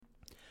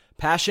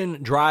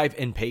Passion, drive,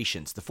 and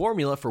patience. The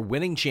formula for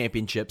winning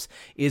championships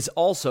is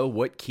also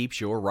what keeps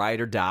your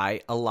ride or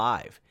die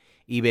alive.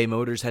 eBay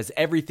Motors has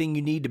everything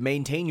you need to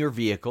maintain your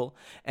vehicle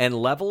and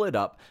level it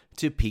up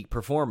to peak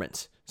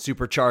performance.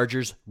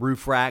 Superchargers,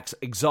 roof racks,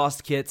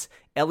 exhaust kits,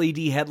 LED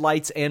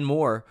headlights, and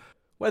more.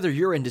 Whether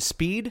you're into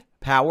speed,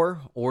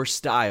 power, or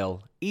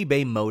style,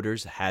 eBay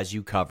Motors has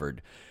you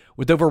covered.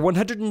 With over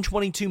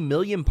 122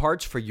 million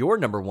parts for your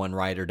number one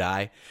ride or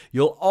die,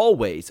 you'll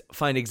always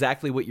find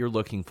exactly what you're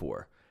looking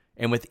for.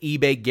 And with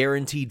eBay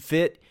Guaranteed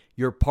Fit,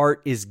 your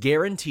part is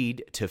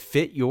guaranteed to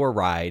fit your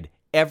ride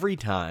every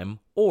time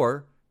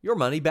or your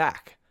money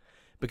back.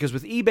 Because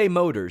with eBay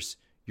Motors,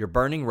 you're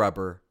burning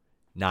rubber,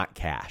 not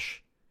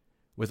cash.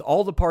 With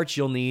all the parts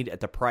you'll need at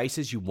the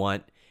prices you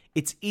want,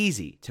 it's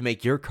easy to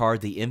make your car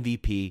the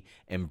MVP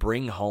and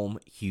bring home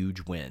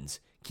huge wins.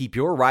 Keep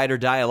your ride or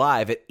die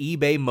alive at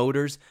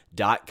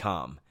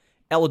ebaymotors.com.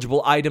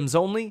 Eligible items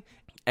only.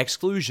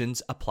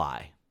 Exclusions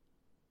apply.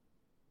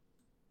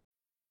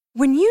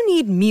 When you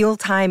need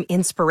mealtime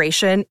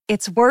inspiration,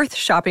 it's worth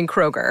shopping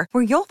Kroger,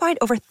 where you'll find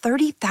over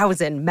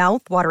 30,000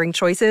 mouth-watering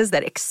choices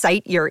that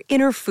excite your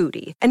inner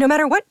foodie. And no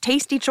matter what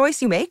tasty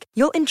choice you make,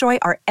 you'll enjoy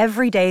our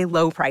everyday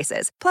low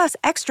prices, plus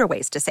extra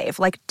ways to save,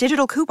 like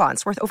digital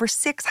coupons worth over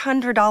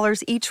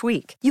 $600 each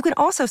week. You can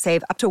also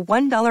save up to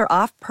 $1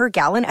 off per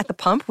gallon at the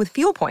pump with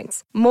fuel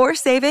points. More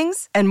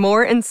savings and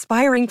more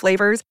inspiring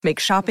flavors make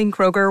shopping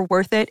Kroger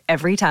worth it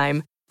every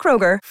time.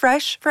 Kroger,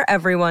 fresh for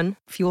everyone.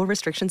 Fuel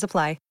restrictions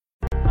apply.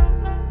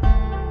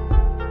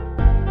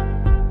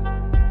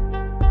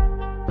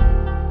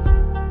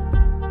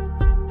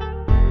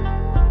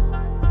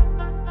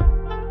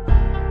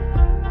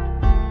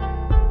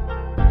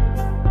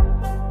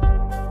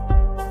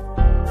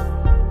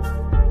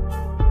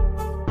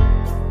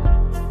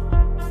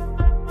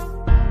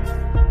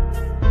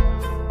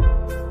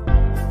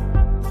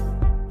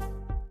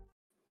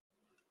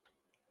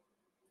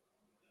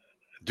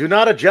 Do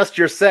not adjust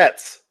your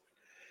sets.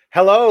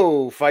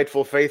 Hello,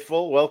 Fightful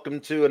Faithful. Welcome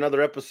to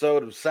another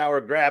episode of Sour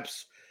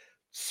Graps,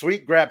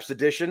 Sweet Graps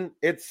Edition.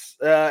 It's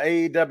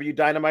AEW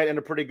Dynamite and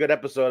a pretty good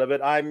episode of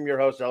it. I'm your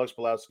host, Alex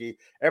Pulowski.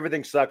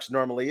 Everything sucks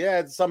normally.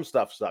 Yeah, some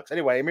stuff sucks.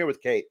 Anyway, I'm here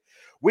with Kate.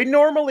 We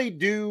normally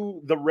do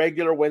the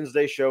regular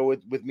Wednesday show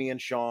with me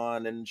and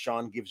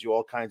Sean gives you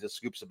all kinds of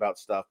scoops about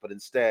stuff, but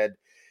instead,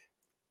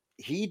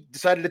 he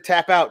decided to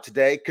tap out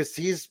today because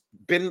he's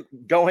been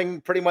going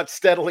pretty much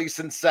steadily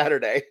since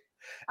Saturday.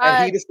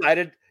 And he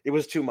decided it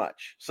was too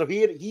much. So he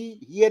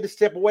had to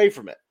step away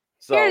from it.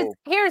 So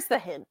here's the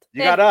hint.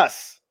 You got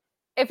us.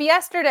 If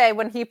yesterday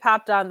when he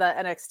popped on the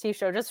NXT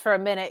show just for a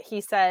minute,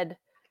 I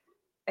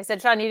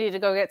said, Sean, you need to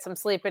go get some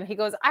sleep. And he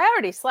goes, I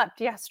already slept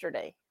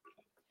yesterday.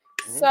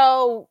 Mm-hmm.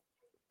 So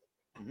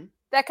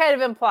that kind of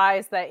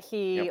implies that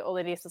he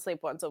only needs to sleep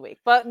once a week.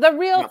 But the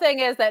real thing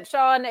is that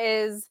Sean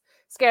is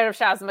scared of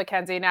Shazza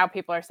McKenzie. Now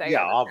people are saying,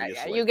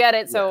 obviously. You get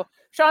it. Yeah. So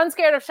Sean's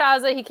scared of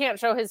Shazza. He can't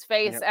show his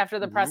face after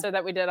the presser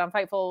that we did on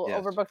Fightful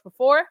Overbooked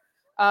before.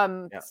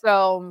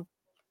 So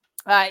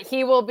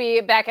he will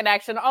be back in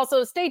action.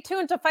 Also, stay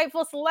tuned to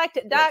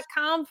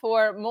FightfulSelect.com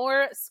for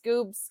more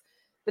scoops.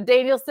 The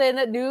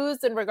Danielson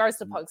news in regards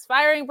to Punk's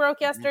firing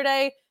broke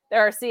yesterday. There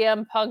are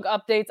CM Punk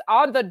updates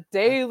on the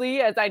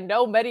daily, as I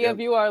know many of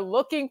you are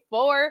looking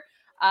for.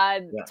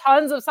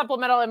 Tons of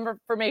supplemental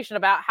information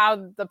about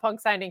how the Punk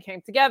signing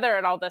came together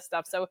and all this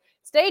stuff. So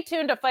stay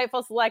tuned to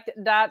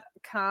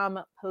FightfulSelect.com,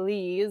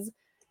 please.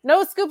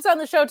 No scoops on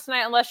the show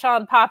tonight unless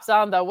Sean pops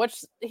on, though,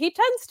 which he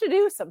tends to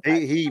do sometimes.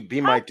 He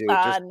might do.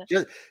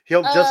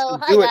 He'll just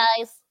do it.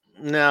 Guys.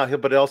 No,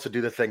 but he'll also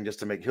do the thing just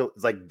to make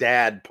it's like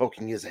dad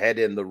poking his head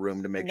in the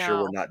room to make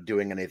sure we're not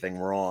doing anything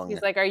wrong.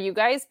 He's like, are you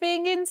guys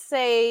being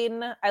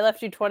insane? I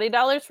left you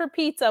 $20 for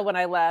pizza when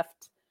I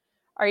left.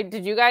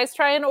 Did you guys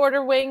try and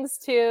order wings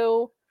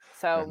too?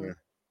 So,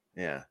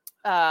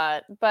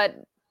 but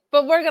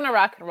we're gonna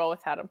rock and roll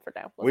without him for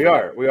now. We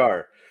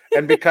are,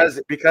 and because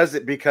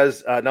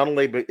not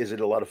only is it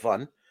a lot of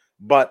fun,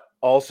 but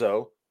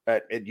also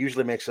it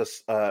usually makes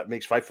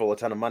Fightful a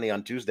ton of money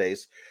on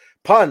Tuesdays.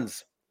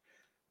 Puns.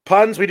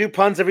 We do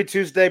puns every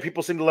Tuesday.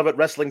 People seem to love it.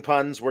 Wrestling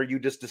puns, where you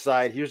just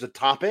decide here's a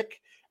topic,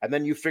 and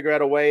then you figure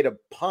out a way to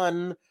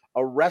pun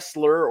a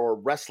wrestler or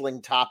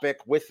wrestling topic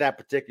with that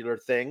particular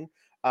thing.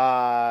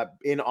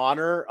 In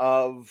honor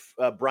of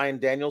Bryan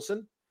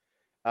Danielson,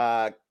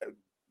 Dragonbeard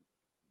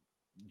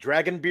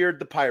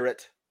the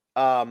Pirate.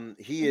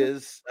 He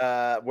is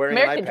wearing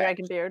American an eye patch.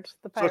 Dragonbeard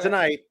the Pirate. So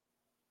tonight,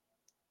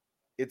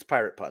 it's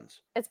pirate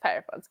puns.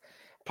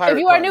 If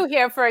you are new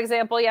here, for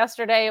example,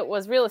 yesterday it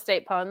was real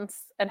estate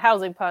puns and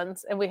housing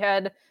puns, and we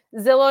had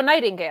Zillow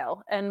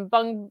Nightingale and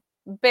Bam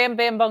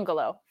Bam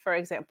Bungalow, for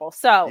example.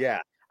 So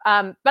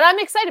but I'm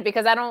excited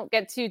because I don't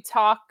get to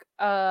talk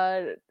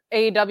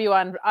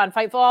AEW on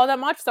Fightful all that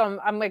much, so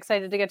I'm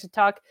excited to get to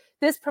talk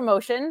this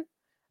promotion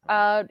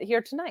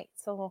here tonight.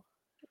 So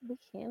We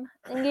can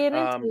get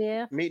into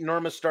it. Meet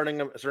Norma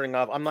starting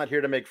off. I'm not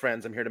here to make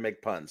friends. I'm here to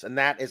make puns, and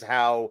that is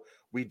how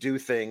we do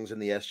things in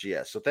the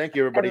SGS. So thank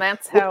you, everybody. And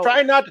that's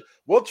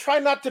We'll try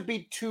not to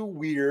be too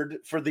weird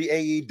for the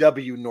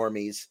AEW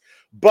normies,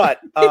 but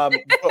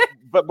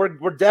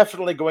we're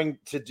definitely going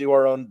to do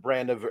our own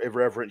brand of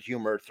irreverent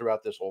humor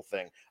throughout this whole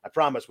thing. I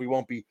promise we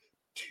won't be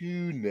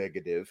too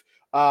negative.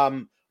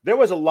 There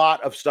was a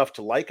lot of stuff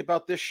to like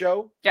about this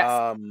show.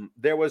 Yes.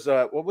 There was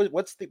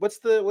what's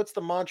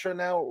the mantra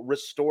now?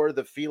 Restore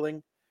the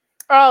feeling.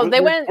 Oh,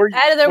 they went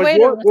out of their way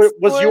to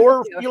was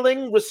your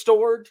feeling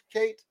restored,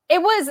 Kate?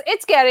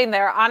 It's getting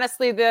there.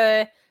 Honestly,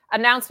 the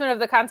announcement of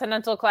the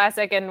Continental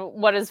Classic and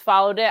what has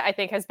followed it, I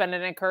think, has been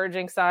an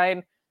encouraging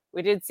sign.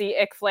 We did see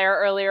Ike Flair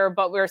earlier,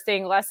 but we're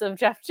seeing less of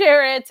Jeff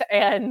Jarrett,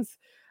 and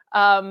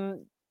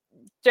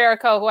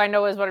Jericho, who I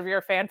know is one of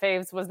your fan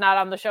faves, was not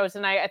on the show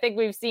tonight. I think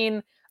we've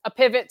seen a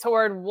pivot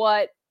toward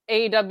what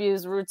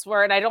AEW's roots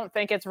were, and I don't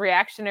think it's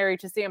reactionary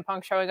to CM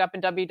Punk showing up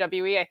in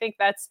WWE. I think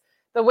that's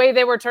the way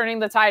they were turning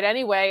the tide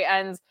anyway,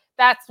 and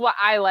that's what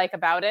I like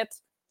about it.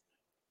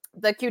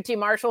 The QT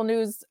Marshall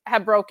news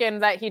had broken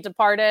that he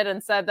departed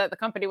and said that the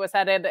company was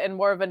headed in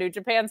more of a New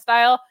Japan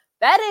style.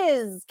 That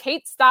is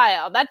Kate's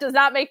style. That does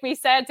not make me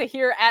sad to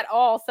hear at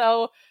all.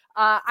 So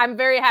I'm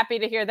very happy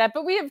to hear that.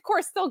 But we, of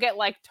course, still get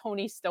like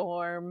Tony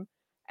Storm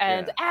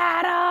and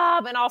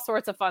Adam and all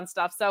sorts of fun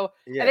stuff. So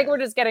I think we're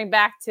just getting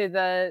back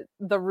to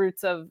the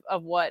roots of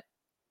what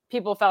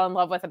people fell in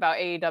love with about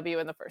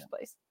AEW in the first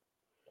place.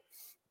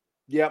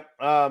 Yep.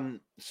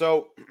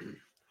 So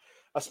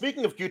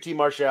speaking of QT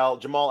Marshall,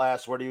 Jamal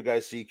asks, where do you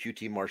guys see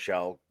QT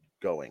Marshall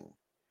going?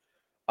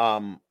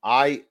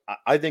 I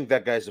think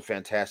that guy's a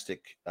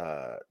fantastic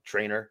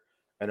trainer,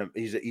 and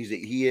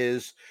he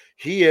is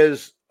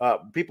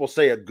people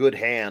say a good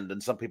hand,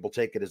 and some people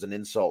take it as an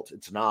insult.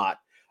 It's not.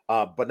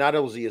 But not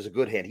only is he a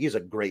good hand, he's a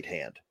great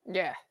hand.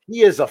 Yeah.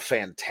 He is a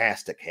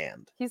fantastic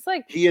hand. He's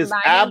like, he is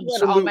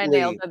absolutely all my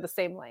nails are the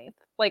same length.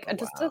 Like,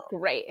 just a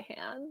great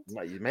hand.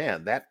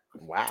 Man,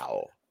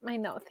 wow. I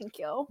know, thank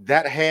you.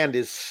 That hand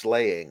is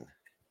slaying.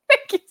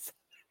 Thank you.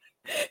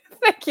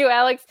 Thank you,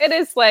 Alex. It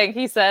is slaying,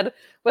 he said,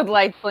 with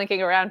light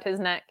blinking around his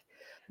neck.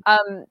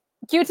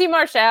 QT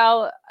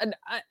Marshall,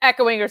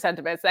 echoing your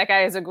sentiments, that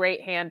guy is a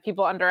great hand.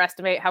 People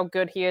underestimate how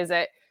good he is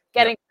at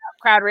getting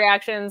crowd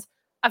reactions.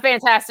 A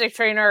fantastic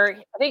trainer.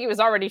 I think he was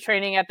already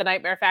training at the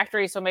Nightmare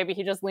Factory, so maybe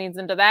he just leans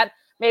into that.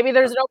 Maybe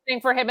there's an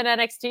opening for him in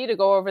NXT to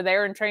go over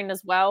there and train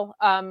as well.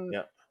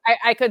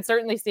 I could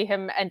certainly see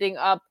him ending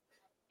up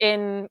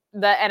in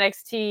the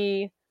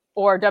NXT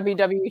or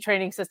WWE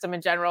training system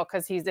in general,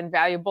 because he's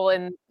invaluable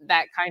in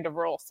that kind of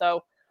role.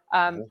 So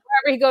wherever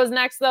he goes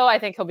next, though, I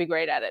think he'll be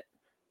great at it.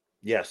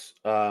 Yes,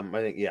 I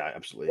think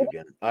absolutely.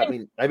 Again, I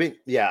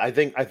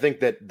think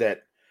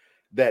that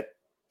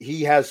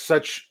he has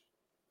such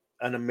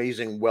an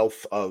amazing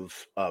wealth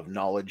of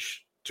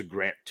knowledge to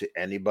grant to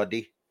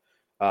anybody.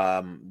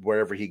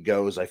 Wherever he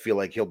goes, I feel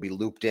like he'll be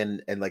looped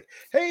in and like,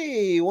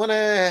 hey, you want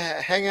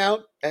to hang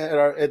out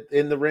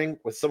in the ring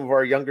with some of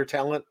our younger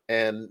talent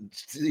and,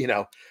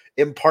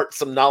 impart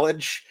some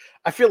knowledge.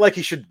 I feel like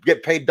he should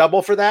get paid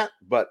double for that,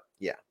 but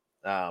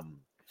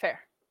fair.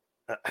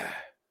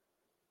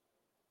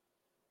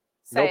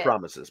 No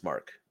promises,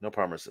 Mark. No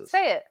promises.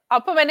 Say it.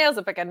 I'll put my nails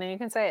up again and you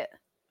can say it.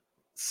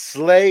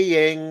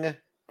 Slaying.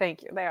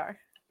 Thank you. They are.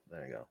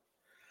 There you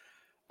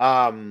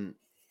go.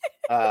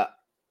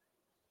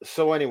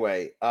 So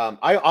anyway,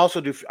 I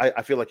also do.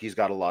 I feel like he's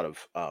got a lot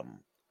of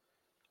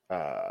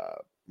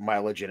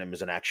mileage in him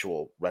as an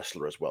actual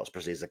wrestler as well,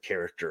 especially as a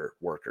character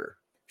worker.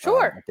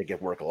 Sure, I think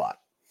it work a lot.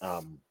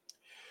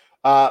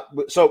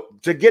 So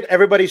to get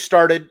everybody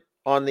started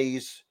on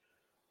these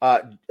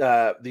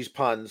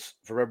puns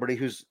for everybody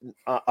who's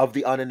of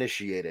the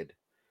uninitiated,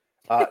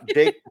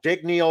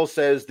 Jake Neal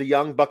says the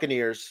Young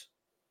Buccaneers.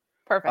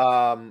 Perfect.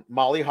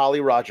 Molly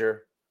Holly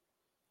Roger.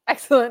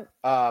 Excellent.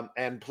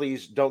 And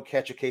please don't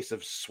catch a case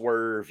of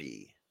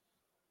Swervey.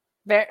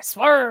 Very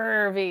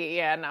Swervey.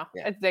 Yeah, no.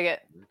 I dig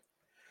it.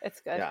 It's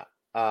good. Yeah.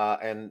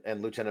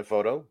 And Lieutenant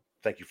Photo,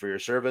 thank you for your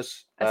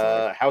service.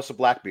 House of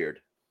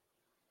Blackbeard.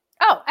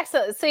 Oh,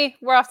 excellent. See,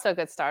 we're off to a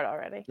good start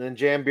already. And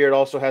Jambeard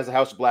also has the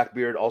House of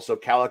Blackbeard, also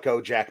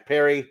Calico Jack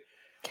Perry,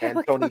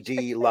 and Tony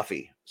D.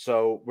 Luffy.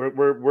 So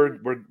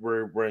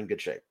we're in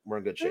good shape. We're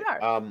in good shape.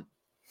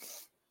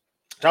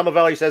 Tom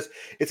Lavelli says,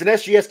 it's an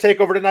SGS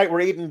takeover tonight.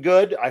 We're eating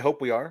good. I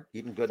hope we are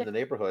eating good in the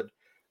neighborhood.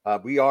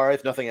 We are,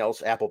 if nothing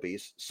else,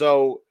 Applebee's.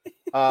 So,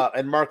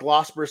 and Mark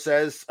Losper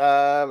says,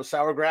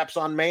 Sour Graps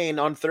on Maine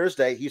on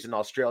Thursday. He's in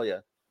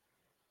Australia.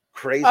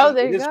 Crazy. Oh,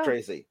 there it you is go.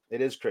 Crazy.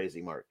 It is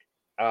crazy, Mark.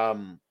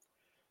 I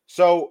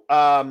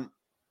thought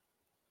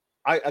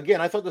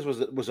this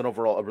was an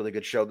overall a really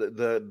good show.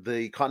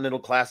 The Continental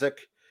Classic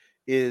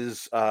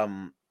is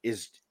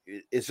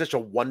such a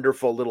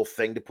wonderful little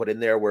thing to put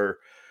in there where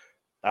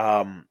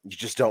you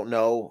just don't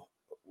know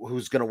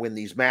who's going to win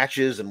these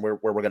matches and where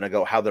we're going to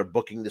go, how they're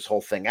booking this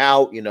whole thing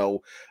out.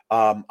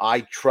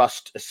 I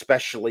trust,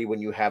 especially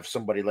when you have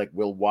somebody like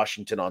Will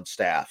Washington on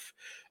staff,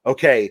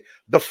 Okay,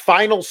 the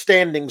final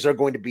standings are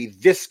going to be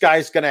this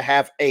guy's going to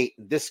have 8,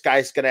 this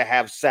guy's going to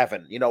have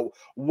 7,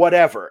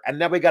 whatever.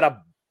 And then we got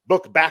to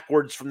look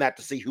backwards from that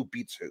to see who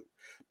beats who.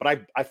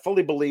 But I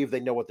fully believe they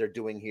know what they're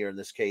doing here in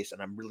this case,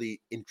 and I'm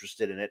really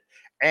interested in it.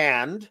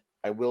 And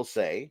I will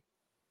say,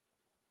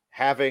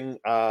 having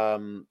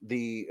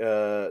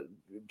the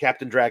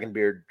Captain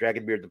Dragonbeard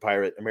the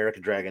Pirate,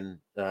 American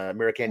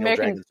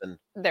Dragonson.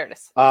 There it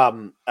is.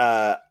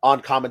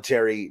 On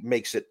commentary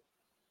makes it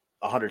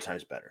 100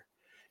 times better.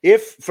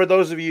 If, for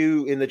those of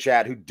you in the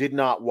chat who did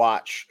not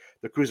watch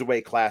the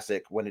Cruiserweight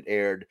Classic when it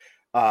aired,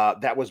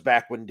 that was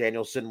back when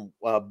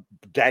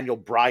Daniel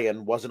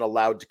Bryan wasn't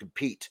allowed to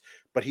compete,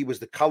 but he was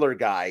the color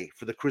guy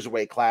for the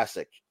Cruiserweight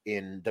Classic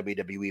in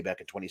WWE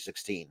back in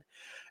 2016.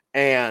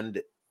 And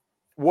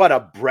what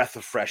a breath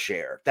of fresh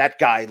air. That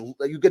guy,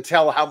 you could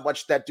tell how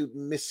much that dude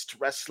missed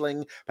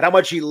wrestling, but how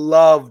much he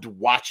loved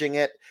watching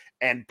it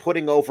and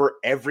putting over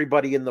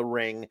everybody in the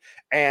ring.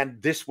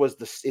 And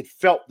it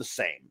felt the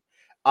same.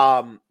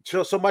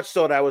 So much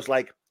so that I was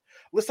like,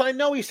 listen, I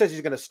know he says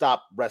he's going to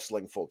stop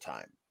wrestling full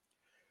time,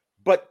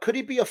 but could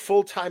he be a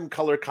full-time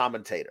color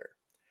commentator?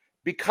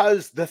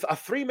 Because a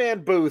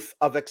 3-man booth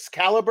of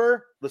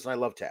Excalibur, listen, I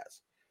love Taz,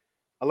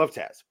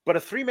 but a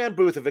 3-man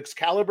booth of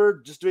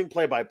Excalibur just doing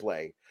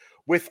play-by-play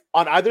with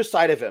on either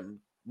side of him,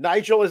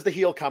 Nigel is the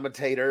heel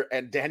commentator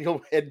and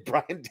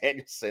Bryan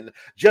Danielson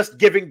just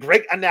giving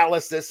great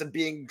analysis and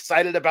being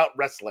excited about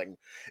wrestling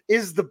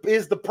is the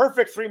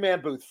perfect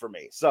 3-man booth for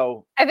me.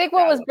 So I think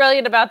what was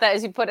brilliant about that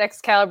is you put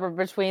Excalibur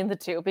between the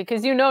two,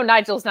 because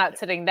Nigel's not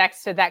sitting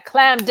next to that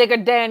clam digger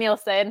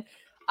Danielson.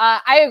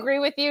 I agree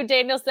with you.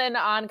 Danielson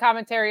on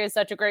commentary is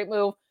such a great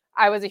move.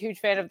 I was a huge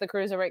fan of the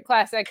Cruiserweight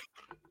Classic.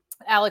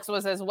 Alex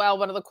was as well.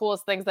 One of the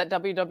coolest things that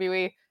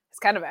WWE has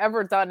kind of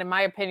ever done, in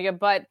my opinion,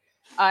 but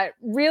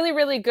really,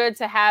 really good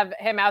to have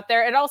him out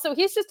there. And also,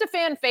 he's just a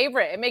fan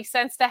favorite. It makes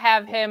sense to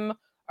have him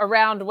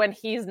around when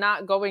he's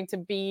not going to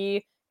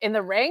be in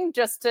the ring,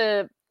 just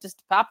to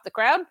pop the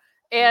crowd.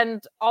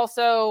 And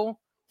also,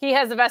 he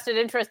has a vested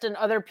interest in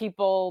other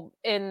people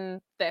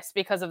in this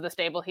because of the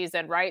stable he's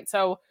in, right?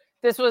 So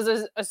this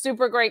was a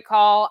super great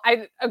call.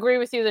 I agree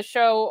with you. The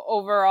show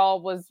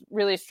overall was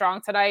really strong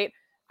tonight.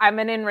 I'm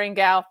an in-ring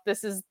gal.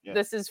 This is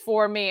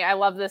for me. I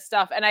love this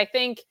stuff. And I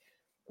think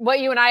what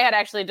you and I had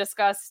actually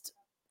discussed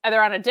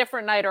either on a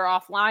different night or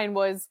offline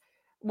was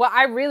what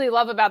I really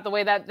love about the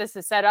way that this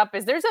is set up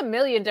is there's a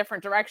million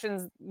different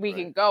directions we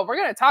can go. We're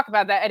going to talk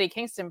about that Eddie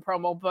Kingston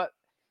promo, but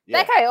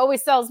that guy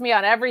always sells me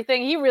on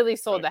everything. He really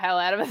sold the hell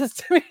out of this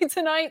to me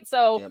tonight.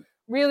 So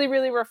really,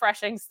 really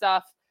refreshing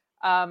stuff.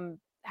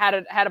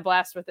 Had a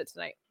blast with it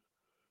tonight.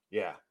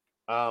 Yeah.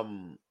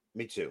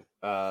 Me too.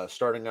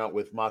 Starting out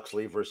with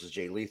Moxley versus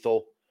Jay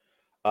Lethal.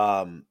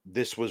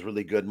 This was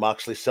really good.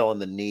 Moxley selling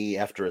the knee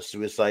after a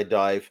suicide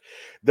dive.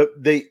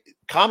 The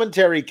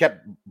commentary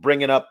kept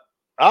bringing up,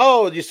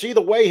 oh, you see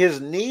the way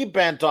his knee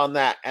bent on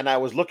that? And I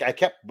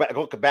kept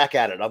looking back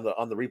at it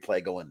on the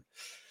replay going,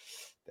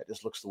 that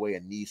just looks the way a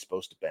knee's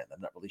supposed to bend. I'm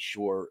not really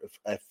sure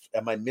if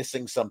am I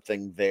missing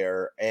something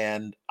there?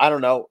 And I don't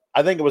know.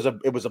 I think it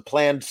was a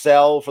planned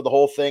sell for the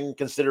whole thing,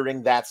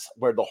 considering that's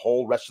where the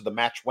whole rest of the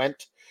match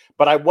went.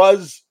 But I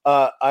was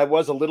a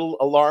little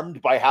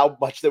alarmed by how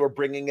much they were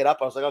bringing it up.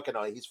 I was like, okay,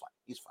 no, he's fine.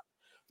 He's fine.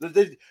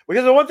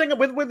 Because the one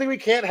thing we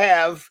can't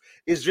have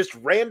is just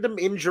random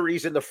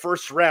injuries in the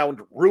first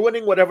round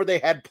ruining whatever they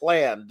had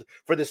planned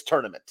for this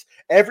tournament.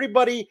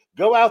 Everybody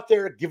go out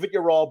there, give it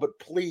your all, but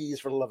please,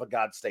 for the love of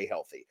God, stay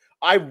healthy.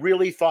 I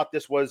really thought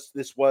this was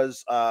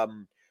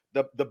the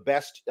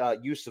best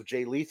use of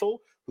Jay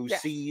Lethal, who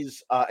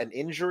sees an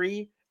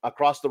injury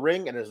across the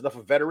ring and is enough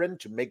a veteran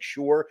to make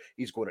sure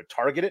he's going to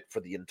target it for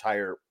the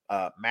entire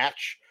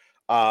match.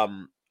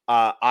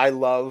 I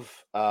love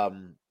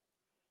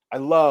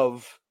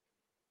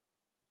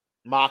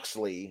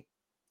Moxley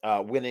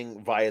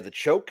winning via the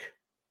choke,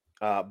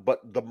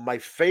 but my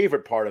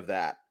favorite part of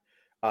that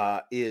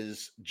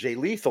is Jay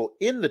Lethal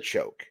in the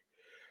choke,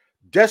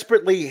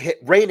 desperately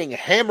raining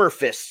hammer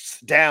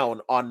fists down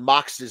on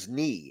Mox's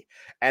knee,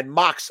 and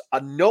Mox,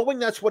 knowing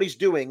that's what he's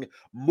doing,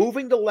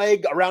 moving the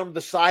leg around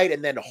the side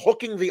and then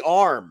hooking the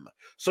arm.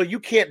 So you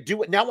can't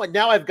do it. Now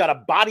I've got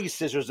a body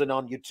scissors in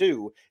on you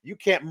too. You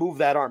can't move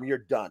that arm. You're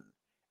done.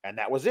 And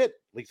that was it.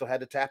 Lethal had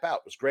to tap out.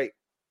 It was great.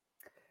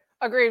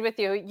 Agreed with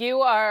you.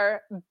 You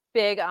are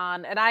big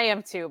on, and I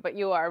am too, but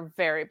you are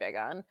very big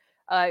on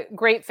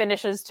great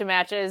finishes to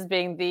matches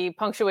being the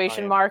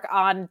punctuation mark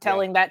on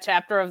telling that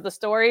chapter of the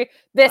story.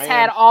 This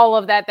had all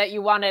of that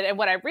you wanted. And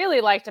what I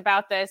really liked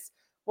about this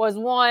was,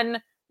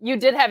 one, you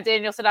did have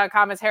Danielson on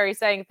commentary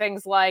saying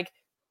things like,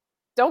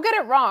 don't get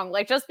it wrong.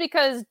 Like, just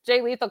because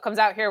Jay Lethal comes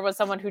out here with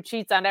someone who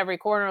cheats on every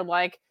corner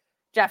like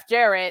Jeff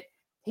Jarrett,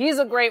 he's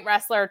a great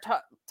wrestler.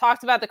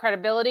 Talked about the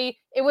credibility.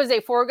 It was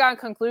a foregone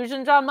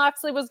conclusion Jon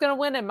Moxley was going to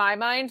win in my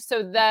mind.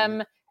 So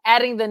them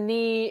adding the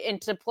knee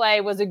into play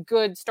was a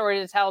good story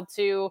to tell,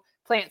 to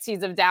plant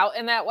seeds of doubt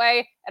in that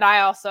way. And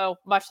I also,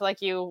 much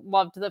like you,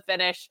 loved the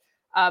finish.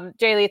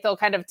 Jay Lethal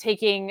kind of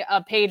taking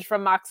a page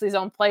from Moxley's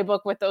own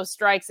playbook with those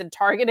strikes and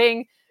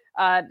targeting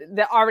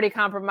the already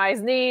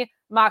compromised knee,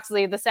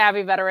 Moxley, the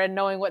savvy veteran,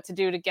 knowing what to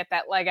do to get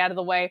that leg out of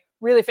the way.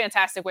 Really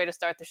fantastic way to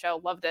start the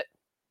show. Loved it.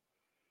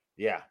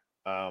 Yeah.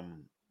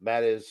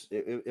 That is,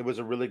 it was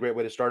a really great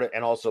way to start it.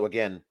 And also,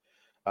 again,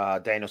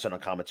 Danielson on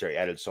commentary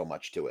added so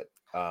much to it.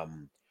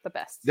 The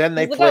best. Then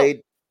they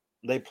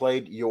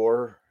played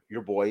your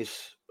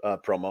boys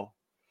promo.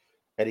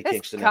 Eddie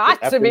Kingston.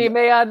 Got to me,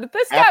 man.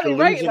 This got me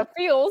right in the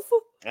feels.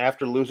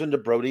 After losing to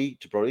Brody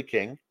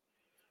King,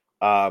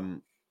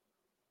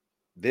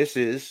 this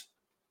is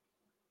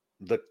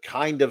the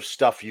kind of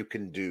stuff you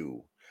can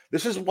do.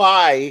 This is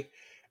why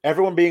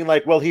everyone being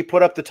like, well, he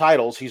put up the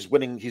titles, he's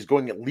winning, he's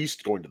at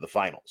least going to the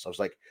finals. I was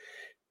like,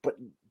 but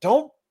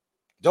don't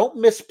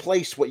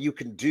misplace what you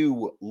can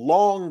do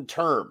long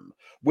term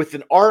with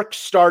an arc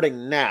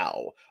starting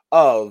now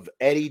of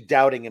Eddie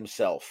doubting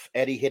himself,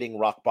 Eddie hitting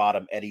rock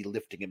bottom, Eddie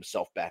lifting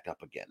himself back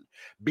up again.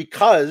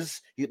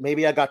 Because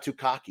maybe I got too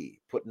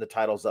cocky putting the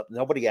titles up.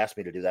 Nobody asked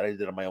me to do that. I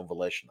did it on my own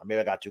volition. Maybe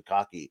I got too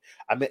cocky.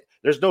 I mean,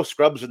 there's no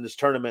scrubs in this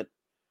tournament.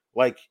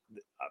 Like,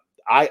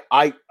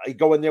 I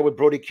go in there with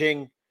Brody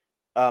King.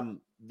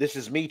 This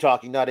is me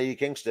talking, not Eddie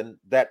Kingston,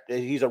 that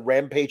he's a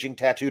rampaging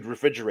tattooed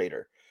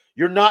refrigerator.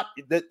 You're not,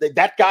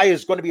 that guy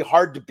is going to be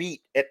hard to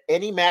beat at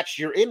any match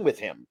you're in with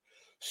him.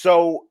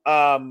 So,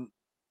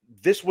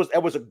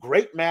 it was a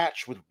great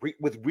match with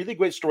really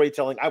great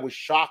storytelling. I was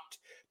shocked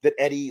that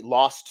Eddie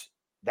lost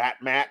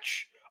that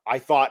match. I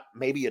thought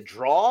maybe a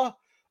draw,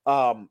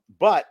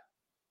 but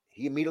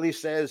he immediately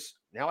says,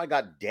 now I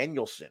got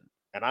Danielson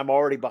and I'm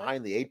already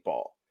behind the 8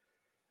 ball.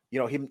 You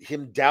know,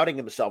 him doubting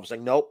himself,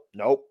 saying, nope.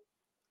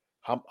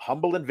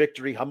 Humble in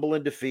victory, humble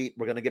in defeat.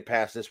 We're going to get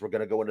past this. We're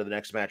going to go into the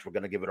next match. We're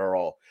going to give it our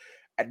all.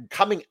 And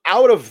coming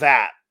out of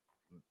that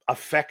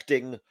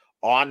affecting,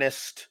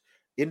 honest,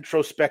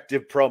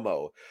 introspective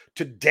promo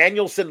to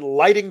Danielson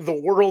lighting the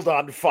world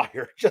on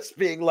fire, just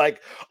being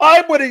like,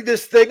 I'm winning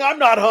this thing. I'm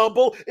not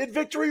humble in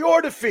victory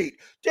or defeat.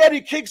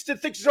 Eddie Kingston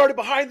thinks he's already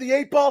behind the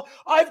 8 ball.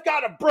 I've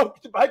got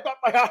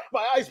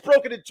my eyes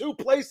broken in 2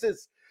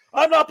 places.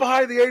 I'm not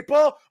behind the 8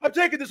 ball. I'm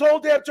taking this whole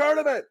damn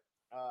tournament.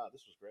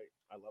 This was great.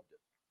 I loved it.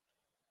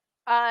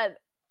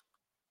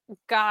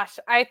 Gosh,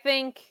 I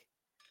think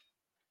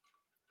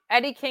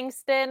Eddie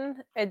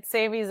Kingston and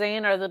Sami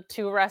Zayn are the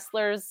 2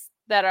 wrestlers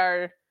that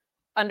are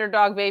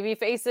underdog baby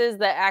faces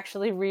that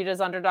actually read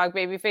as underdog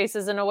baby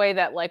faces in a way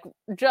that like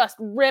just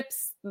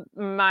rips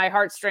my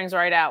heartstrings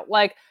right out.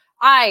 Like,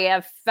 I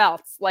have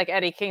felt like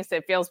Eddie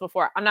Kingston feels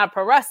before. I'm not a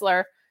pro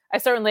wrestler. I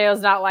certainly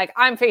was not like,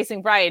 I'm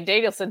facing Bryan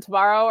Danielson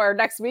tomorrow or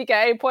next week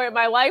at any point in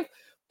my life,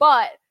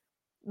 but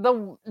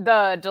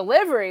the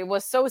delivery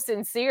was so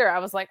sincere. I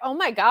was like, oh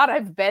my God,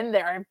 I've been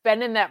there. I've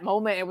been in that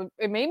moment.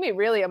 It made me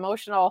really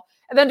emotional.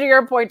 And then to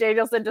your point,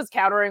 Danielson just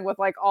countering with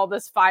like all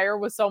this fire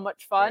was so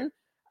much fun.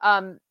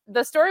 Right.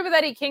 The story with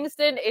Eddie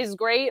Kingston is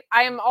great.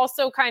 I am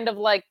also kind of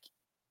like,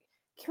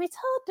 can we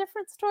tell a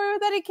different story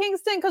with Eddie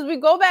Kingston? Because we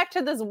go back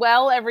to this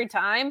well every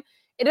time.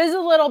 It is a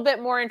little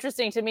bit more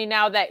interesting to me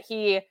now that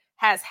he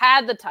has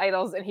had the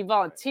titles and he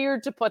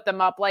volunteered to put them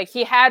up. Like,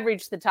 he had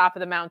reached the top of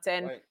the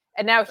mountain. Right.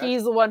 And now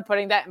he's the one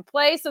putting that in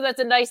place. So that's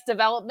a nice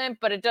development,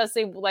 but it does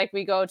seem like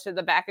we go to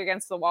the back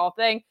against the wall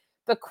thing.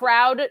 The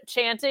crowd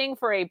chanting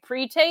for a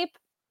pre-tape.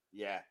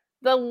 Yeah.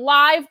 The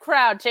live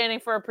crowd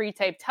chanting for a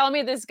pre-tape. Tell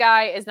me this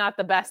guy is not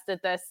the best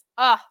at this.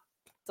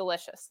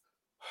 Delicious.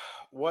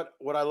 What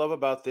I love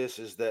about this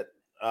is that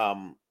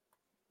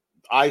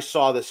I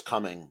saw this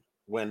coming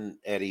when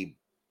Eddie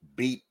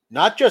beat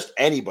not just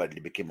anybody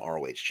to become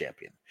ROH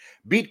champion,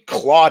 beat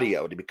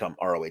Claudio to become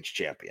ROH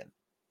champion.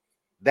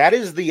 That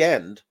is the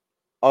end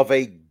of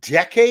a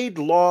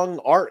decade-long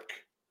arc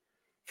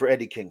for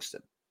Eddie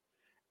Kingston.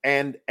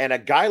 And a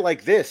guy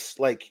like this,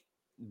 like,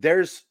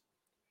 there's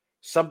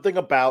something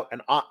about,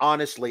 and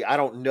honestly, I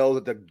don't know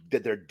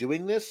that they're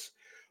doing this,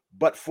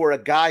 but for a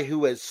guy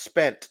who has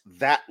spent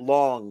that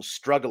long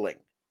struggling,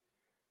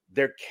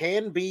 there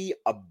can be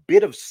a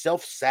bit of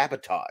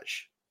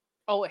self-sabotage.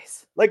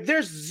 Always. Like,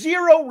 there's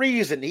zero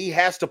reason he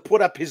has to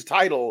put up his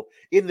title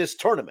in this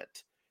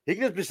tournament. He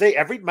can just say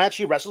every match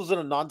he wrestles in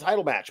a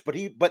non-title match,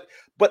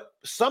 but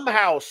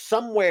somehow,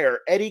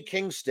 somewhere, Eddie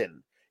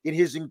Kingston, in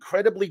his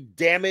incredibly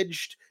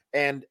damaged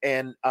and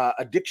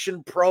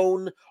addiction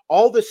prone,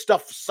 all this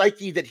stuff,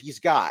 psyche that he's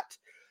got,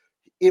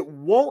 it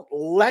won't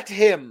let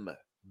him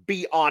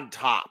be on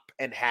top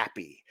and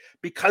happy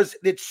because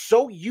it's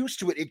so used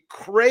to it. It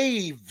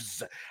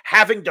craves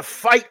having to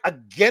fight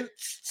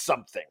against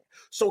something.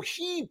 So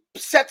he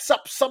sets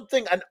up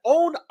something, an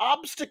own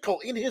obstacle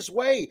in his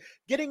way,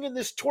 getting in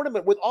this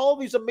tournament with all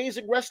these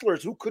amazing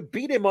wrestlers who could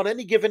beat him on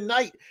any given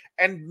night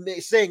and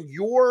saying,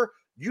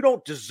 you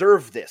don't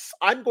deserve this.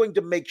 I'm going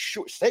to make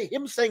sure,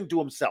 him saying to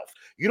himself,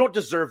 you don't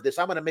deserve this.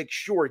 I'm going to make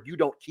sure you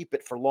don't keep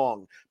it for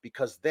long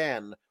because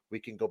then we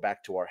can go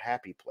back to our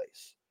happy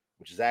place,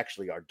 which is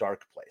actually our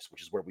dark place,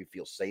 which is where we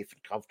feel safe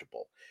and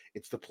comfortable.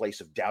 It's the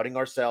place of doubting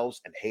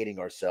ourselves and hating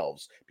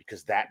ourselves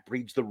because that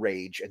breeds the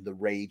rage, and the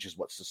rage is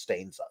what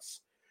sustains us.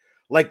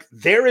 Like,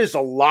 there is a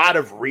lot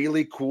of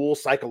really cool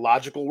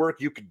psychological work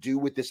you could do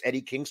with this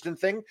Eddie Kingston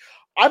thing.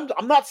 I'm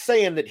not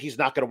saying that he's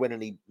not going to win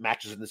any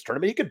matches in this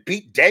tournament. He could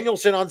beat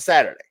Danielson on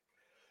Saturday.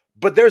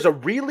 But there's a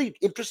really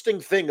interesting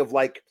thing of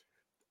like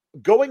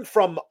going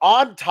from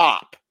on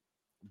top,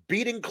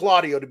 beating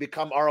Claudio to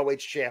become ROH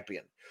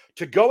champion,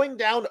 to going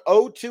down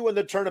 0-2 in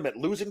the tournament,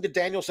 losing to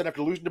Danielson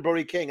after losing to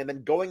Brody King, and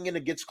then going in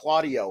against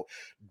Claudio,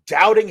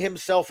 doubting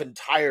himself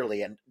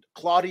entirely, and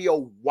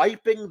Claudio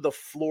wiping the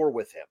floor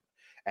with him.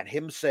 And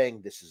him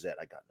saying, "This is it.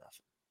 I got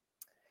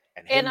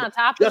nothing." And on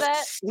top of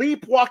that,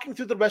 sleepwalking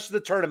through the rest of the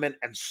tournament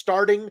and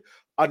starting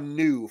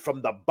anew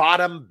from the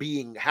bottom,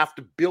 have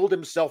to build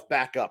himself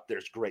back up.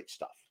 There's great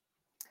stuff.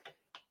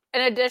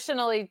 And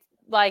additionally,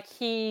 like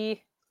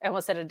I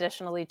almost said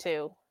additionally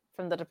too,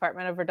 from the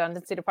Department of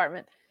Redundancy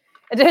Department.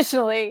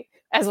 Additionally,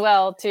 as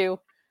well too,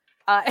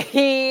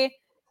 he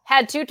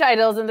had 2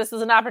 titles, and this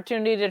is an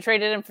opportunity to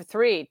trade it in for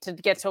 3 to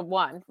get to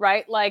 1.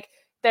 Right? Like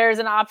there's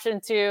an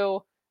option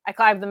to. I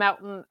climbed the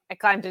mountain. I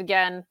climbed it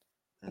again.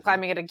 I'm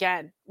climbing it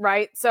again.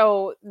 Right.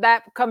 So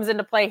that comes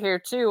into play here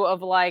too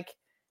of like,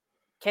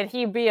 can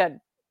he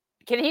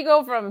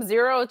go from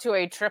 0 to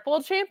a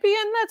triple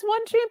champion? That's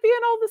 1 champion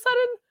all of a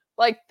sudden.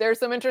 Like there's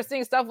some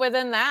interesting stuff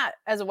within that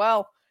as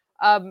well.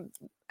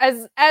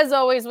 As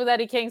always with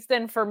Eddie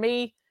Kingston, for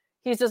me,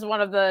 he's just one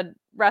of the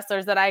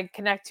wrestlers that I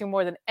connect to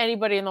more than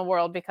anybody in the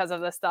world because of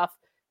this stuff.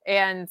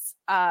 And,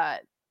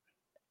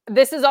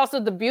 this is also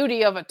the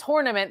beauty of a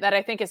tournament that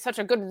I think is such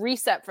a good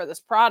reset for this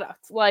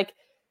product. Like,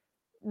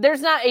 there's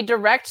not a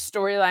direct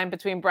storyline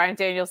between Bryan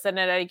Danielson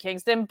and Eddie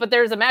Kingston, but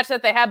there's a match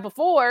that they had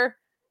before,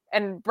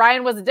 and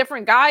Bryan was a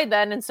different guy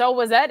then, and so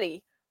was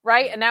Eddie,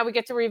 right? And now we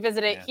get to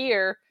revisit it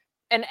here.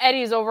 And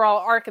Eddie's overall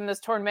arc in this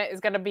tournament is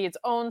going to be its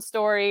own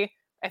story.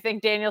 I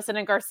think Danielson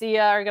and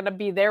Garcia are going to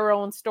be their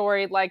own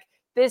story. Like,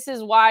 this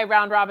is why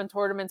round robin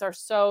tournaments are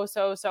so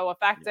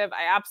effective.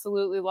 I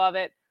absolutely love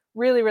it.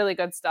 Really, really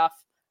good stuff.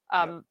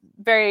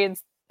 Very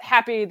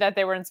happy that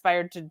they were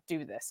inspired to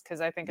do this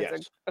because I think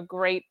it's a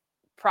great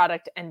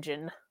product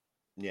engine.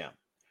 Yeah.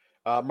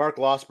 Mark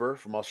Losper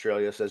from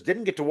Australia says,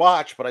 didn't get to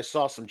watch, but I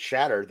saw some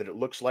chatter that it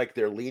looks like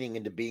they're leaning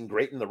into being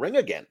great in the ring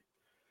again.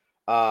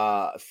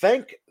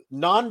 Thank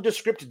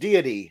nondescript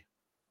deity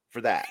for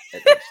that,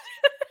 at least.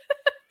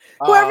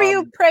 Whoever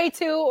you pray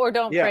to or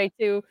don't pray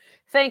to,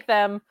 thank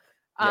them.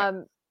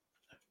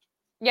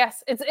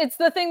 Yes, it's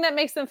the thing that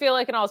makes them feel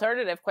like an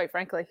alternative, quite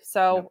frankly.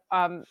 So,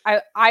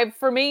 I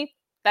for me,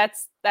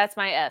 that's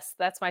my S.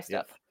 That's my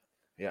stuff.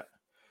 Yeah.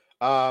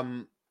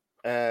 And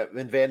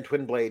Van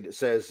Twinblade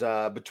says,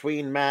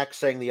 between Max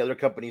saying the other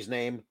company's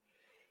name,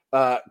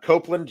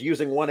 Copeland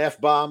using 1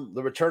 F-bomb,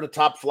 the return of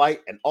Top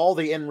Flight, and all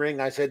the in-ring,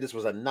 I said this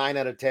was a 9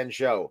 out of 10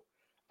 show.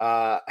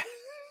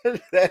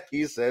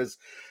 He says,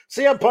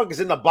 CM Punk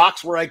is in the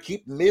box where I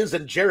keep Miz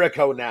and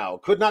Jericho now.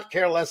 Could not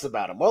care less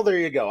about him. Well, there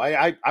you go.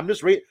 I'm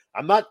just reading.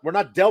 We're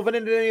not delving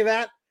into any of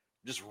that.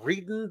 I'm just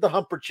reading the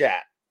Humper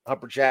Chat.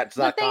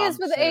 HumperChat.com. The thing is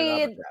with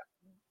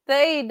the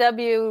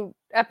AEW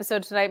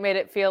episode tonight made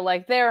it feel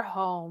like they're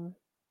home.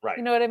 Right.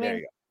 You know what I mean? There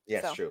you go.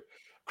 Yes, so. True.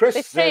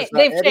 Chris says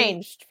they've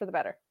changed for the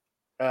better.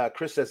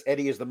 Chris says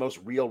Eddie is the most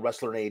real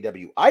wrestler in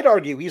AEW. I'd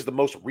argue he's the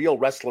most real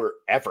wrestler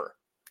ever.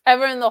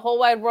 Ever in the whole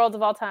wide world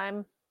of all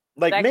time.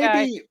 Like that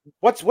maybe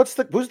guy.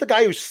 Who's the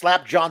guy who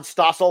slapped John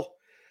Stossel?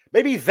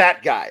 Maybe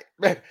that guy.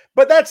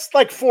 But that's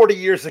like 40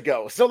 years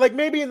ago. So like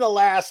maybe in the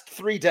last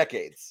 3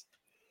 decades.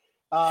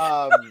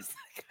 That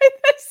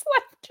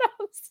slapped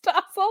John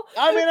Stossel.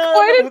 I mean, I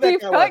don't know who that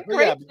guy was.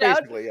 Yeah,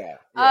 basically, yeah.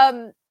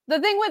 The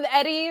thing with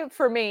Eddie,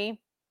 for me,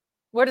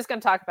 we're just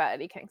going to talk about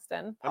Eddie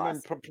Kingston.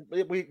 Pause.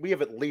 I mean, we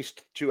have at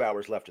least 2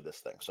 hours left of this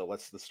thing. So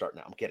let's start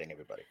now. I'm kidding,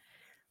 everybody.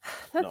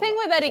 The thing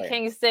with Eddie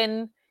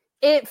Kingston,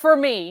 for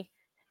me,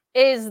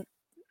 is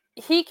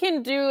he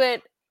can do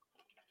it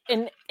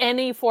in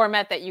any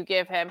format that you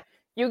give him.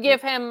 You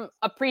give him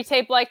a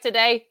pre-tape like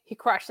today, he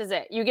crushes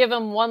it. You give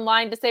him one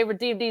line to say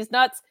redeem these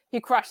nuts, he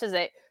crushes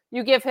it.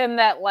 You give him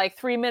that like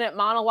 3-minute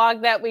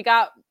monologue that we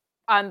got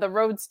on the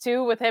Roads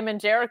 2 with him and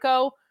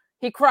Jericho,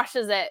 he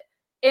crushes it.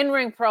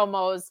 In-ring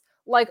promos,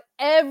 like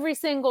every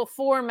single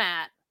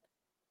format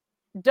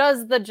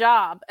does the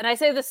job. And I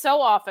say this so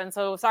often,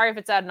 so sorry if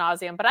it's ad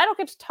nauseum, but I don't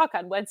get to talk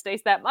on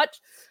Wednesdays that much.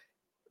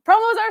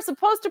 Promos are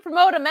supposed to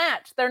promote a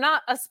match. They're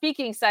not a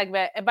speaking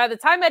segment. And by the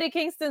time Eddie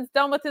Kingston's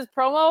done with his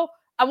promo,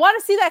 I want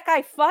to see that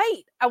guy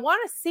fight. I want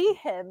to see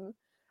him.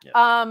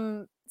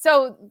 Yeah.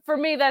 So for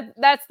me,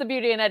 that's the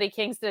beauty in Eddie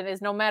Kingston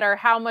is no matter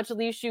how much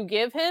leash you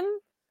give him,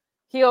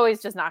 he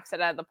always just knocks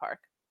it out of the park.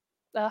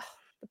 The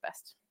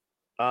best.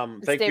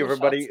 Thank you,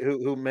 everybody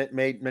who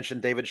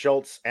mentioned David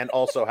Schultz, and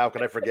also how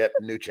could I forget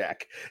New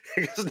Jack?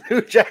 Because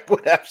New Jack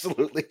would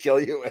absolutely kill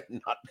you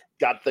and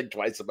not think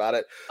twice about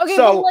it. Okay,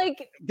 so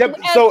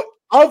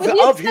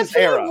of his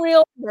era,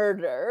 real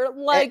murder,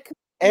 like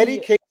Eddie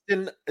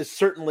Kingston is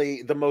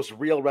certainly the most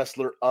real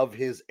wrestler of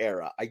his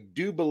era. I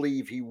do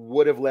believe he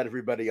would have lit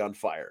everybody on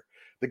fire.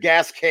 The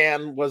gas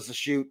can was the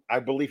shoot. I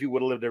believe he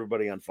would have lit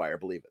everybody on fire.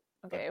 Believe it.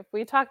 Okay, if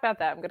we talk about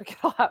that, I'm going to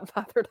get a lot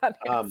bothered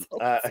on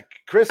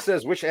Chris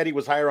says, "Wish Eddie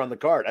was higher on the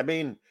card." I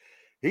mean,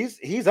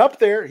 he's up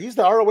there. He's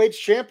the ROH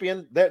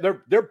champion.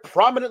 They're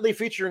prominently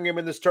featuring him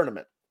in this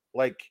tournament.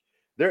 Like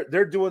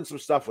they're doing some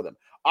stuff with him.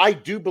 I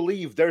do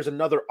believe there's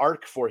another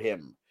arc for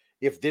him.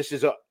 If this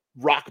is a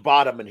rock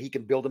bottom and he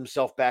can build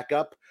himself back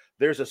up,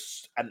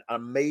 there's an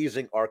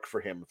amazing arc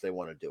for him if they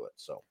want to do it.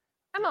 So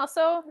I'm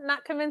also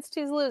not convinced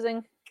he's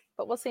losing,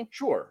 but we'll see.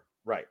 Sure,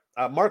 right.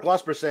 Mark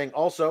Losper saying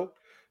also,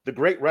 the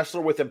great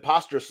wrestler with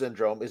imposter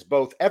syndrome is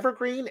both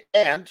evergreen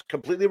and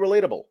completely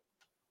relatable.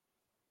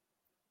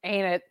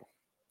 Ain't it?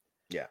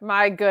 Yeah.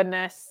 My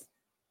goodness.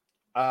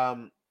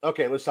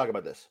 Okay, let's talk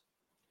about this.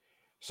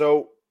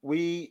 So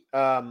we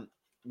got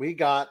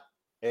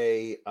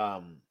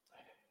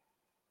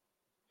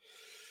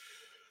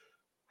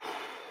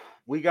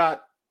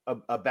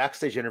a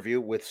backstage interview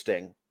with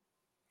Sting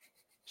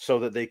so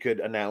that they could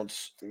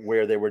announce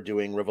where they were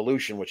doing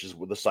Revolution, which is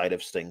the site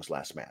of Sting's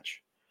last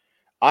match.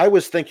 I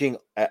was thinking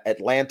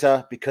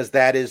Atlanta because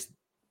that's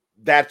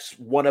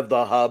one of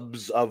the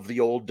hubs of the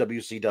old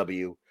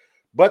WCW.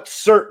 But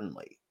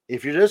certainly,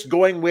 if you're just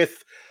going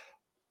with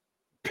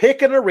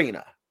pick an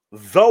arena,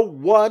 the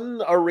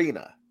one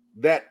arena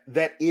that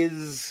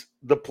is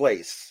the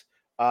place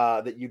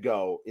that you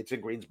go, it's in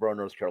Greensboro,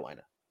 South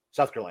Carolina.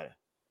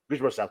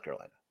 Greensboro, South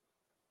Carolina.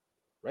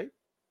 Right?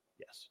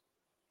 Yes.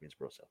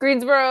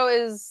 Greensboro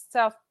is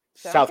South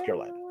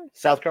Carolina.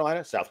 South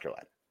Carolina.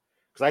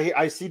 Because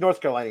I see North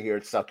Carolina here.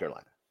 It's South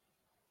Carolina.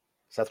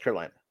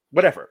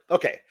 Whatever.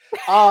 Okay.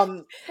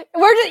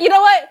 We're just, you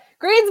know what?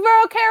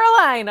 Greensboro,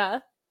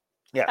 Carolina.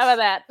 Yes. How about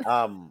that?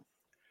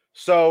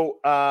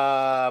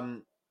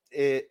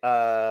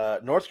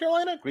 North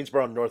Carolina?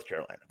 Greensboro, North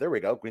Carolina. There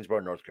we go. Greensboro,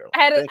 North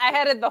Carolina. I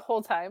had it the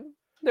whole time.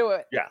 Do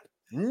it. Yeah.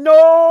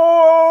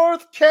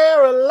 North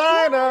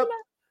Carolina.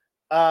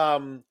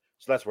 So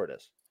that's where it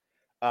is.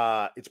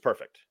 It's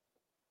perfect.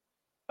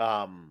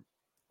 And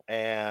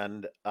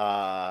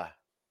I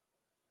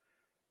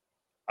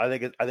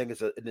think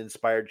it's an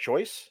inspired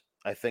choice.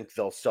 I think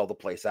they'll sell the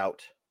place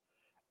out.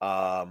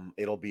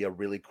 It'll be a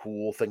really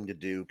cool thing to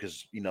do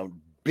because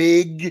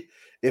big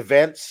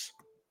events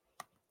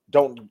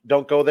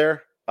don't go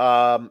there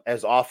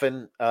as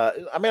often.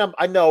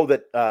 I know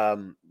that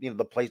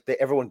the place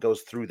everyone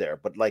goes through there,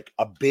 but like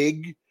a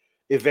big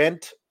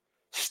event,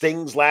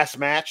 Sting's last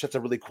match, that's a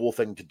really cool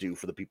thing to do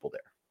for the people there.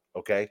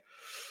 Okay.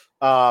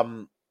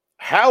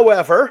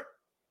 However,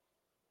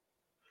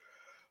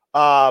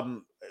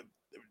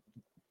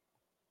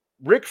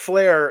 Ric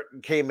Flair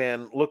came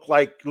in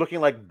looking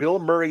like Bill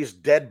Murray's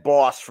dead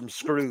boss from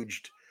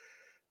Scrooged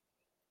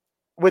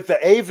with the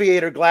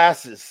aviator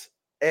glasses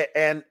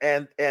and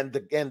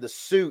the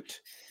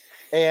suit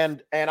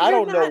and I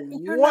don't know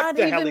what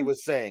the hell he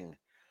was saying.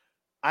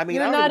 I mean,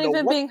 you're not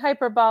even being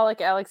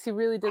hyperbolic, Alex. He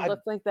really did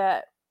look like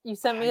that. You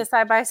sent me a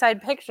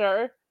side-by-side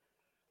picture.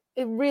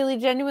 It really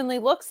genuinely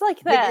looks like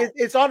that.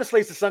 It's honestly,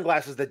 it's the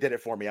sunglasses that did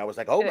it for me. I was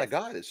like, oh my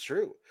God, it's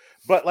true.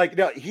 But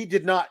it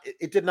did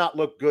not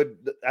look good.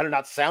 I did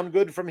not sound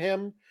good from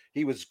him.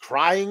 He was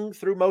crying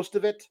through most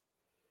of it.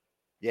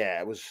 Yeah,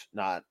 it was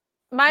not.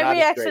 My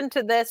reaction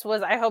to this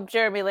was, I hope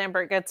Jeremy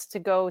Lambert gets to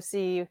go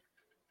see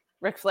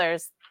Ric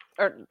Flair's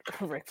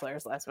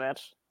last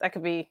match. That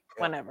could be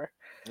whenever.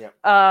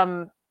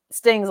 Yeah.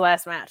 Sting's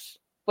last match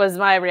was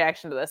my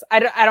reaction to this. I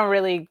don't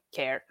really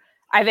care.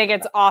 I think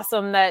it's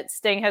awesome that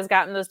Sting has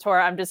gotten this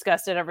tour. I'm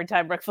disgusted every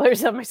time Ric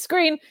Flair's on my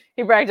screen.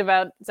 He bragged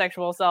about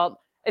sexual assault.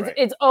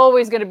 It's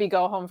always going to be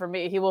go home for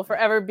me. He will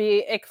forever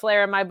be Ick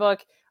Flair in my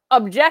book.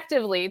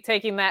 Objectively,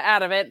 taking that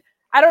out of it,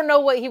 I don't know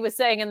what he was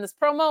saying in this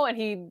promo, and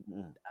he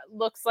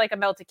looks like a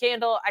melted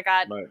candle. I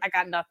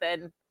got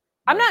nothing.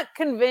 I'm not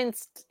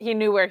convinced he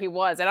knew where he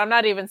was, and I'm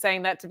not even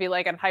saying that to be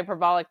like a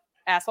hyperbolic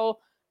asshole.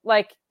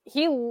 Like,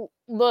 he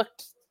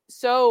looked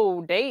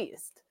so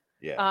dazed.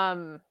 Yeah.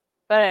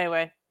 But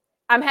anyway,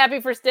 I'm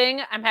happy for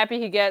Sting. I'm happy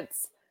he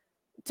gets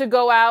to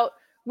go out.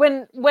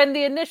 When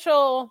the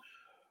initial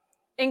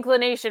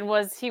inclination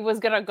was he was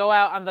going to go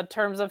out on the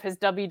terms of his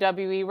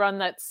WWE run,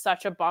 that's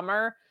such a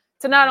bummer.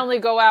 To not only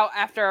go out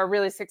after a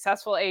really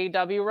successful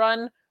AEW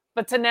run,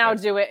 but to now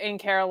do it in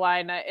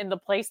Carolina, in the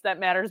place that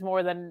matters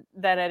more than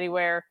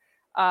anywhere.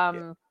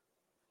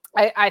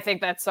 I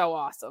think that's so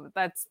awesome.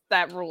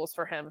 That rules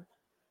for him.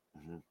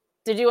 Mm-hmm.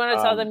 Did you want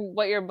to tell them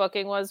what your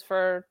booking was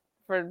for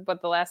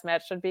what the last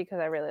match should be? Because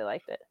I really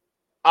liked it.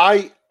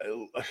 Do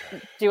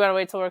you want to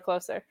wait till we're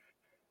closer?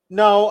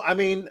 No, I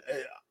mean,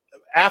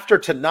 after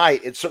tonight,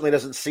 it certainly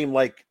doesn't seem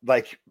like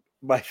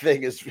my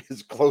thing is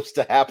close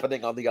to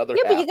happening on the other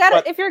half. But you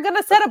got to, if you're going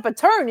to set up a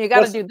turn, you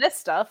got to do this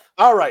stuff.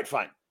 All right,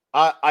 fine.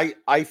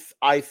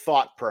 I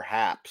thought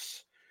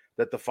perhaps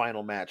that the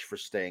final match for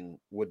Sting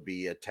would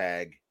be a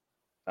tag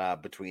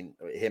between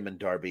him and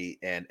Darby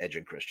and Edge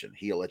and Christian,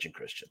 heel Edge and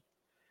Christian.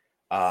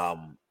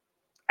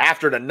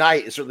 After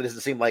tonight, it certainly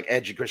doesn't seem like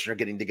Edge and Christian are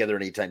getting together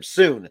anytime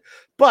soon.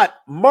 But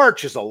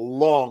March is a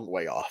long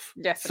way off.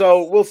 Yes.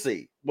 So we'll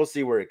see. We'll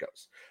see where it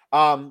goes.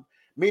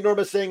 Me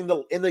Norma saying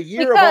in the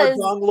year of our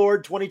Dong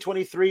Lord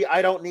 2023,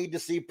 I don't need to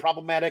see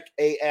problematic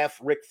AF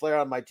Ric Flair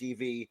on my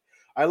TV.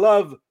 I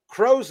love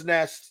Crow's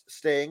Nest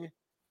Sting.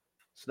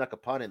 Snuck a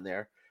pun in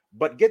there.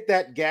 But get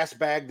that gas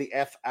bag the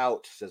F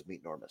out, says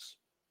Meet Normus.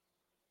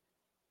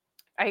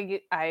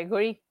 I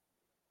agree.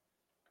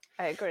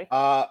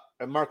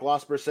 And Mark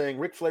Losper saying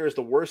Ric Flair is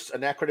the worst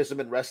anachronism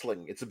in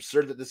wrestling. It's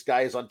absurd that this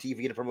guy is on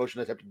TV and a promotion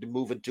that's attempting to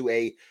move into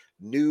a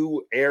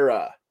new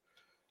era.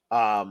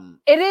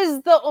 It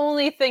is the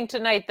only thing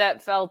tonight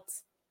that felt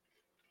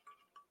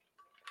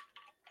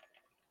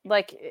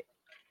like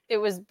it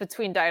was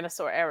between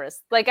dinosaur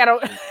eras. Like I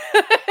don't.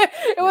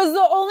 It was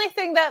the only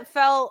thing that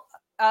felt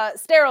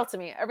sterile to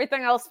me.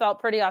 Everything else felt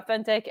pretty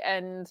authentic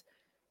and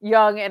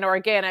young and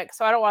organic.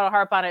 So I don't want to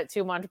harp on it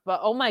too much.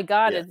 But oh my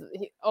god,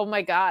 oh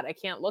my god, I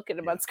can't look at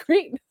him on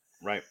screen.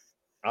 Right.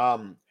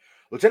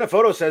 Lieutenant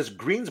Photo says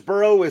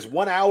Greensboro is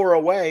 1 hour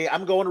away.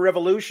 I'm going to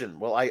Revolution.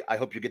 Well, I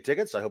hope you get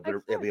tickets. I hope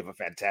we have a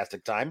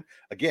fantastic time.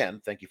 Again,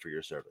 thank you for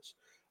your service.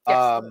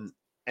 Yes,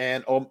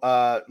 and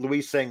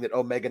Louise saying that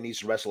Omega needs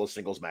to wrestle a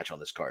singles match on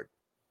this card.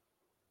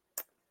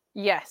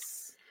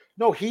 Yes.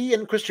 No, he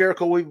and Chris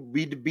Jericho will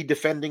be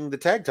defending the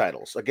tag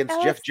titles against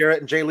Jeff Jarrett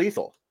and Jay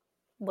Lethal.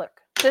 Look,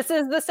 this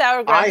is the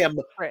Sour Grapes.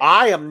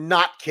 I am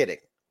not kidding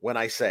when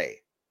I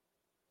say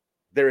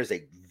there is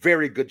a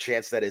very good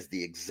chance that is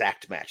the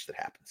exact match that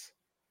happens.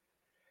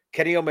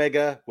 Kenny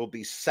Omega will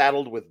be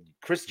saddled with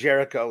Chris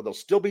Jericho. They'll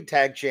still be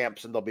tag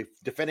champs, and they'll be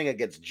defending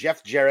against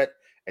Jeff Jarrett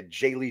and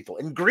Jay Lethal.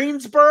 In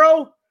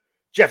Greensboro,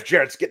 Jeff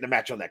Jarrett's getting a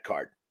match on that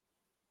card.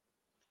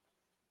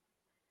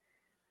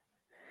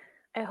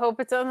 I hope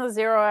it's on the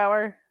 0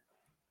 hour.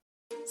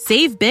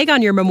 Save big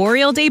on your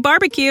Memorial Day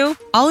barbecue,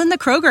 all in the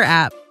Kroger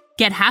app.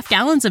 Get half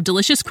gallons of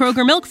delicious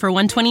Kroger milk for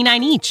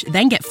 $1.29 each.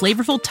 Then get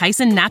flavorful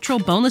Tyson natural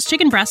boneless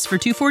chicken breasts for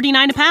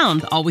 $2.49 a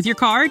pound, all with your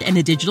card and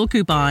a digital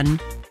coupon.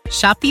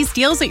 Shop these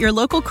deals at your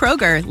local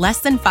Kroger, less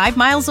than 5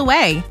 miles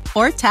away.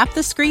 Or tap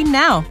the screen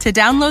now to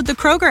download the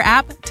Kroger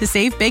app to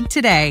save big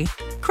today.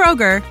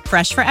 Kroger,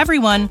 fresh for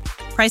everyone.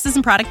 Prices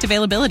and product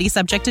availability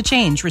subject to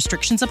change.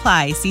 Restrictions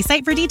apply. See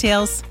site for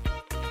details.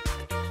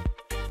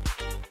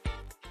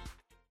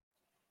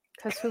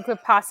 Because who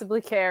could possibly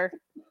care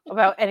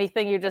about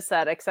anything you just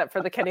said except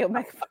for the Kenny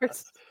Omega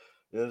part?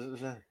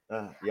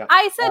 Yeah.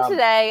 I said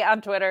today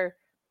on Twitter,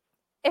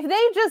 if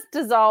they just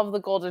dissolve the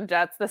Golden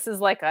Jets, this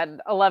is like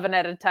an 11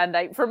 out of 10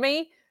 night for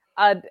me.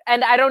 And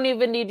I don't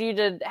even need you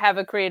to have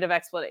a creative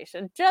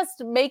explanation.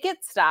 Just make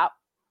it stop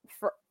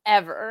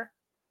forever.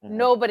 Mm-hmm.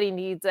 Nobody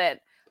needs it.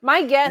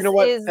 My guess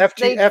is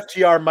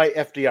FTR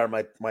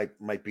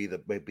might be the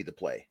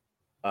play.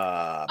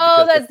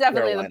 That's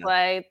definitely the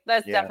play.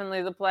 That's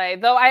definitely the play.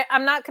 Though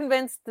I'm not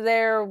convinced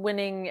they're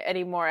winning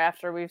anymore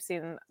after we've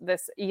seen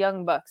this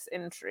Young Bucks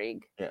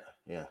intrigue.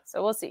 Yeah.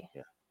 So we'll see.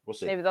 Yeah, we'll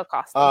see. Maybe they'll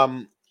cost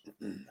them.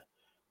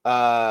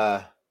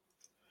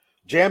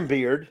 Jam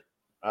Beard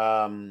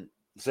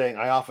saying,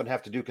 I often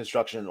have to do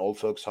construction in an old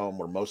folks' home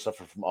where most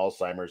suffer from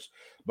Alzheimer's.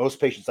 Most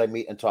patients I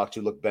meet and talk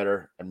to look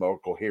better and more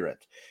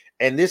coherent.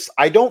 And this,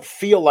 I don't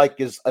feel like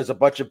is a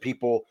bunch of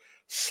people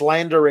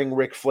slandering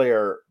Ric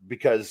Flair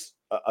because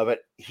of it.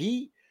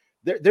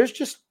 There's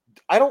just,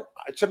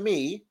 to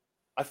me,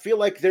 I feel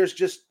like there's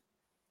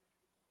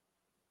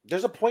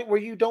a point where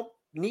you don't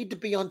need to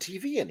be on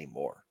TV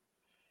anymore.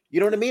 You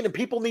know what I mean? And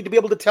people need to be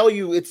able to tell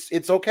you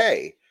it's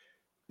okay.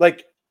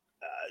 Like,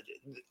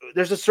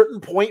 there's a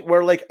certain point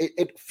where like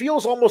it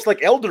feels almost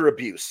like elder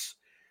abuse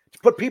to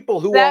put people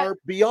who are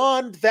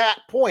beyond that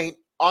point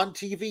on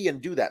TV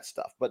and do that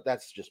stuff. But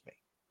that's just me.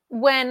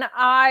 When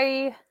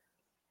I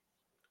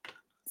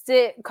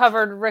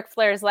covered Ric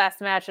Flair's last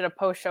match at a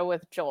post show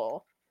with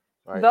Joel,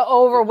 the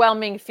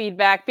overwhelming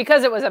feedback,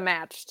 because it was a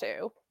match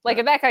too. Like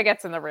if that guy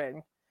gets in the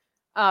ring,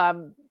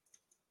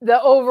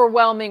 the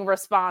overwhelming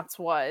response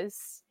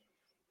was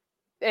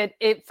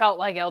it felt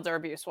like elder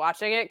abuse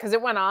watching it because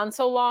it went on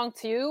so long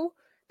too.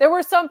 There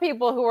were some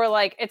people who were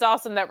like, it's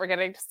awesome that we're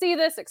getting to see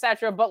this,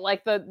 etc. But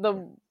like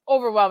the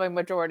overwhelming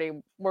majority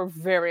were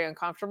very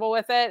uncomfortable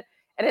with it.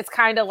 And it's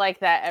kind of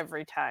like that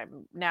every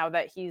time now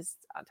that he's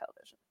on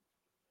television.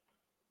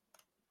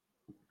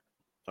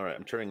 All right,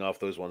 I'm turning off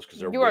those ones because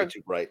they're way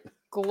too bright.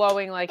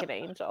 Glowing like an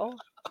angel.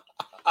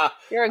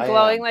 You're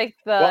glowing like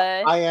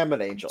I am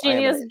an angel.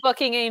 Genius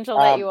booking angel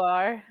that you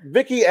are.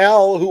 Vicky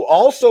L, who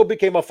also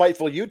became a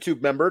Fightful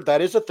YouTube member,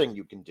 that is a thing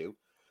you can do,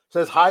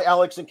 says, hi,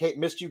 Alex and Kate.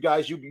 Missed you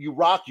guys. You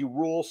rock. You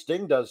rule.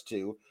 Sting does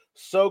too.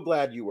 So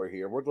glad you were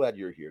here. We're glad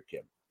you're here,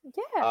 Kim.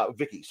 Yeah.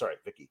 Vicky.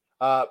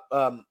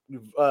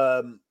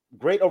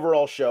 Great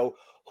overall show.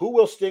 Who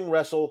will Sting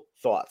wrestle?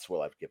 Thoughts?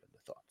 Well, I've given the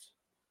thoughts,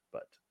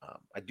 but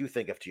I do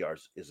think FTR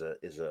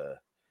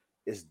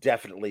is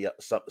definitely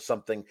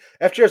something.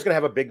 FTR is going to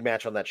have a big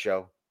match on that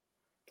show.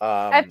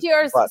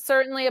 FTR is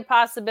certainly a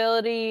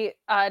possibility.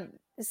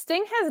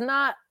 Sting has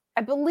not,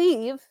 I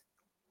believe,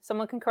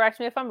 someone can correct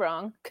me if I'm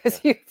wrong,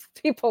 because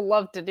people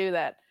love to do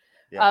that.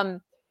 Yeah.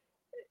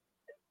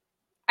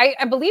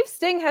 I believe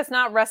Sting has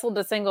not wrestled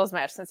a singles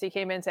match since he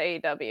came into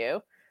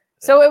AEW.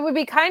 So it would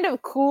be kind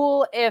of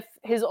cool if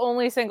his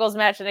only singles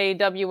match in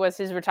AEW was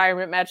his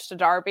retirement match to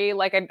Darby.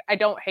 Like, I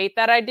don't hate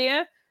that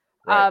idea.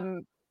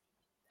 Right.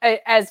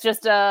 As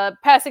just a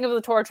passing of the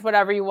torch,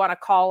 whatever you want to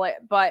call it.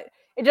 But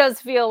it does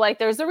feel like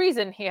there's a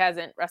reason he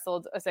hasn't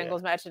wrestled a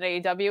singles match in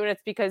AEW, and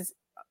it's because,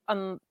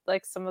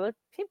 unlike some other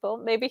people,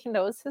 maybe he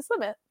knows his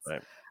limits.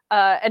 Right.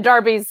 And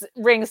Darby's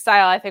ring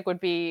style, I think, would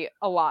be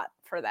a lot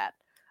for that.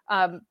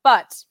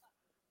 But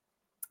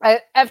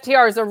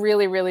FTR is a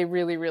really, really,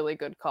 really, really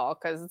good call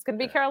because it's going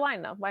to be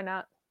Carolina. Why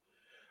not?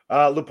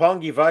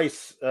 Lupongi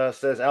Vice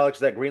says, Alex,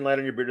 that green light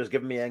on your beard is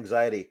giving me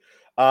anxiety.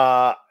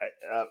 I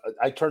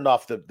turned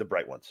off the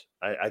bright ones.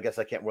 I guess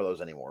I can't wear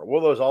those anymore. I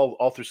wore those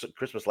all through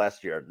Christmas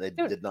last year. They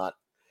did not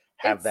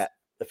have that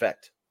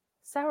effect.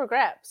 Sour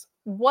grapes.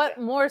 What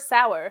more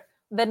sour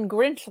than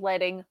Grinch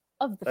lighting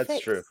of the face?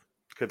 That's true.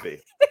 Could be.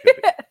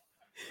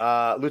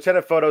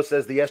 Lieutenant Photo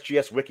says the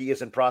SGS wiki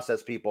is in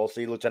process, people.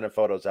 See Lieutenant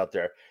Photos out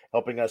there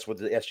helping us with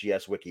the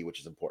SGS wiki, which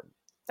is important.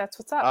 That's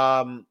what's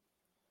up.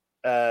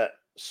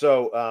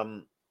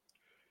 So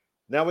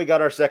now we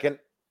got our second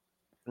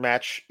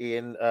match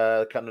in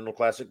Continental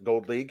Classic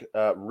Gold League.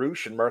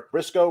 Roosh and Mark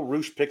Briscoe.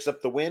 Roosh picks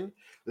up the win.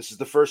 This is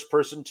the first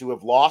person to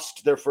have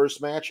lost their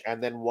first match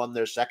and then won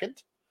their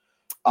second.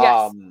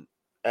 Yes.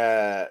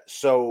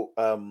 Though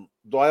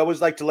I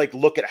always like to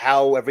look at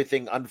how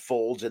everything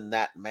unfolds in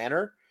that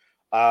manner.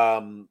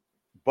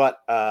 But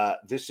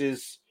this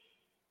was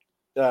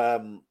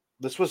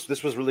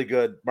really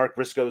good. Mark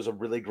Briscoe is a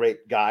really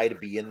great guy to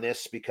be in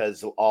this because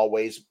he'll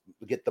always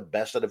get the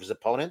best out of his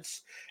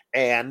opponents,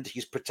 and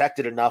he's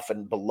protected enough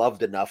and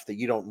beloved enough that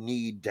you don't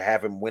need to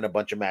have him win a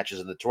bunch of matches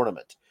in the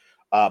tournament.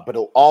 But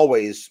he'll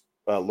always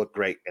look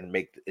great and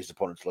make his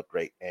opponents look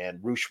great.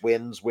 And Roosh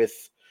wins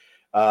with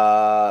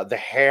the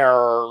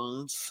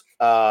Herons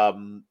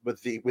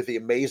with the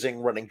amazing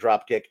running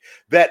drop kick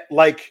that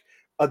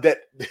that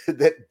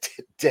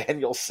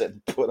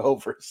Danielson put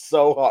over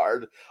so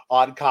hard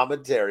on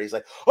commentary. He's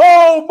like,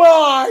 "Oh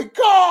my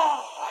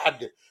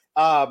God!"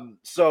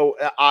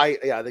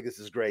 I think this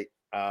is great,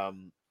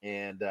 and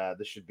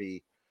this should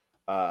be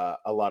a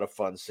lot of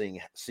fun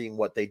seeing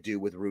what they do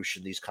with Roosh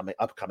in these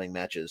upcoming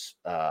matches.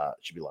 It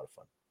should be a lot of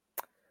fun.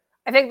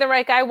 I think the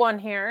right guy won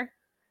here.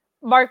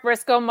 Mark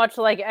Briscoe, much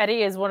like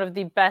Eddie, is one of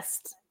the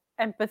best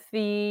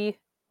empathy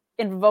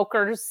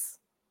invokers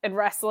in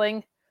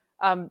wrestling.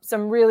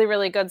 Some really,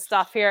 really good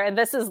stuff here. And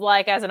this is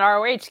like, as an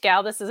ROH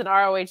gal, this is an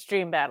ROH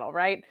dream battle,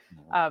 right?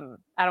 I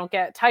don't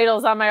get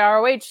titles on my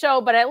ROH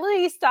show, but at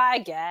least I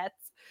get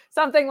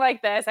something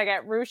like this. I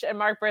get Roosh and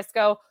Mark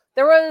Briscoe.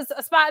 There was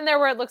a spot in there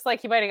where it looks like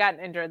he might have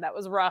gotten injured. That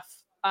was rough.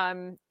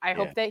 I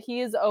hope that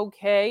he is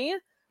okay.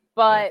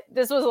 But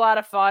this was a lot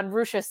of fun.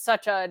 Roosh is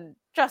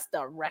just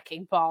a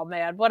wrecking ball,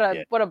 man. What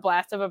a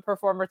blast of a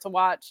performer to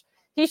watch.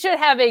 He should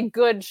have a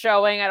good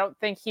showing. I don't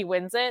think he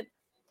wins it.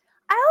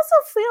 I also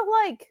feel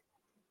like,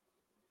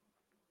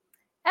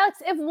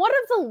 Alex, if one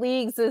of the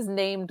leagues is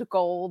named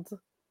gold,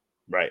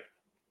 right,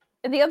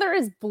 and the other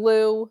is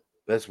blue,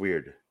 that's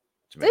weird.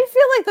 Do you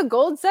feel like the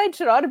gold side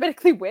should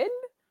automatically win?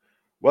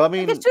 Well, I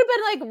mean, it should have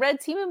been like red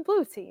team and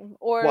blue team.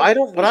 Or what I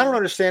don't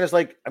understand is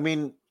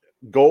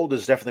gold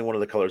is definitely one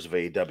of the colors of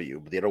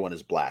AEW, but the other one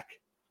is black.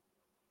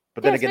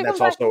 But then again, that's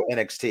also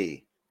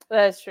NXT.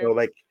 That's true.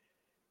 So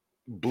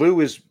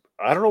blue is,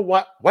 I don't know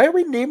why are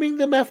we naming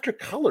them after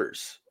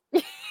colors?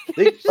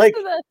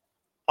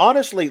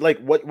 Honestly,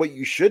 what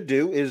you should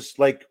do is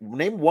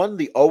name one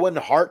the Owen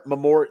Hart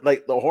Memorial,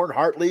 the Horn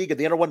Hart League, and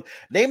the other one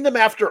name them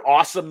after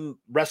awesome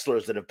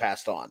wrestlers that have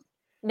passed on.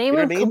 Name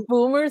them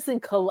Kaboomers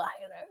and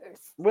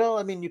Colliders. Well,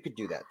 I mean, you could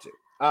do that too,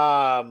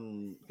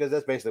 because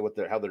that's basically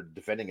how they're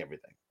defending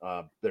everything.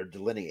 They're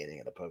delineating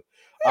it.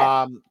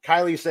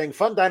 Kylie saying,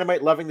 "Fun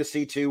Dynamite, loving the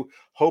C2.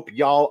 Hope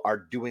y'all are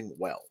doing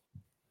well."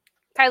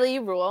 Kylie,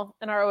 you rule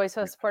and are always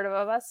so supportive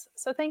of us.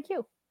 So thank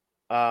you.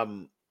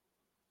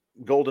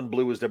 Gold and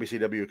blue is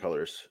WCW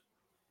colors,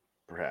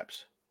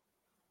 perhaps.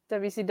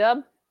 WC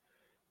Dub?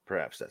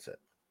 Perhaps that's it.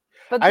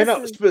 But I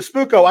know,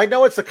 Spooko, I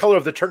know it's the color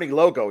of the tourney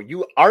logo.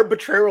 You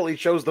arbitrarily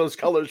chose those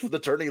colors for the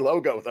tourney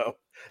logo, though.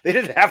 They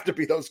didn't have to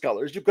be those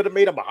colors. You could have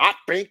made them hot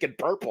pink and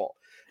purple.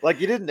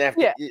 You didn't have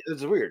to. Yeah.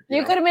 It's weird.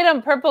 You could have made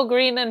them purple,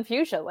 green, and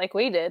fuchsia like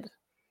we did.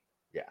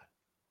 Yeah.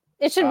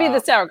 It should be the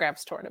Sour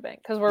Grapes tournament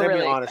because we're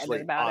really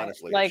excited about it.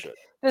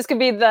 This could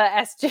be the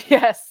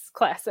SGS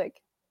Classic.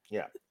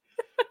 Yeah.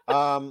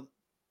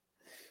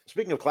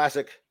 Speaking of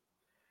classic,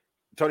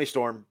 Tony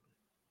Storm,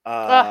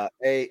 because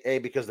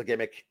the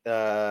gimmick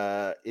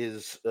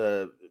is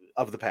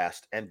of the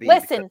past, and B,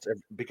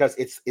 because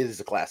it is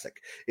a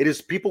classic. It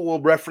is, people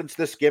will reference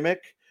this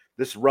gimmick,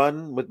 this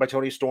run by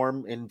Tony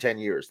Storm in 10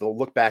 years. They'll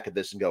look back at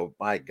this and go,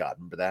 "My God,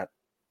 remember that?"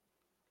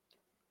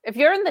 If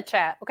you're in the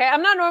chat, okay,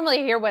 I'm not normally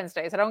here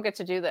Wednesdays. I don't get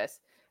to do this.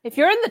 If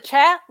you're in the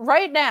chat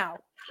right now,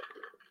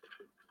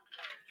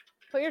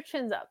 put your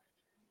chins up.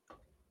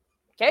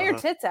 Get your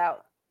tits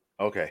out.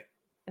 Okay.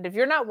 And if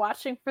you're not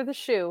watching for the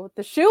shoe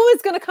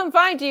is going to come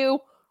find you,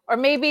 or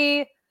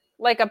maybe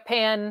a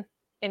pan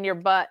in your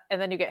butt,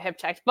 and then you get hip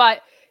checked.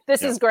 But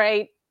this is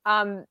great.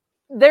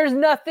 there's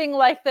nothing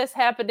like this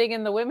happening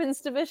in the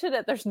women's division.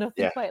 There's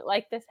nothing quite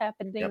like this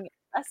happening in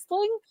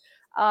wrestling.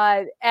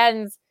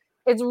 And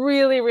it's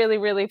really, really,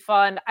 really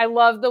fun. I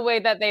love the way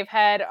that they've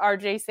had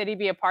RJ City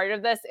be a part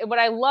of this. And what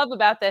I love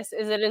about this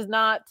is it is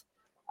not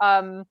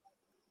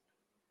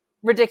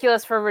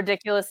ridiculous for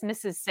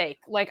ridiculousness' sake.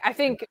 Like, I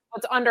think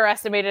what's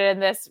underestimated in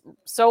this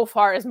so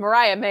far is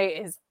Mariah May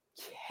is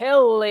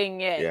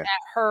killing it at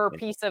her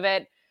piece of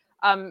it.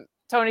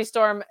 Toni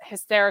Storm,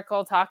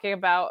 hysterical, talking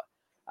about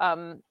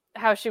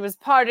how she was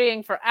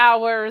partying for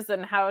hours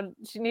and how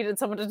she needed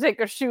someone to take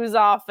her shoes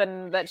off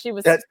and that she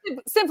was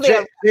simply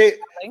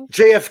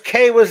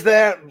JFK was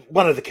there,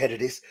 one of the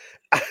Kennedys.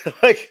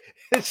 Like,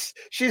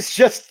 she's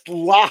just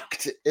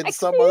locked in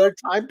some other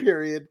time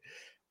period.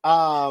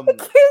 I can't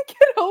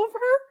get over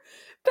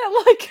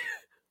that, like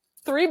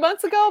 3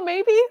 months ago,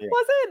 maybe,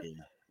 was it?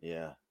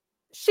 Yeah.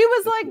 She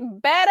was like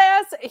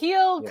badass,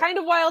 heel, kind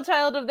of wild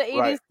child of the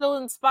 80s, still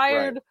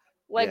inspired,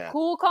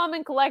 cool, calm,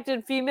 and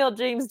collected female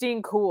James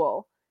Dean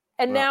cool.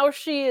 And now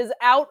she is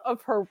out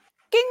of her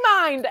fucking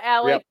mind,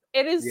 Alec.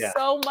 It is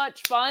so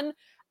much fun.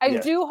 I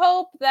do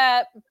hope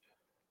that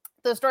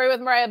the story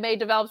with Mariah May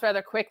develops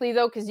rather quickly,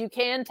 though, because you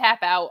can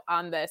tap out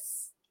on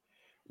this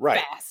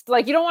fast.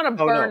 Like, you don't want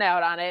to burn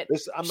out on it.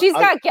 She's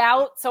got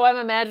gout, so I'm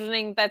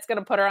imagining that's going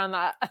to put her on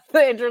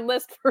the injured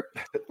list for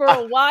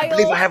a while.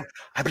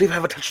 I believe I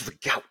have a touch of the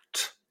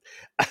gout.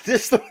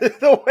 This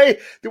the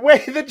way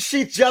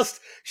that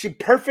she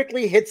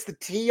perfectly hits the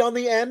T on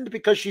the end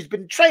because she's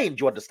been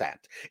trained, you understand.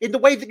 In the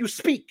way that you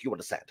speak, you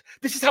understand.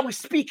 This is how we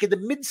speak in the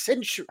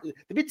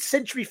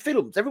mid-century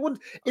films.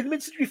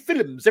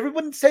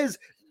 Everyone says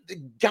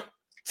gout.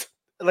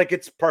 Like,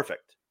 it's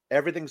perfect.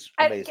 Everything's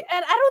amazing.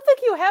 And I don't think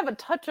you have a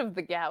touch of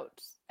the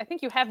gout. I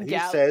think you have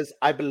gout. He says,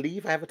 I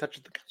believe I have a touch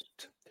of the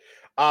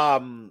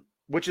gout.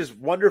 Which is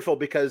wonderful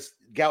because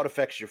gout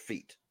affects your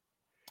feet.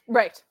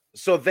 Right.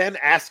 So then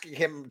asking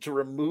him to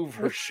remove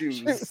her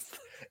shoes.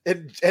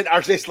 And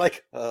RJ's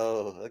like,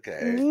 oh,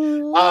 okay.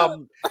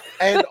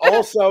 And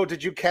also,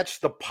 did you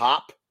catch the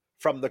pop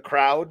from the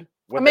crowd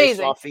when they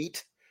saw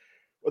feet?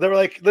 They were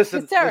like,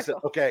 listen,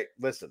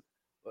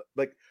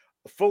 like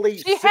fully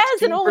she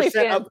has an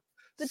OnlyFans.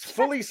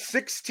 Fully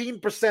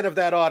 16% of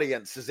that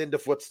audience is into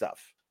foot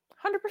stuff.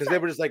 100%. Because they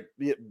were just like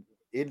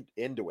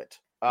into it.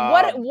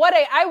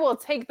 I will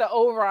take the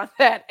over on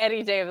that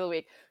any day of the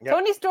week. Yep.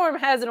 Toni Storm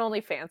has an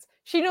OnlyFans.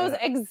 She knows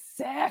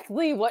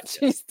exactly what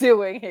she's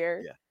doing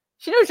here. Yeah.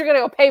 She knows you're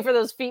going to go pay for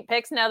those feet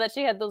pics now that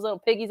she had those little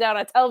piggies out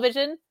on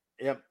television.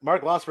 Yeah.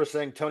 Mark Losper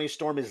saying Toni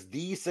Storm is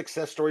the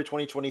success story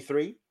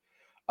 2023.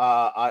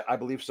 I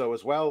believe so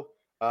as well.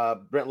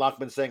 Brent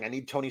Lockman saying, I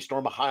need Toni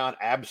Storm a high on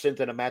absinthe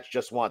in a match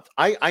just once.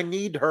 I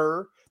need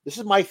her. This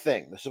is my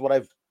thing. This is what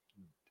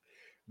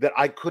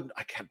I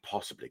can't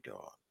possibly go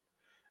on.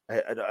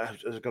 I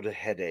go to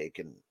headache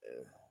and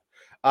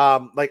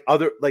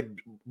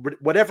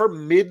whatever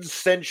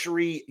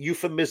mid-century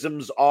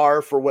euphemisms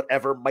are for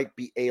whatever might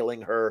be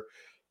ailing her,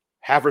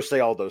 have her say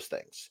all those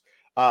things.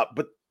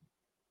 But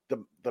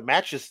the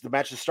match is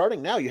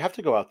starting now. You have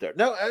to go out there.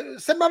 No,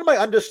 send out my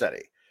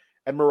understudy.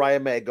 And Mariah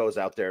May goes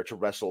out there to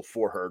wrestle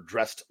for her,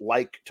 dressed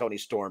like Toni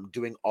Storm,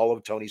 doing all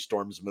of Toni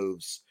Storm's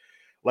moves,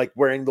 like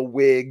wearing the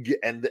wig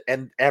and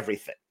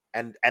everything.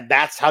 And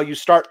that's how you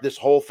start this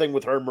whole thing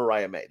with her and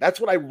Mariah May.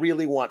 That's what I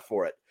really want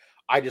for it.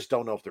 I just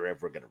don't know if they're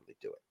ever going to really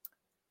do it.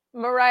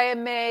 Mariah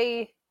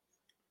May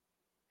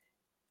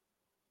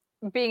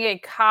being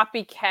a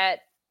copycat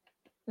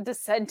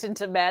descent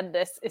into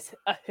madness is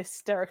a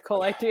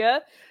hysterical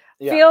idea.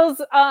 Yeah. Feels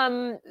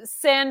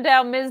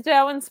Sandow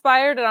Mizdow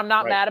inspired, and I'm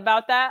not mad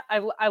about that.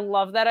 I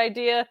love that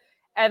idea.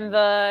 And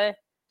the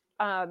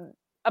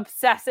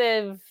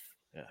obsessive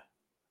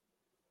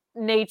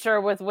nature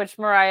with which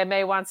Mariah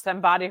May wants to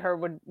embody her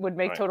would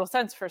make total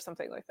sense for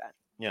something like that.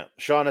 Yeah.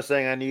 Sean is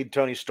saying, I need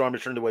Toni Storm to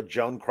turn into a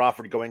Joan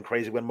Crawford going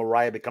crazy when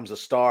Mariah becomes a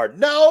star.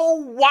 No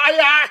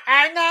wire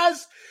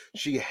hangers!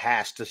 She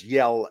has to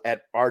yell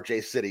at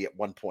RJ City at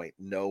one point.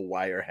 No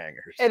wire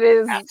hangers. It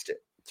is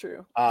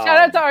true. Shout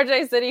out to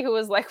RJ City, who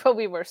was like, well,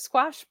 we were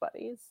squash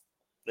buddies.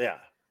 Yeah.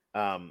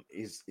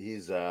 He's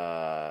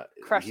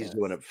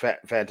doing a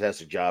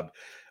fantastic job.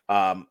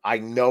 I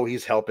know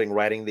he's helping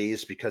writing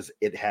these because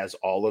it has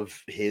all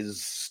of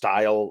his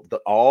style,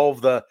 all of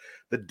the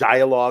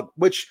dialogue,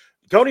 which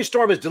Toni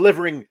Storm is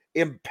delivering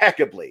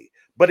impeccably,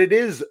 but it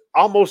is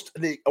almost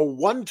a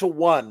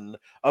one-to-one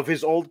of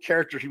his old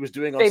character he was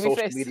doing on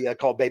social media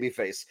called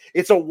Babyface.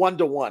 It's a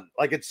one-to-one.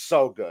 Like, it's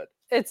so good.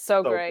 It's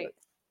so great. Good.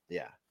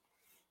 Yeah.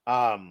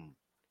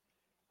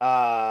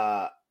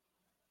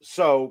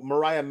 So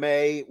Mariah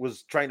May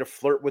was trying to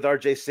flirt with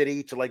RJ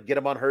City to like get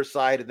him on her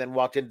side, and then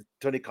walked into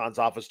Tony Khan's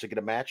office to get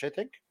a match, I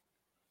think.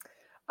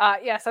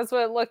 Yes, that's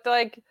what it looked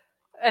like.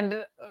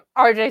 And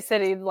RJ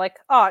City, like,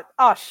 oh,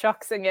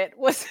 shucksing it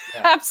was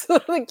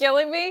absolutely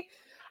killing me.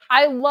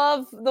 I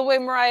love the way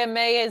Mariah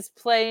May is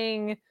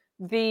playing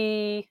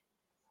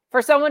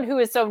for someone who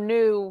is so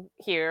new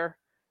here,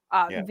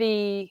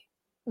 the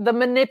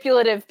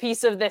manipulative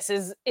piece of this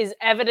is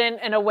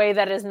evident in a way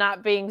that is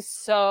not being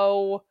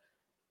so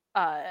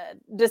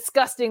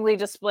disgustingly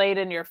displayed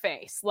in your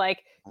face.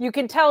 Like, you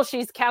can tell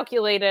she's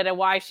calculated and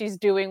why she's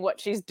doing what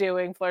she's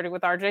doing, flirting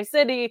with RJ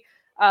City.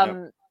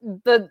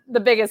 The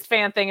biggest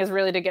fan thing is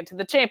really to get to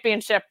the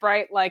championship,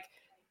 right? Like,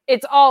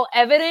 it's all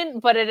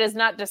evident, but it is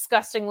not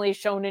disgustingly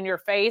shown in your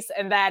face,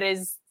 and that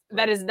is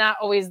not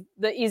always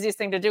the easiest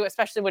thing to do,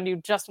 especially when you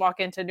just walk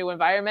into a new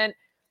environment.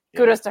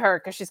 Kudos to her,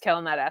 because she's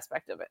killing that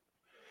aspect of it.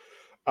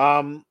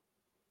 All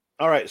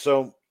right,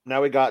 so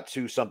now we got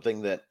to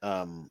something that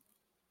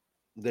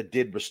that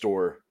did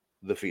restore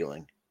the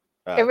feeling.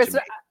 It was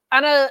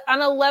on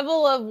a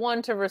level of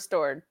 1 to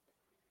restored.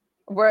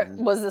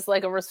 Was this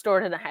like a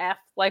restored and a half?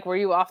 Like, were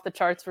you off the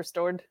charts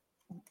restored?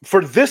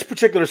 For this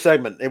particular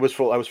segment, it was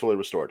full. I was fully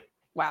restored.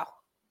 Wow.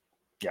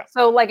 Yeah.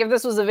 So, like, if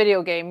this was a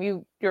video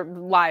game, your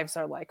lives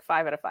are like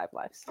 5 out of 5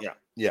 lives. Yeah.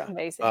 Yeah.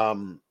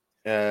 Amazing.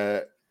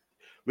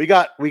 We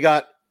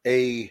got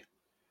a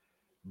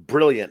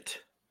brilliant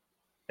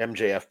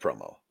MJF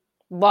promo.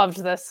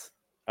 Loved this.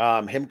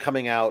 Him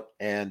coming out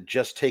and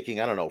just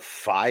taking, I don't know,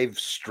 5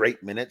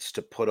 straight minutes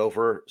to put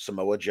over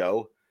Samoa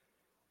Joe.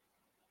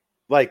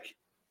 Like,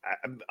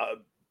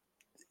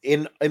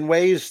 in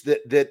ways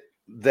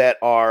that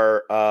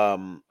are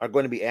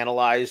going to be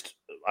analyzed,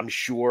 I'm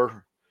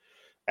sure,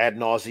 ad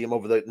nauseum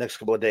over the next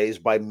couple of days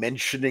by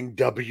mentioning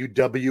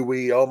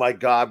WWE. Oh my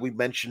God, we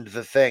mentioned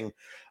the thing.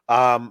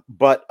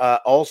 But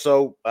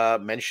also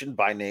mentioned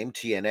by name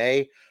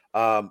TNA.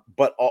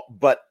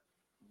 But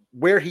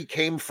where he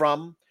came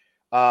from,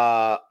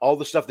 all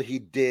the stuff that he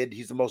did,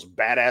 he's the most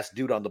badass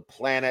dude on the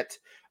planet.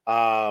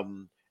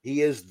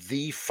 He is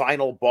the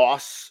final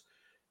boss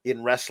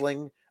in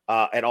wrestling.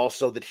 And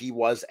also that he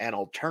was an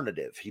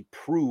alternative. He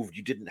proved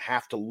you didn't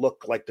have to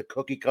look like the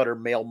cookie cutter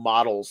male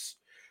models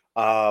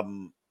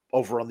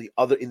over in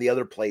the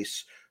other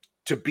place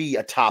to be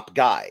a top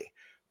guy.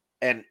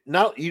 And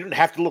now you didn't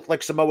have to look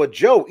like Samoa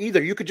Joe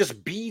either. You could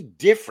just be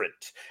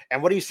different.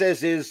 And what he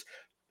says is,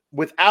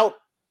 without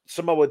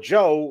Samoa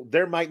Joe,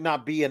 there might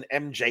not be an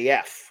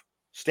MJF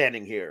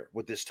standing here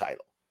with this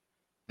title.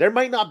 There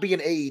might not be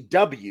an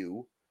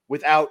AEW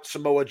without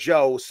Samoa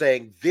Joe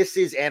saying this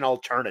is an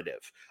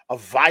alternative, a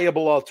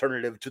viable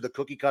alternative to the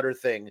cookie cutter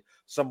thing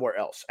somewhere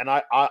else. And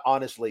I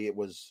honestly, it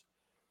was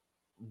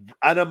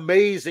an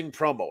amazing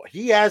promo.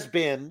 He has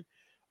been,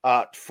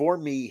 for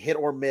me, hit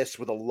or miss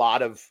with a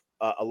lot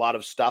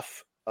of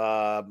stuff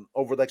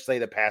over, let's say,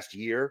 the past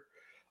year.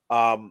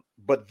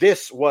 But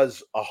this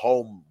was a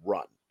home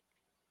run.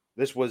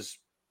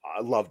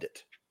 I loved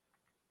it.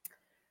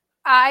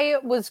 I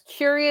was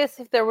curious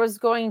if there was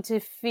going to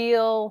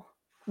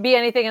be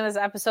anything in this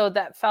episode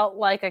that felt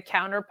like a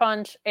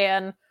counterpunch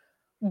and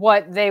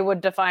what they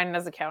would define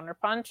as a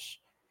counterpunch.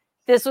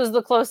 This was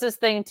the closest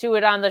thing to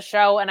it on the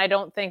show, and I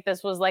don't think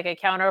this was like a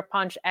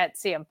counterpunch at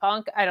CM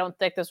Punk. I don't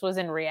think this was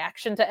in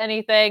reaction to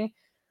anything.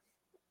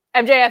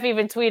 MJF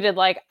even tweeted,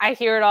 like, I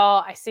hear it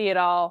all, I see it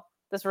all,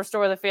 this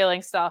restore the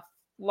feeling stuff,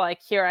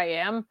 like, here I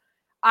am.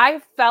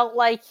 I felt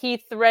like he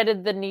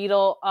threaded the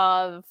needle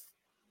of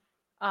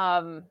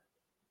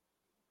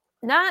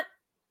not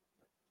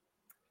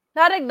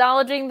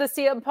acknowledging the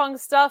CM Punk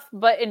stuff,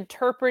 but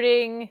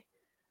interpreting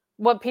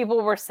what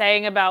people were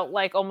saying about,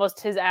 like, almost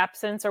his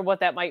absence or what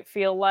that might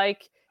feel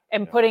like,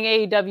 and putting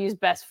AEW's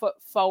best foot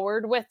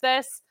forward with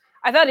this.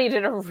 I thought he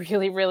did a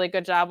really, really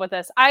good job with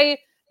this.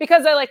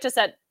 Because I like to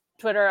set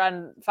Twitter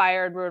on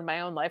fire and ruin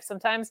my own life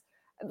sometimes,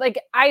 like,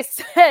 I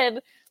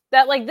said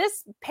that, like,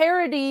 this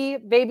parody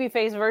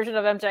babyface version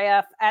of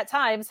MJF at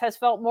times has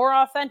felt more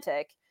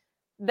authentic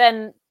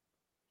than,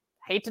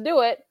 hate to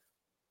do it,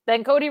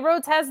 than Cody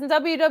Rhodes has in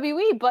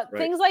WWE. But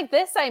things like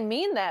this, I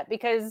mean that,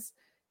 because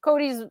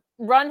Cody's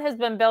run has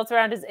been built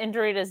around his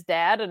injury to his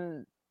dad,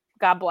 and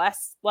God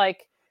bless.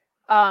 Like,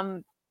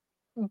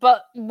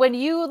 but when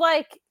you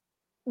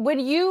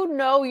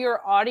know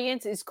your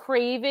audience is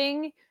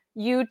craving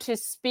you to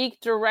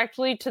speak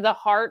directly to the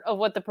heart of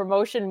what the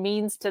promotion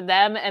means to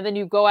them, and then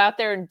you go out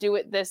there and do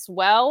it this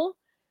well,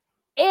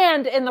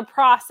 and in the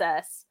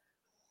process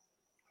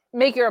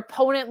make your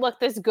opponent look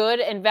this good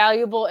and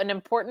valuable and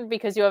important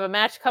because you have a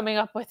match coming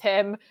up with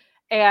him,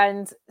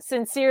 and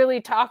sincerely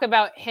talk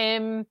about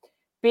him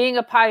being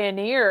a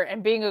pioneer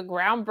and being a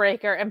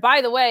groundbreaker. And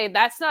by the way,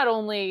 that's not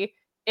only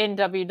in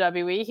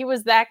WWE. He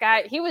was that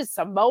guy. He was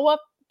Samoa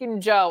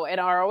Joe in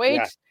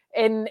ROH,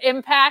 in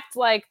Impact,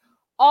 like,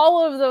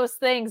 all of those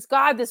things.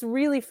 God, this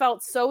really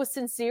felt so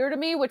sincere to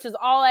me, which is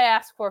all I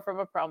ask for from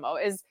a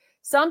promo, is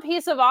some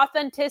piece of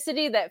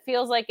authenticity that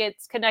feels like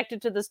it's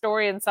connected to the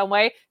story in some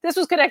way. This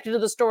was connected to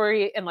the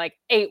story in like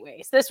 8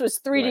 ways. This was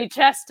 3D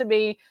chess to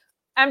me.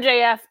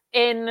 MJF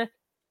in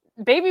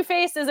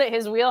babyface isn't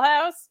his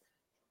wheelhouse.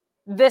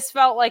 This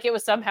felt like it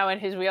was somehow in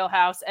his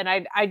wheelhouse. And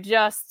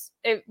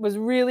it was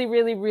really,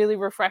 really, really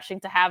refreshing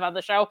to have on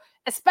the show,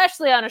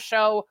 especially on a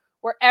show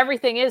where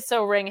everything is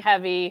so ring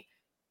heavy.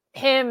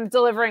 Him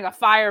delivering a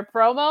fire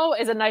promo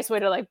is a nice way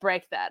to, like,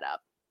 break that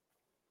up.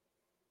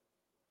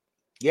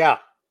 Yeah.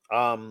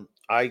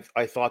 I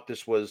thought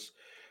this was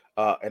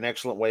an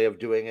excellent way of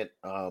doing it.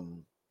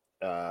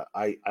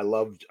 I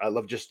loved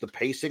just the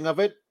pacing of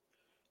it.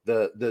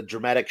 the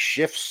dramatic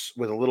shifts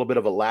with a little bit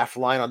of a laugh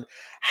line on.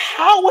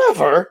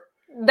 However,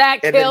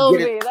 that killed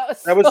me.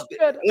 That was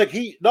good. Like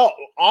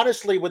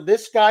honestly, when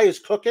this guy is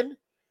cooking,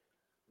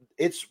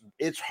 it's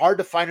hard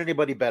to find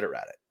anybody better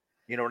at it.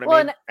 You know what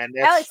I mean? And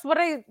Alex, what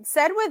I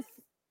said with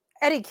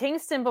Eddie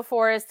Kingston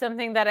before is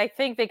something that I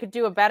think they could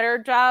do a better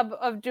job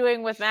of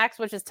doing with Max,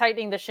 which is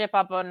tightening the ship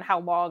up on how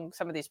long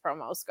some of these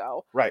promos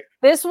go. Right.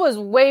 This was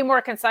way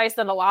more concise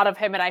than a lot of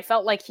him, and I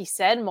felt like he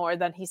said more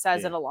than he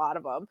says in a lot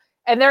of them.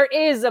 And there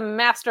is a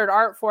mastered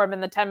art form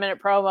in the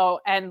 10-minute promo,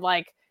 and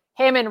like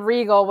him and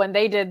Regal, when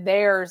they did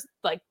theirs,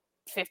 like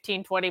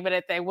 15,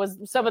 20-minute thing, was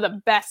some of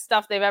the best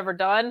stuff they've ever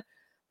done.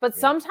 But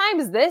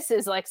sometimes this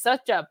is like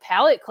such a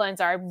palate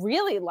cleanser. I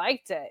really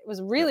liked it. It was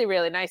really,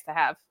 really nice to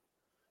have.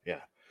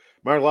 Yeah.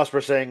 Mark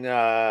Losper saying,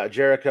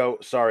 Jericho,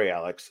 sorry,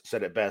 Alex,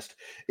 said it best.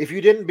 If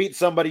you didn't beat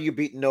somebody, you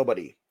beat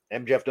nobody.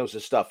 MJF knows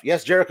his stuff.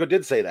 Yes, Jericho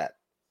did say that,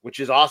 which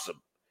is awesome.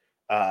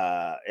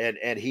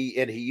 And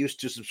he used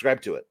to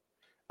subscribe to it.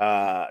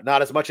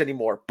 Not as much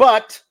anymore,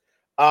 but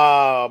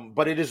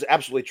it is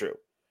absolutely true.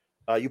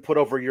 You put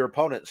over your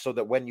opponent so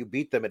that when you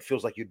beat them, it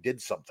feels like you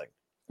did something.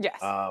 Yes.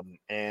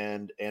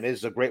 And it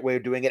is a great way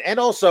of doing it. And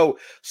also,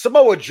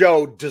 Samoa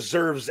Joe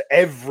deserves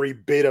every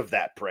bit of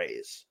that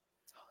praise.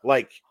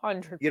 Like,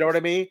 100%. You know what I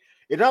mean?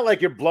 It's not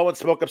like you're blowing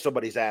smoke up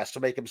somebody's ass to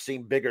make him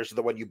seem bigger so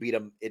that when you beat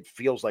him, it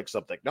feels like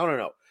something.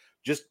 No.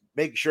 Just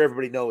make sure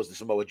everybody knows that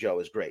Samoa Joe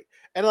is great.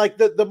 And like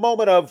the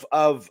moment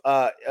of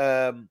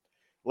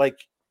like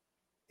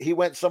he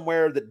went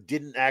somewhere that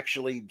didn't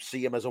actually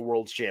see him as a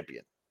world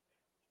champion.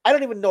 I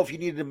don't even know if you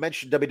needed to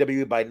mention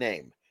WWE by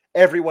name.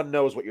 Everyone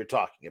knows what you're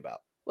talking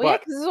about. Well,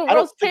 because he's a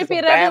world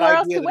champion everywhere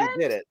else he went.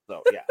 Did it.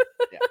 So yeah.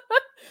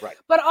 Right.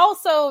 But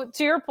also,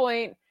 to your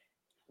point,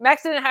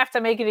 Max didn't have to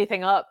make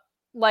anything up.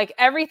 Like,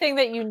 everything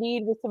that you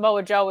need with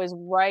Samoa Joe is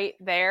right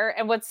there.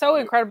 And what's so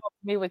incredible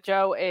to me with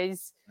Joe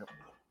is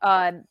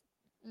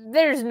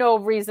there's no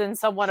reason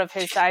someone of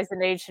his size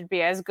and age should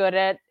be as good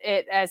at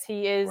it as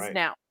he is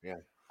now. Yeah.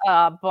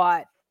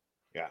 But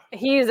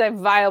he is a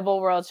viable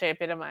world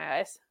champion in my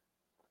eyes.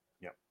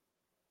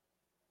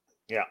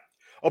 Yeah.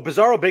 Oh,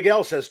 Bizarro Big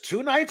L says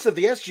 2 nights of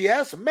the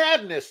SGS?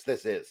 Madness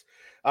this is.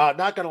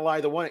 Not going to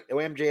lie, the one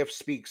MJF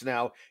speaks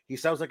now, he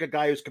sounds like a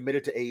guy who's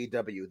committed to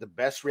AEW. The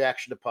best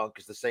reaction to Punk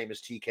is the same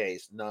as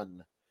TK's.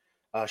 None.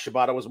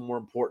 Shibata was more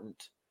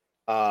important.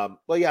 Well,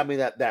 yeah, I mean,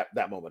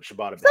 that moment,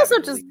 Shibata. It's also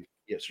just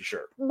yes, for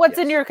sure. What's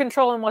in your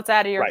control and what's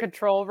out of your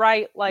control,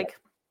 right? Like,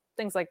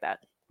 things like that.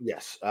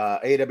 Yes.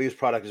 AEW's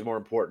product is more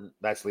important.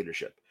 That's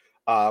leadership.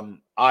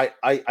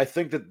 I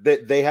think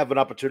that they have an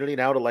opportunity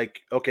now to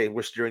like, okay,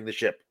 we're steering the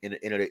ship in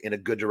a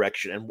good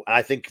direction. And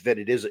I think that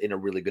it is in a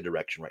really good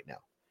direction right now.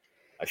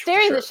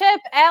 Steering the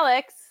ship,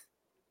 Alex.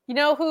 You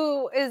know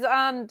who is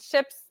on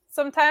ships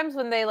sometimes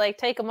when they like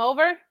take them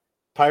over?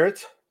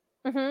 Pirates?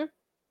 Mm-hmm.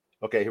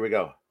 Okay, here we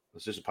go.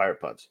 Let's do some pirate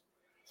puns.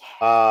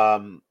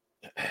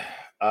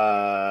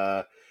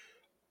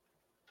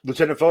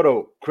 Lieutenant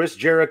Photo, Chris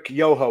Jarek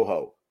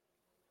Yo-Ho-Ho.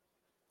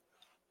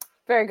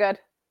 Very good.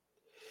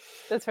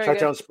 That's very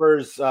good.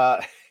 Spurs,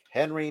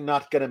 Henry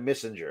not gonna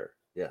messenger.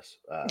 Yes.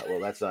 Well,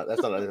 that's not a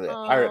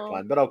pirate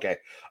pun, but okay.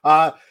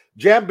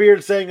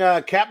 Jambeard saying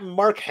Captain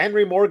Mark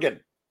Henry Morgan.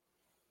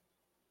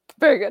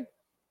 Very good.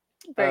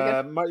 Very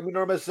good. Martin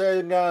Norma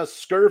saying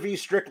Scurvy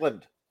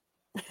Strickland.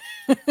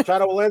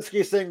 China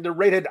Walensky saying the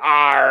rated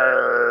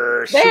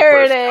R.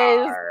 There it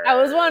is. I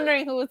was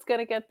wondering who was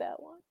gonna get that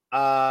one.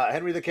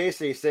 Henry the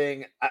Casey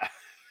saying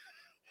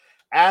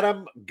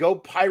Adam, go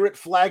pirate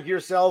flag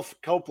yourself,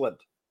 Copeland.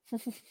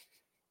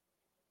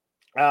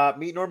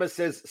 Meet Norma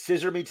says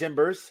scissor me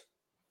timbers.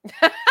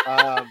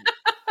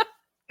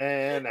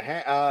 And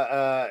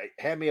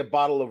hand me a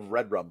bottle of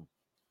red rum.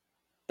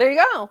 There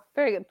you go.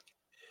 Very good.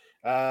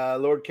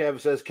 Lord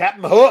Kev says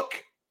Captain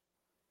Hook.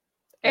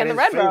 And the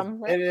red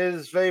rum. Right? And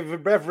his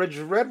favorite beverage,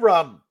 red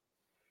rum.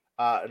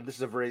 This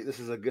is a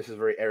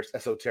very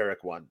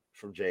esoteric one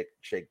from Jake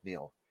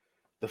Neal.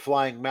 The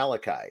Flying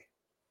Malachi.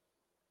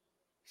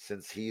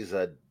 Since he's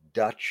a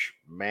Dutch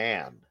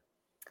man.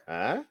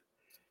 Huh?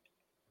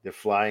 The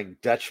Flying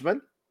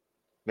Dutchman?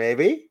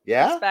 Maybe?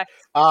 Yeah? Respect.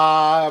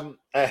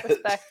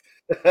 Respect.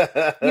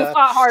 You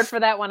fought hard for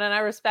that one, and I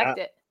respect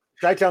it.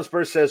 Chi-Town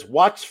Spurs says,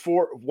 watch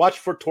for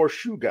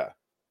Tortuga.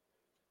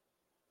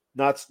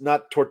 Not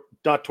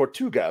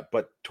Tortuga,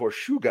 but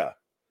Tortuga.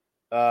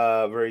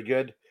 Very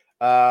good.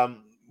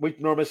 Weak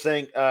Norma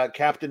saying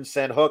Captain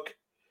Sandhook.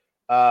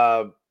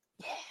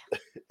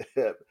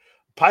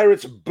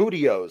 Pirates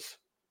Bootios.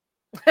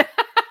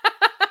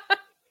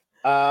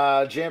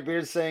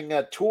 Jambeard saying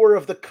tour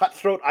of the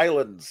Cutthroat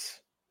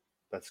Islands.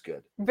 That's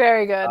good.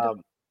 Very good.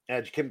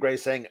 And Kim Gray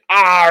saying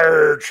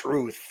our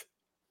truth.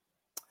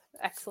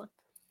 Excellent.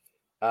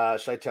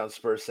 Chi-Town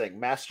Spurs saying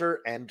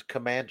master and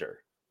commander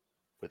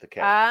with a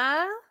K.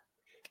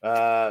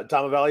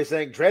 Tom Valley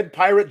saying Dread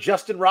Pirate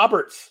Justin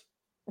Roberts.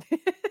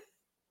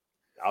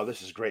 Oh,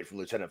 this is great from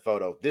Lieutenant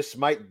Photo. This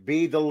might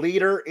be the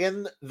leader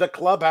in the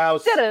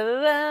clubhouse.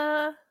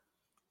 Da-da-da-da.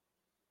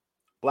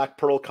 Black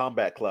Pearl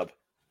Combat Club.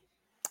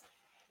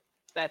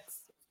 That's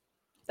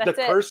the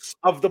Curse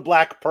of the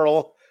Black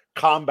Pearl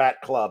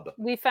Combat Club.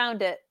 We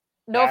found it.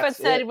 No offense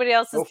to anybody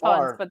else's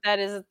puns, but that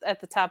is at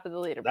the top of the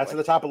leaderboard. That's at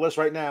the top of the list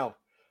right now.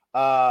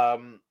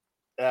 Chi-Town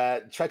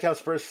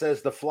Spurs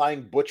says the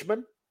Flying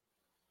Butchman.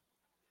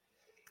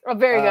 Oh,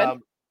 very good.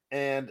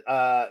 And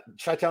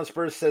Chi-Town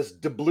Spurs says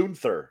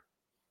Deblunther.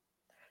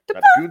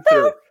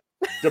 Deblunther.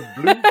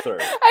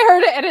 I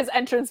heard it in his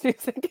entrance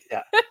music.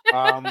 Yeah.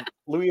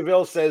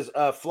 Louisville says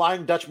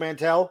Flying Dutch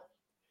Mantel.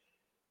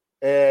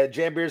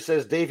 Jambeer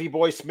says Davy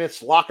Boy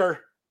Smith's Locker.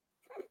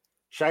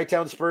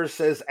 Chi-Town Spurs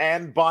says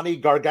Anne Bonnie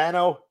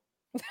Gargano.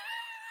 These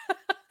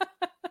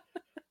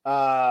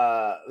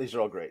are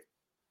all great.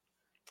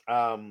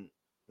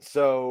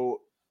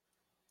 So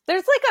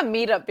there's like a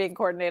meetup being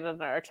coordinated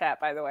in our chat,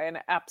 by the way, and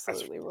it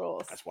absolutely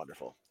rules. That's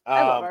wonderful.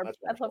 I love our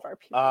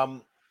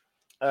people.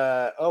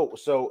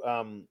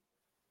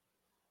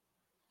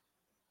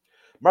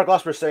 Mark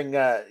Losper saying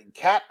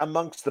cat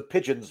amongst the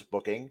pigeons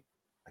booking.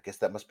 I guess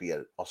that must be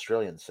an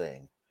Australian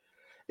saying.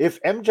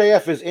 If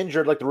MJF is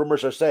injured, like the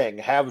rumors are saying,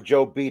 have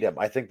Joe beat him.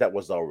 I think that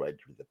was already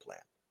the plan.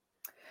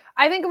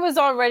 I think it was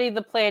already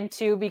the plan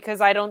too, because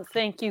I don't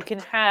think you can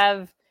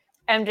have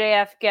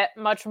MJF get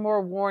much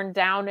more worn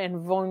down and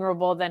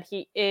vulnerable than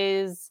he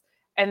is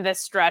in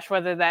this stretch,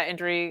 whether that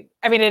injury,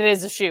 I mean, it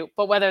is a shoot,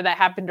 but whether that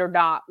happened or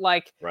not,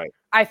 like, right.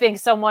 I think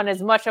someone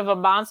as much of a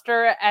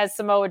monster as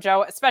Samoa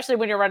Joe, especially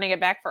when you're running it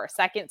back for a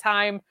second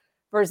time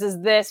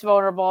versus this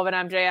vulnerable of an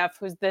MJF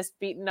who's this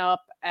beaten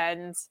up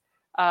and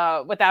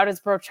without his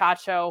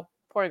brochacho,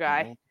 poor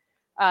guy.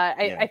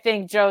 I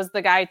think Joe's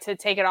the guy to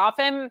take it off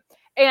him.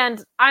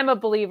 And I'm a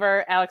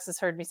believer. Alex has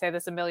heard me say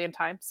this a million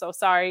times, so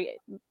sorry.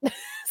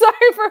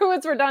 Sorry for who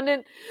it's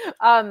redundant.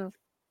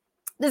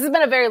 This has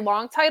been a very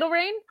long title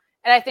reign,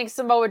 and I think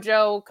Samoa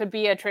Joe could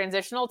be a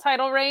transitional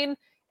title reign.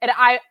 And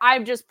I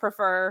just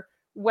prefer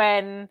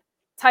when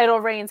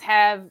title reigns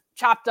have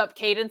chopped up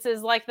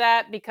cadences like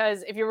that,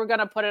 because if you were going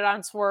to put it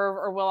on Swerve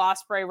or Will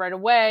Ospreay right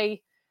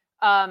away,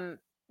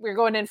 we're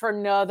going in for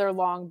another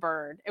long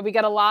burn. And we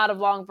got a lot of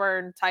long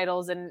burn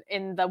titles in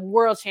the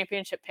world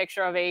championship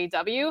picture of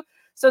AEW.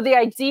 So the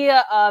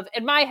idea of,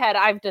 in my head,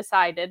 I've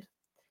decided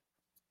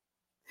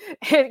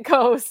it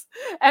goes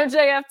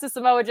MJF to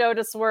Samoa Joe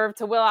to Swerve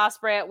to Will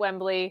Ospreay at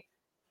Wembley.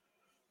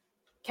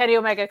 Kenny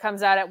Omega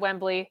comes out at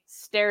Wembley,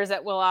 stares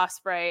at Will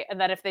Ospreay, and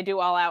then if they do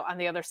All Out on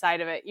the other side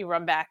of it, you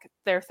run back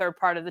their third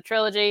part of the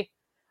trilogy.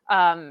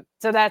 So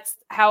that's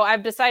how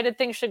I've decided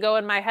things should go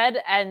in my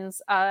head. And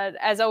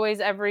as always,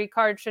 every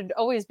card should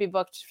always be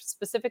booked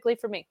specifically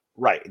for me.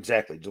 Right,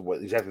 exactly.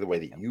 Exactly the way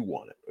that you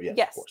want it.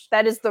 Yes, of course.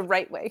 That is the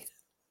right way.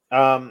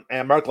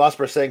 And Mark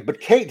Losper saying, but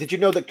Kate, did you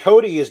know that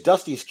Cody is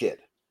Dusty's kid?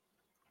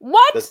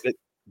 What? That's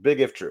big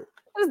if true. It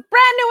was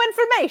brand new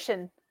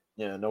information.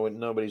 Yeah,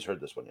 nobody's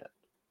heard this one yet.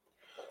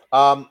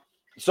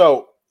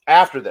 So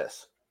after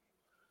this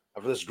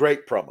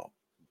great promo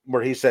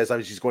where he says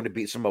he's going to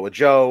beat Samoa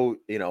Joe,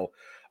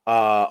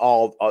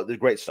 all the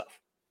great stuff.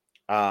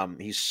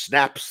 He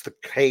snaps the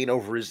cane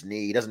over his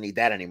knee. He doesn't need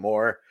that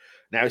anymore.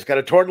 Now he's got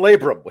a torn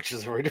labrum, which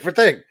is a very different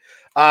thing.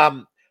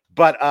 But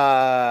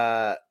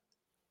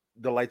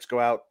the lights go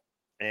out,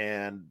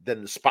 and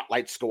then the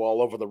spotlights go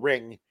all over the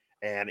ring,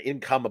 and in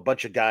come a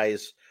bunch of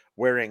guys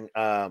wearing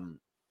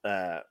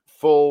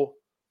full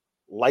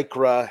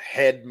Lycra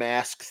head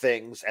mask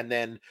things, and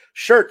then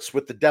shirts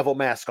with the devil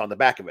mask on the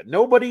back of it.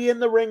 Nobody in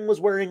the ring was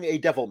wearing a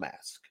devil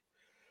mask.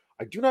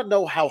 I do not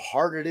know how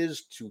hard it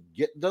is to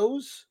get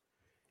those.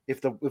 If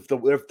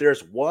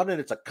there's one and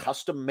it's a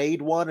custom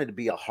made one, it'd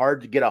be hard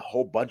to get a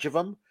whole bunch of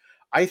them.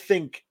 I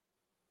think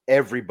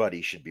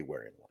everybody should be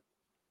wearing one,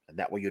 and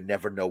that way you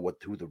never know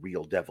who the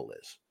real devil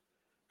is,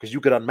 because you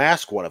could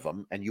unmask one of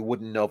them and you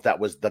wouldn't know if that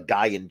was the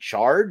guy in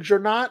charge or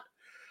not.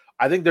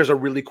 I think there's a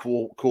really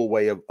cool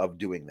way of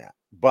doing that.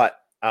 But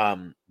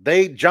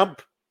they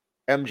jump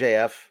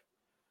MJF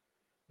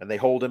and they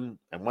hold him,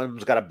 and one of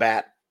them's got a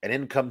bat, and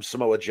in comes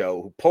Samoa Joe,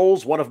 who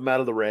pulls one of them out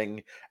of the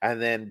ring and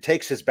then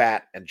takes his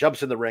bat and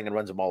jumps in the ring and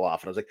runs them all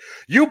off. And I was like,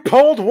 you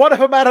pulled one of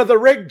them out of the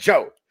ring,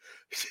 Joe.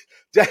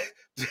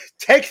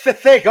 Take the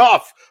thing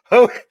off.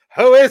 Who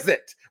is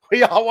it?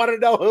 We all want to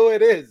know who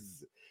it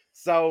is.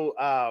 So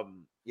that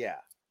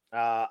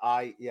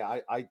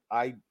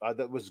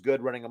was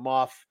good, running them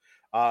off.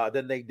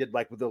 Then they did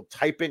like with the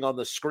typing on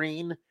the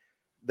screen.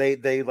 They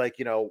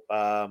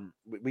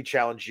we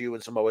challenge you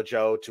and Samoa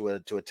Joe to a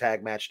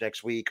tag match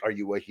next week. Are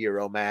you a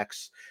hero,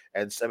 Max?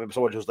 And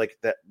Samoa Joe's like,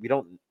 that we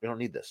don't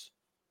need this.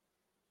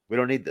 We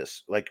don't need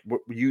this. Like,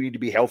 you need to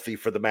be healthy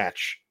for the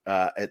match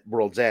at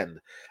World's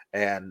End.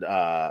 And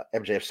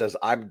MJF says,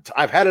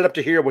 I've had it up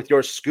to here with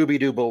your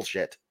Scooby-Doo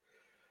bullshit.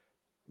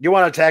 You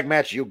want a tag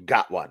match? You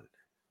got one.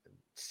 And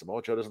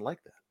Samoa Joe doesn't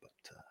like that, but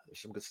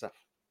there's some good stuff.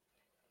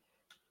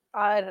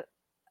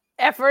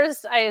 At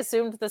first, I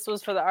assumed this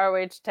was for the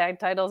ROH tag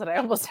titles, and I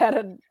almost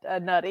had a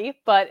nutty,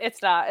 but it's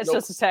not. It's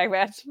just a tag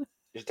match.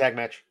 It's a tag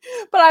match.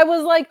 But I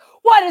was like,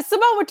 what is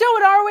Samoa Joe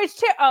and ROH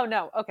tag? Oh,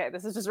 no. Okay,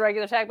 this is just a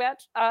regular tag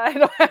match. I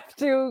don't have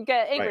to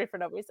get angry for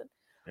no reason.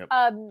 Yep.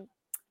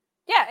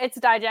 Yeah, it's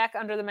Dijak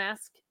under the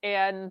mask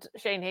and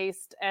Shane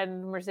Haste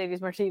and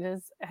Mercedes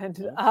Martinez. And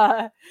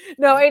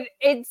no,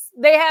 it's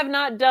they have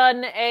not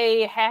done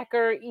a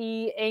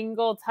hacker-y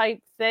angle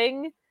type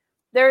thing.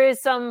 There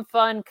is some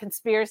fun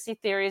conspiracy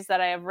theories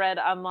that I have read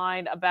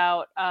online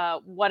about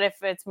what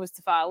if it's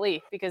Mustafa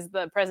Ali, because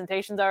the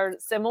presentations are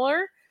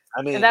similar.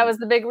 I mean, and that was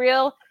the big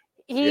reel.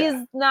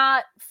 He's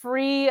not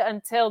free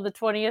until the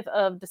 20th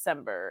of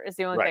December is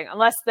the only thing,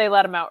 unless they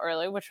let him out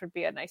early, which would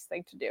be a nice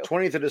thing to do.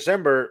 20th of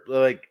December,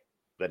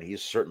 then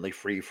he's certainly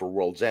free for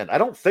World's End. I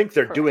don't think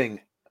they're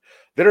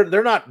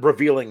they're not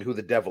revealing who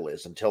the devil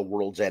is until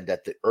World's End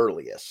at the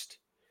earliest,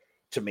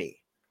 to me.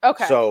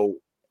 Okay. So,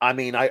 I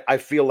mean, I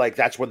feel like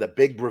that's when the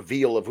big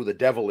reveal of who the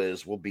devil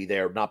is will be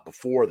there, not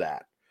before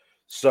that.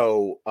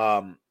 So,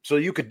 so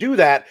you could do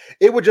that.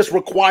 It would just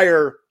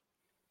require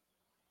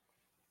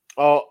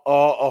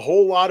a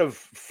whole lot of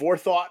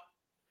forethought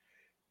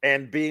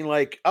and being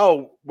like,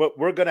 oh, but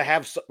we're going to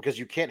have some, because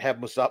you can't have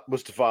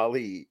Mustafa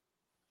Ali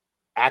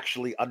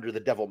actually under the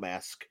devil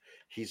mask.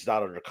 He's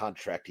not under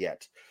contract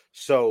yet.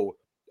 So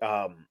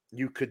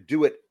you could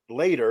do it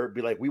later,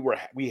 be like,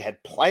 we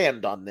had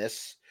planned on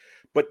this,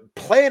 but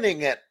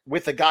planning it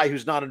with a guy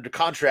who's not under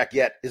contract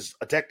yet is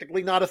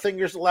technically not a thing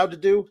you're allowed to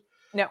do.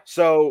 No.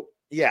 So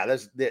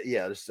there's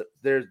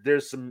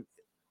some.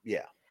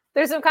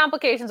 There's some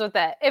complications with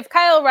that. If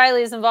Kyle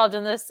O'Reilly is involved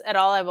in this at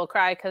all, I will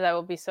cry because I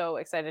will be so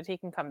excited he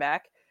can come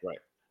back. Right.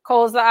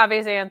 Cole's the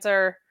obvious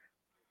answer.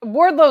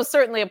 Wardlow's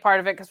certainly a part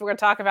of it because we're going to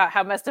talk about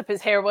how messed up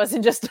his hair was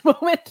in just a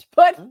moment.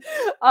 But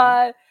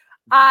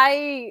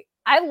I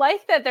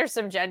like that there's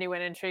some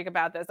genuine intrigue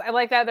about this. I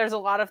like that there's a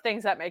lot of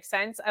things that make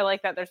sense. I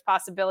like that there's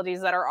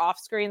possibilities that are off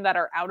screen that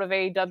are out of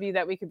AEW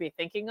that we could be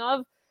thinking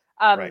of.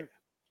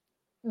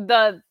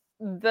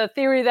 The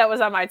theory that was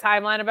on my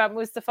timeline about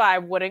Mustafa, I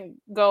wouldn't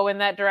go in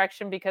that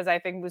direction because I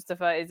think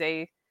Mustafa is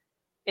a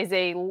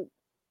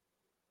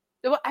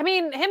I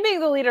mean, him being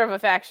the leader of a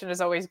faction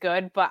is always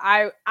good, but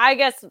I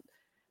guess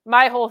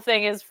my whole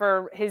thing is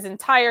for his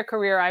entire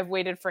career, I've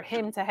waited for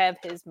him to have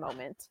his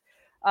moment.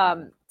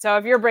 So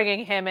if you're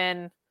bringing him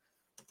in,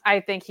 I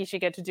think he should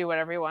get to do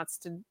whatever he wants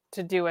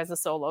to do as a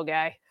solo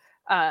guy.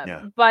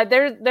 But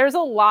there's a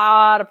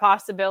lot of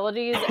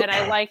possibilities, and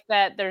I like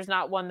that there's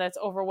not one that's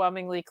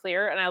overwhelmingly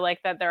clear, and I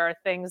like that there are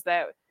things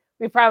that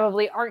we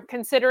probably aren't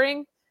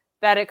considering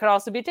that it could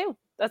also be too.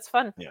 That's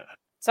fun. Yeah.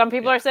 Some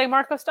people are saying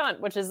Marco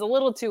Stunt, which is a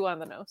little too on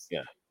the nose.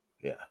 Yeah.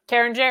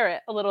 Karen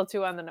Jarrett, a little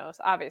too on the nose,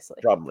 obviously.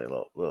 Probably a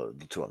little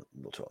too on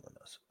the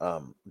nose.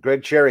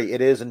 Greg Cherry,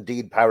 it is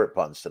indeed pirate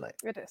puns tonight.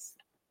 It is.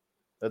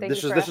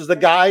 This is the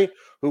guy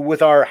who,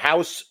 with our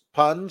house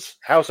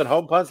and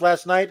home puns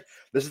last night,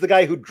 this is the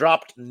guy who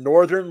dropped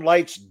Northern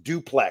Lights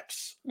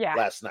duplex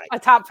last night. A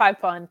top 5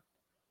 pun.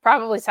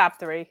 Probably top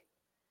 3.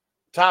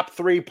 Top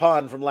 3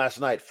 pun from last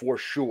night for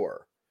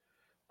sure.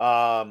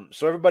 So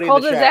everybody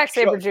Cold in the chat, Zack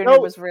Sabre Jr.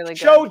 was really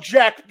good.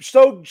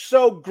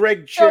 Show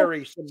Greg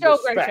Cherry some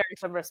respect. Greg Cherry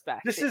some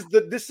respect.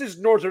 This is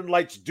Northern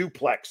Lights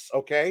duplex,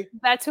 okay?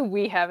 That's who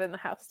we have in the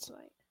house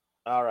tonight.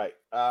 All right.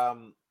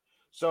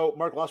 So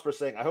Mark Losper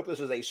saying, I hope this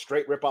is a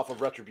straight ripoff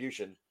of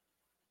Retribution,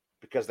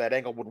 because that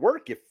angle would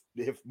work if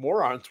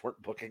morons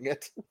weren't booking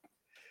it.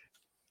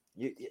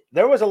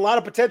 There was a lot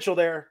of potential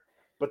there,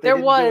 but there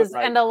was,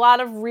 and a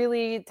lot of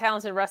really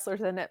talented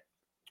wrestlers in it.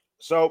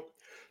 So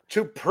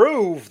to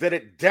prove that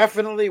it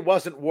definitely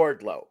wasn't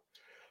Wardlow,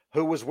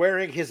 who was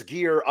wearing his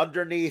gear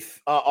underneath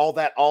all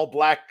that all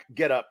black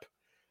getup,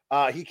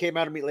 he came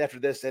out immediately after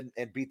this and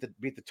beat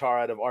the tar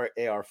out of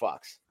AR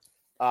Fox.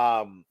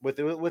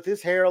 With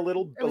his hair it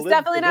was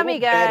definitely not me,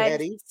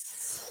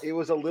 guys. It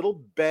was a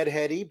little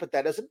bedheady, but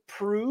that doesn't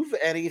prove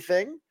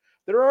anything.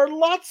 There are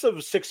lots of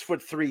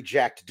 6'3"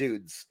 jacked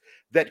dudes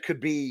that could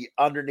be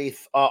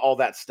underneath all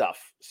that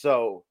stuff.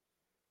 So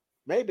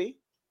maybe,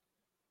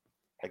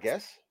 I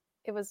guess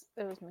it was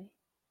me.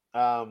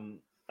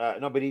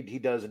 No, but he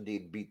does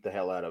indeed beat the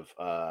hell out of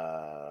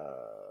AR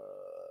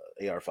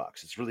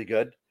Fox. It's really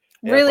good.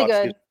 Really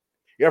good.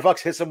 AR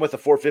Fox hits him with a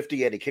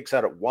 450 and he kicks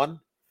out at 1.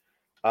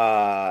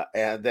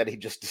 And then he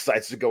just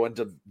decides to go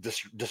into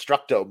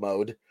destructo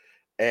mode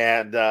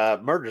and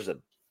murders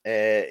him.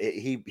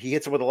 He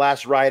hits him with the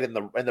last ride, and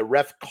the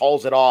ref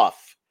calls it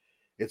off.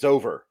 It's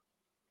over.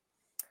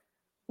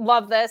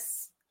 Love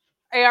this.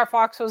 AR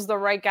Fox was the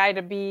right guy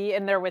to be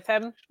in there with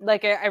him.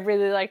 Like, I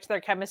really liked their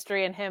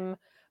chemistry and him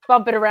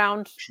bumping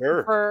around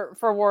for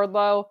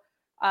Wardlow.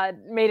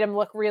 Made him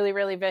look really,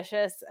 really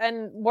vicious.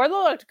 And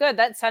Wardlow looked good.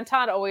 That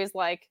senton always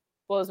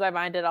blows my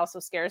mind. It also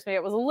scares me.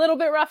 It was a little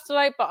bit rough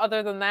tonight, but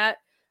other than that,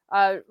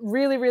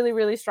 really, really,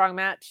 really strong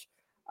match.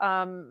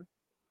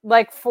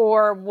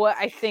 For what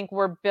I think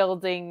we're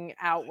building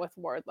out with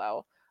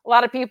Wardlow. A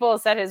lot of people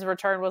said his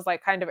return was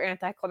kind of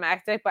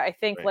anticlimactic, but I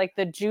think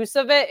the juice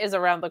of it is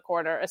around the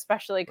corner,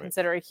 especially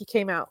considering he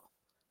came out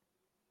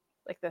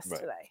like this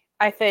today.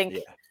 I think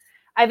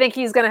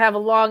he's going to have a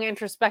long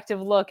introspective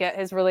look at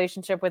his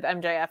relationship with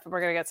MJF, and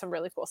we're going to get some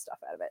really cool stuff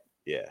out of it.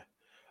 Yeah.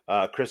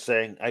 Chris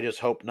saying, I just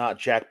hope not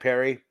Jack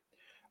Perry.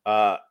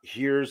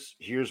 Here's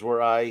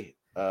where I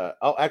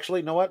I'll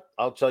actually, you know what?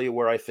 I'll tell you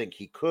where I think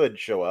he could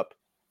show up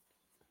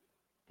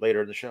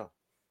later in the show.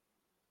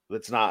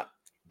 It's not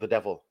the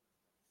devil.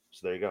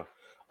 So there you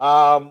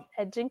go.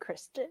 Edge and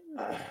Christian.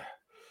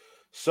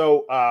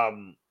 So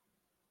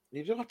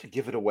you don't have to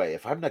give it away.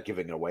 If I'm not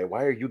giving it away,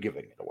 why are you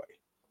giving it away?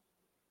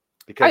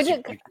 Because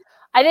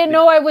I didn't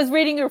know I was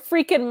reading your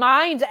freaking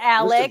mind,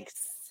 Alex.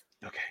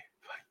 Listen. Okay,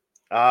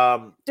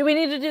 fine. Do we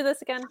need to do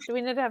this again? Do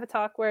we need to have a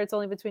talk where it's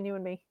only between you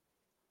and me?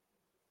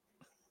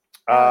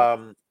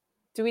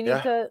 Do we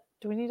need to?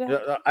 Do we need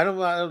to? I don't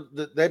know.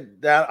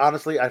 That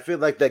honestly, I feel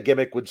like that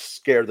gimmick would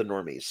scare the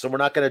normies. So we're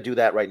not going to do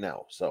that right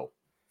now. So,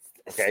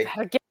 okay. It's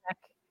not a gimmick.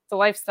 It's a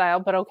lifestyle,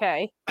 but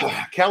okay.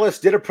 Callis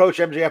did approach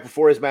MJF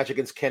before his match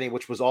against Kenny,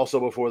 which was also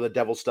before the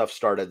devil stuff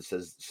started.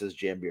 Says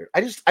Jambeard.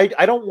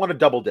 I don't want to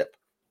double dip.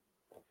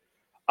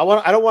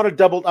 I don't want to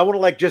double. I want to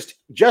like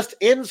just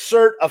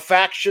insert a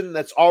faction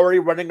that's already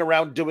running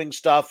around doing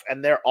stuff,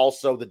 and they're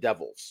also the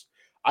devils.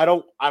 I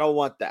don't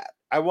want that.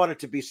 I want it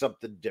to be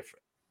something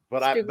different.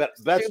 But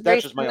that's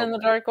just my own. In the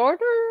Dark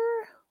Order.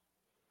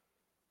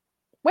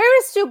 Where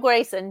is Stu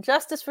Grayson?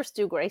 Justice for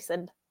Stu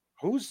Grayson.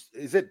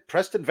 Is it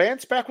Preston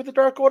Vance back with the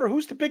Dark Order?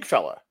 Who's the big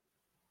fella?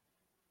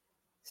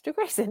 Stu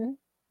Grayson.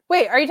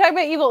 Wait, are you talking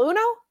about Evil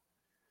Uno?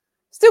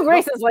 Stu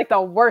Grayson's like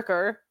the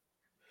worker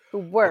who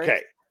works.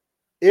 Okay.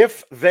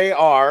 If they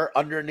are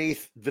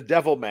underneath the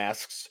devil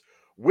masks,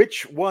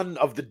 which one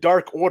of the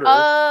Dark Order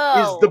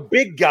is the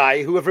big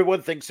guy who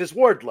everyone thinks is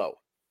Wardlow?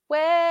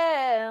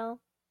 Well,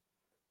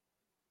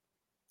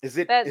 is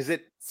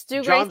it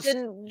Stu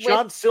Grayson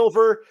John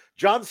Silver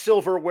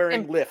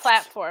wearing lifts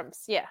platforms?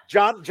 Yeah,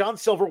 John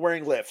Silver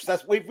wearing lifts.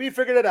 That's we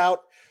figured it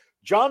out.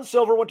 John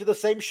Silver went to the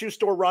same shoe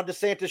store Ron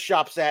DeSantis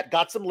shops at,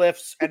 got some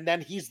lifts, and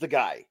then he's the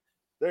guy.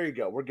 There you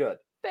go. We're good.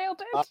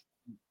 Nailed it.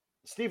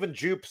 Stephen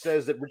Jupe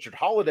says that Richard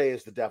Holiday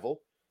is the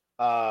devil.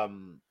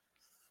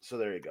 So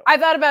there you go. I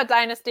thought about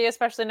Dynasty,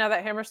 especially now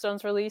that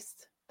Hammerstone's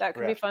released. That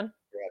could be fun.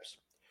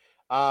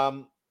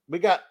 Perhaps. We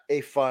got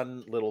a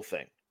fun little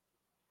thing.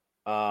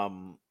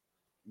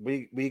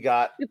 We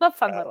love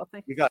fun little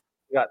things. We got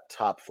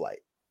Top Flight.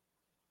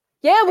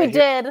 Yeah, we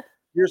did.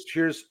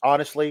 Here's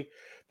honestly,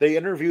 they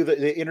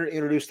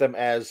introduced them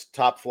as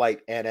Top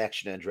Flight and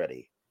Action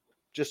Andretti.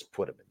 Just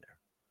put them in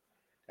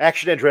there.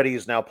 Action Andretti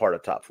is now part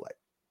of Top Flight.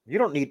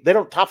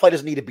 Top Flight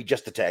doesn't need to be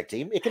just a tag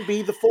team. It can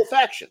be the full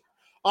faction.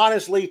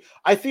 Honestly,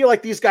 I feel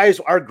like these guys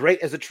are great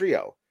as a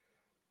trio.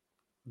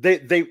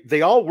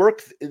 They all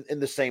work in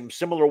the same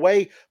similar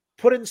way.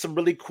 Put in some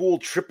really cool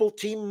triple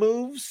team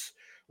moves.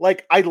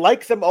 Like I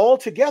like them all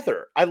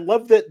together. I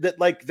love that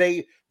like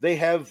they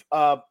have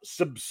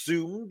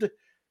subsumed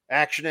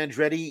Action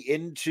Andretti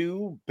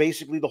into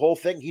basically the whole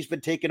thing. He's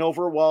been taken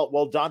over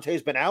while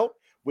Dante's been out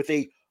with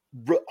a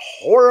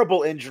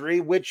horrible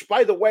injury, which,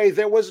 by the way,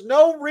 there was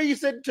no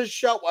reason to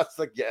show us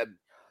again.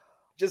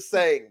 Just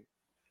saying.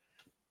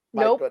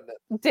 Nope.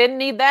 Didn't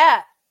need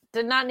that.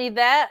 Did not need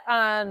that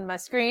on my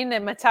screen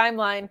and my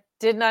timeline.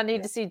 Did not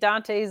need to see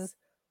Dante's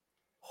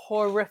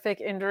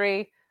horrific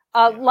injury.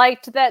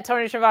 Liked that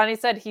Tony Schiavone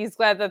said he's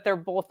glad that they're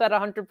both at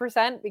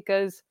 100%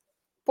 because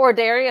poor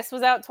Darius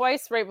was out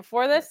twice right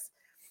before this.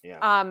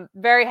 Yeah.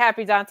 Very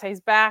happy Dante's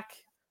back.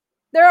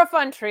 They're a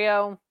fun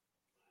trio.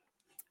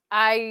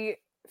 I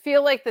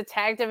feel like the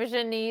tag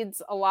division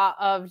needs a lot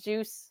of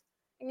juice.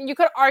 You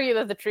could argue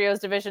that the trios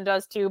division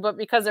does too, but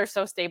because they're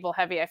so stable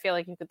heavy, I feel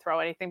like you could throw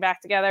anything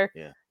back together.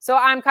 Yeah. So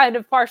I'm kind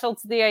of partial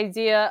to the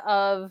idea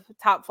of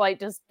Top Flight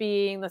just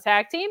being the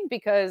tag team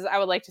because I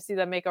would like to see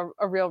them make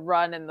a real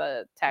run in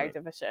the tag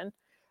division.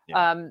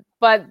 Yeah.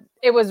 But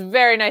it was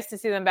very nice to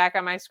see them back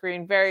on my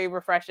screen. Very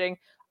refreshing.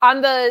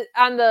 On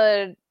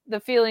the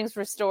feelings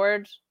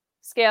restored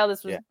scale,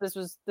 this was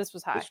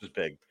high. This was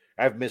big.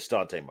 I've missed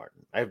Dante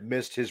Martin. I've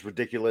missed his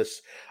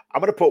ridiculous.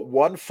 I'm going to put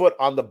one foot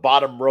on the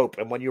bottom rope,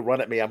 and when you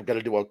run at me, I'm going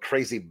to do a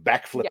crazy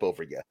backflip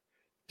over you.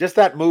 Just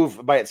that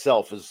move by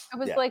itself is. I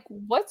was like,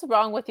 "What's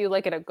wrong with you?"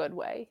 Like in a good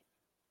way.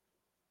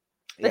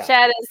 The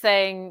chat is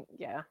saying,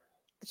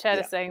 The chat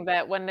is saying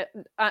that when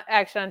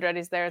Action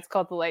Andretti's there, it's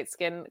called the Light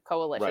Skin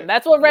Coalition. Right.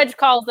 That's what Reg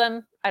calls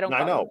them. I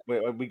know.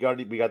 We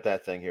got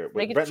that thing here.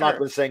 Brent Lock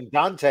was saying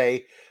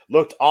Dante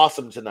looked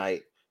awesome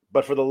tonight.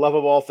 But for the love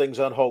of all things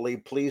unholy,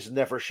 please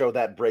never show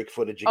that break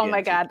footage again. Oh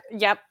my God.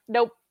 Yep.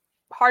 Nope.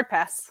 Hard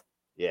pass.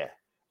 Yeah.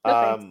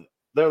 No,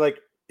 they're like,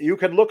 you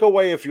can look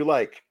away if you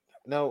like.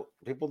 No,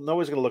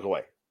 nobody's going to look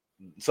away.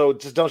 So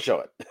just don't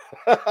show it.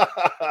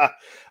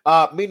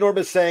 Meet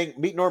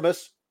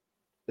Normus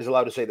is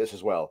allowed to say this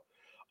as well.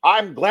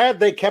 I'm glad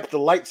they kept the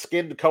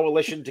light-skinned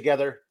coalition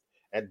together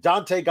and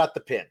Dante got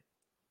the pin.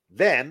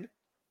 Then,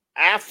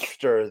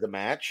 after the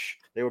match,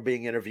 they were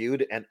being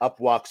interviewed and up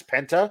walks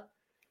Penta,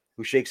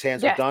 who shakes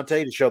hands with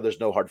Dante to show there's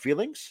no hard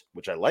feelings,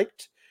 which I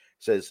liked.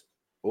 Says,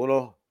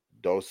 uno,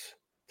 dos,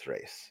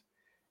 tres.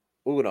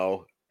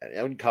 Uno, and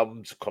in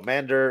comes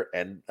Commander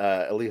and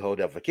El Hijo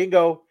del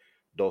Vikingo,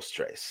 dos,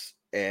 tres.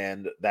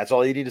 And that's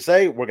all you need to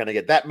say. We're going to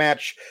get that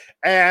match.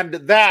 And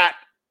that,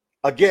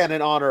 again,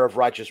 in honor of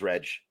Righteous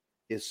Reg,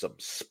 is some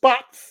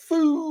spot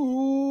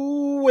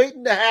foo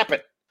waiting to happen.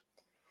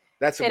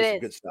 That's going to be some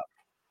good stuff.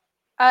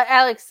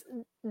 Alex,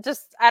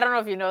 just I don't know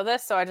if you know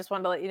this, so I just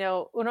wanted to let you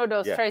know. Uno,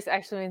 dos, tres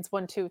actually means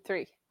 1, 2,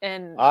 3.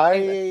 And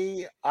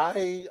I'm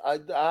gonna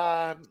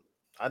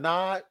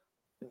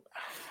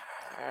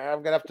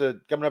have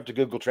to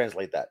Google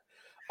translate that.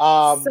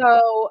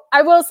 So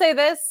I will say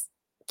this: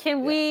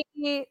 can we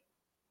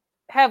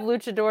have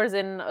luchadors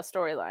in a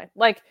storyline?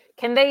 Like,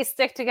 can they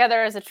stick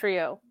together as a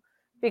trio?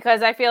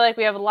 Because I feel like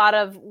we have a lot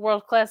of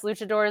world-class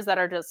luchadors that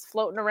are just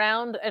floating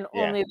around and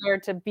only there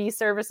to be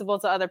serviceable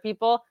to other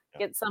people.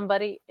 Get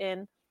somebody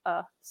in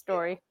a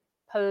story,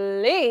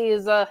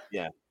 please.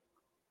 Yeah.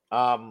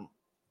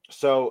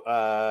 So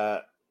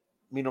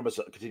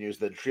Minoru continues.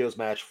 The trios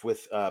match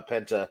with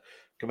Penta,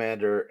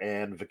 Commander,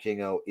 and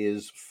Vikingo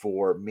is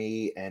for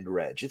me and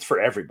Reg. It's for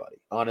everybody.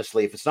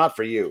 Honestly, if it's not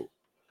for you,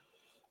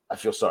 I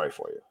feel sorry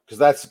for you, because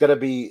that's going to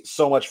be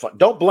so much fun.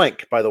 Don't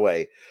blink, by the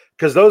way,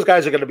 because those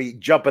guys are going to be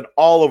jumping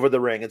all over the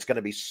ring. It's going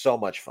to be so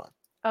much fun.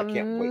 I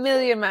can't wait.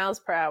 1,000,000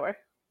 miles per hour.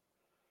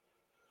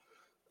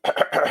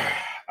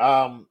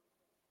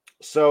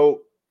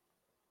 So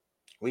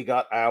we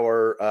got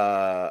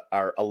our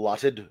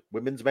allotted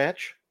women's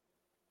match.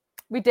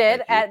 We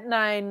did at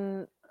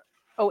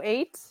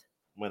 9:08.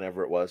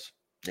 Whenever it was.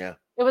 Yeah.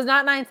 It was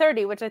not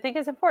 9:30, which I think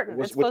is important.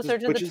 It's closer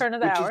to the turn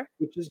of the hour.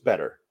 Which is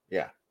better.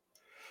 Yeah.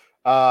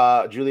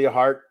 Julia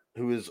Hart,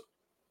 who is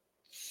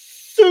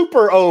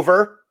super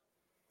over.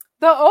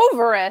 The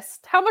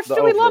overest. How much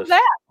do we love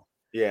that?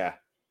 Yeah.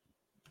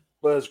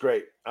 Well, it was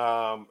great.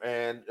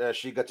 And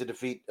she got to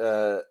defeat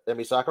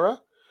Emi Sakura,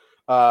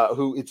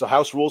 who it's a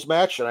house rules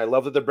match, and I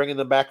love that they're bringing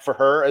them back for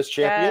her as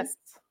champion. Yes.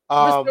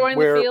 Restoring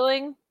the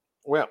feeling.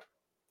 Well,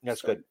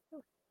 that's good.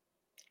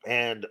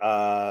 And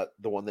the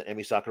one that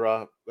Emi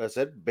Sakura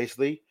said,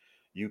 basically,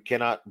 you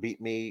cannot beat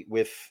me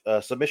with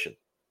submission.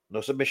 No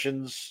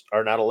submissions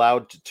are not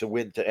allowed to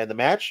win to end the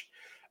match,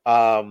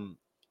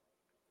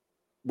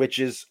 which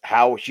is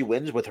how she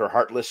wins with her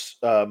heartless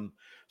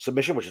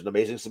submission, which is an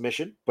amazing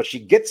submission. But she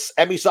gets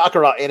Emi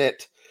Sakura in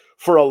it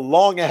for a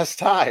long-ass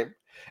time.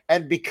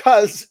 And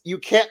because you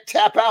can't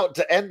tap out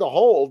to end the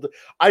hold,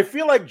 I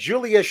feel like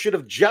Julia should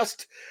have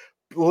just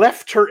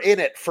left her in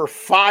it for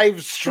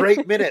 5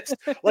 straight minutes.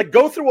 Like,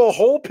 go through a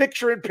whole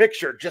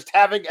picture-in-picture, just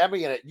having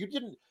Emi in it.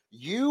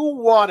 You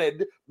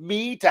wanted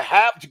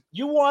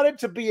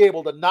to be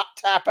able to not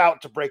tap out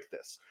to break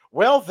this.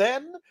 Well,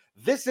 then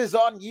this is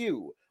on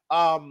you.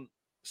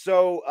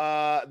 So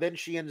then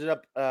she ended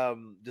up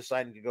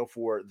deciding to go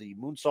for the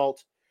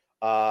moonsault.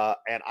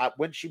 And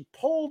when she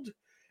pulled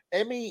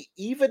Emi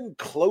even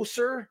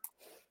closer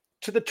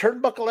to the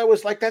turnbuckle, I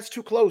was like, that's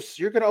too close.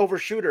 You're going to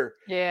overshoot her.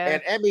 Yeah.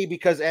 And Emi,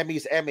 because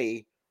Emi's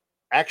Emi,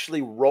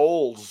 actually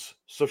rolls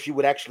so she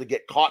would actually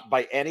get caught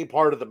by any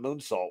part of the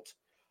moonsault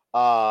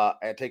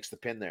and takes the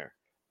pin there.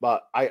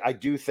 But I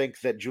do think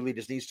that Julie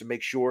just needs to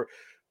make sure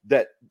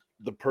that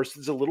the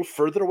person's a little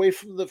further away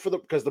from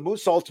because the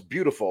moonsault's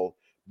beautiful,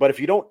 but if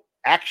you don't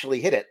actually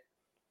hit it,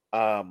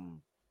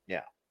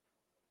 yeah.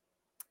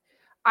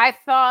 I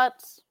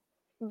thought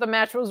the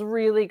match was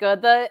really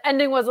good. The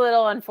ending was a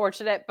little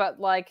unfortunate, but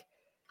like,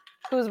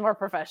 who's more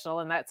professional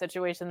in that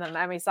situation than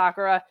Emi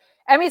Sakura?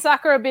 Emi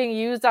Sakura being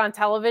used on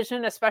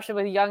television, especially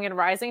with young and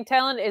rising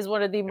talent, is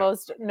one of the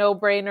most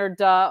no-brainer,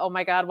 oh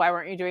my God, why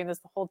weren't you doing this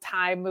the whole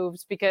time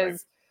moves?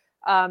 Because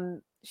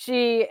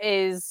she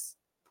is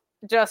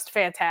just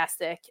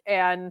fantastic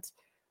and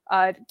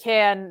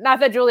can,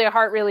 not that Julia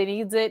Hart really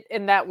needs it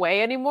in that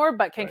way anymore,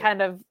 but can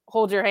kind of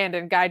hold your hand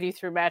and guide you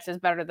through matches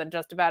better than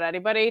just about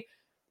anybody.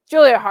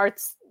 Julia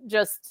Hart's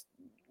just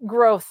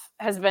growth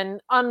has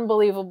been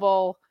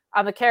unbelievable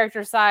on the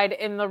character side,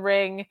 in the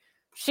ring.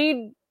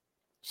 She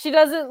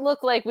doesn't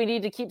look like we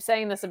need to keep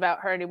saying this about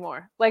her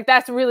anymore. Like,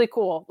 that's really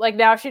cool. Like,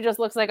 now she just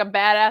looks like a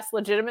badass,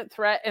 legitimate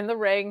threat in the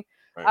ring.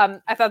 I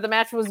thought the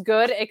match was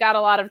good. It got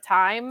a lot of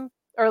time,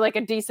 or like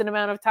a decent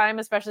amount of time,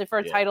 especially for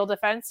a title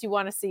defense. You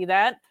want to see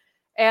that.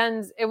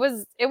 And it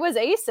was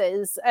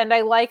aces. And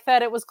I like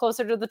that it was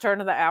closer to the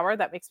turn of the hour.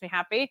 That makes me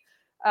happy.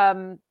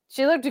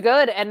 She looked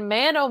good. And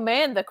man, oh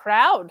man, the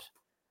crowd.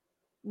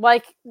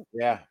 Like,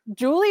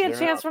 Julia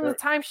chants from the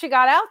time she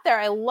got out there.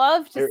 I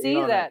love to see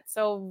that.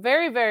 So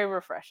very, very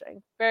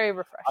refreshing. Very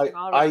refreshing.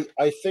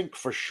 I think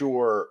for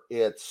sure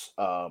it's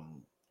a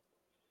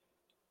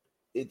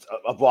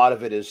lot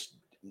of it is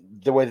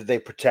the way that they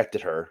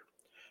protected her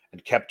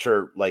and kept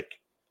her, like,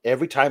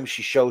 every time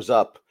she shows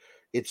up,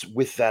 it's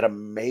with that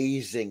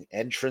amazing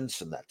entrance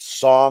and that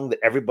song that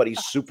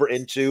everybody's super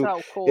into.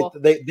 So cool.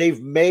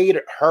 They've made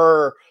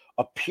her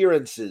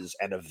appearances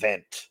an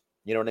event.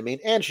 You know what I mean?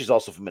 And she's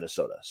also from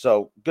Minnesota,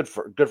 so good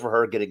for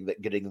her getting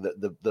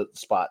the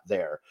spot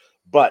there.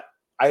 But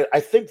I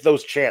think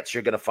those chants,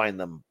 you're going to find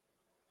them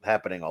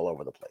happening all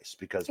over the place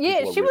because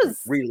people are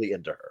really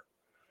into her.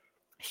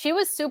 She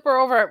was super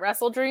over at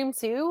Wrestle Dream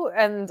too,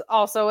 and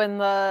also in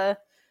the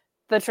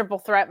triple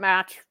threat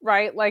match,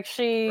 right? Like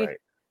she's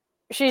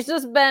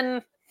just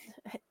been.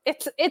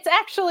 It's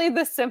actually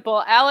this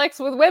simple, Alex,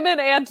 with women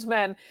and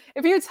men.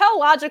 If you tell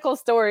logical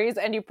stories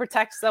and you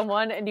protect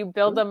someone and you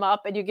build them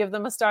up and you give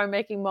them a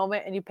star-making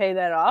moment and you pay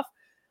that off,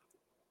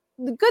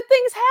 good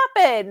things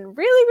happen.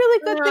 Really, really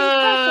good things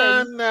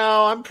happen.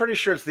 No, I'm pretty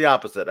sure it's the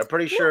opposite. I'm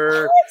pretty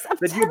sure Alex,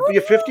 that you'd be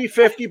a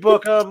 50-50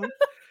 book them.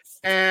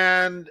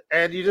 And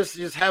you just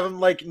have them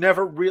like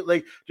never really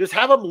like just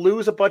have them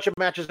lose a bunch of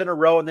matches in a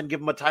row and then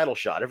give them a title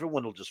shot.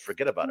 Everyone will just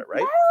forget about it,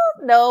 right? Well,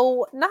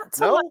 no, not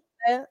so much.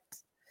 That.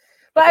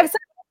 But I've said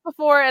it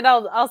before, and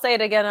I'll say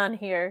it again on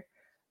here.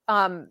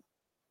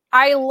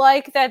 I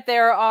like that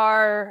there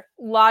are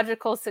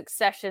logical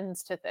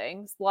successions to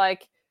things.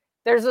 Like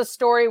there's a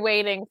story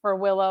waiting for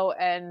Willow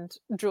and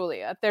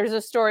Julia. There's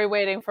a story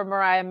waiting for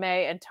Mariah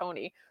May and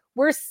Tony.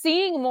 We're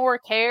seeing more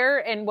care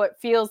in what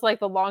feels like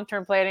the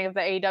long-term planning of the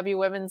AEW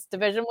women's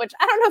division, which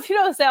I don't know if you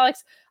know this,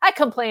 Alex, I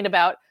complain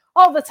about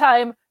all the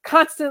time,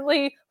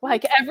 constantly,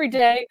 like every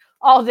day,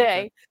 all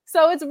day.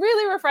 So it's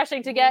really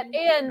refreshing to get.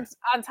 And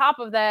on top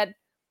of that,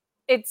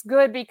 it's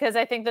good because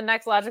I think the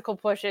next logical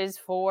push is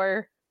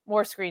for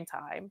more screen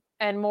time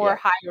and more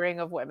hiring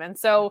of women.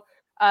 So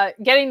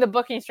getting the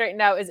booking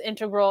straightened out is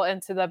integral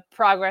into the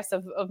progress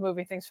of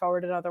moving things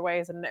forward in other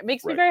ways. And it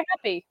makes me very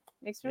happy.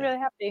 Makes me really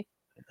happy.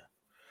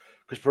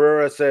 Chris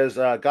Pereira says,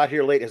 got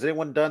here late. Has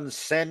anyone done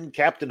Send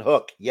Captain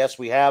Hook? Yes,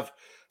 we have.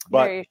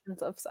 But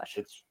variations of such.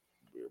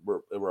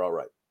 We're all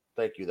right.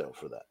 Thank you, though,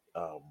 for that.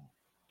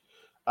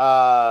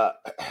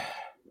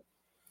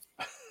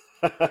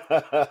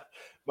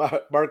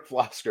 Mark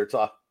Flosker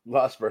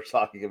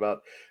talking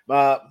about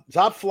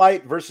Top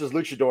Flight versus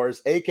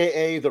Luchadors,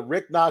 a.k.a. the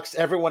Rick Knox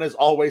Everyone is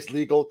Always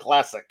Legal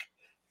Classic.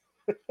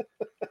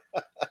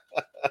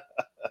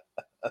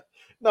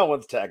 No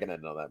one's tagging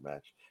in on that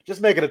match. Just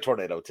make it a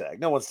tornado tag.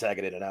 No one's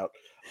tagging in and out.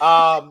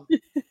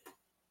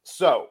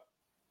 So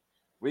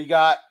we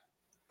got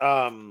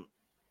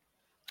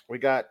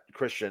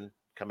Christian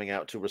coming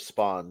out to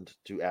respond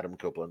to Adam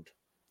Copeland.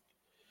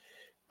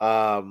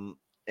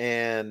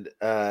 And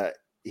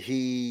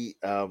he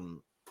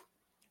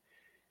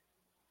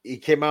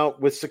came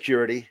out with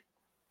security.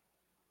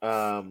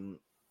 Tom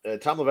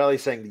LaValle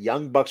saying the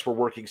Young Bucks were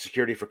working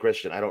security for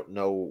Christian. I don't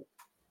know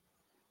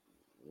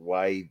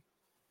why.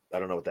 I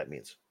don't know what that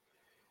means.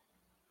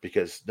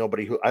 Because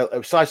nobody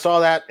I saw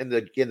that in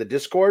the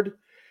Discord,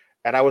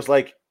 and I was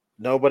like,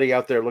 nobody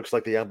out there looks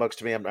like the Young Bucks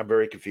to me. I'm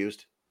very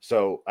confused.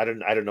 So I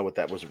don't know what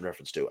that was in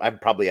reference to. I'm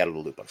probably out of the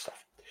loop on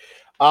stuff.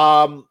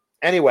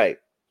 Anyway,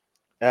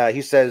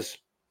 he says,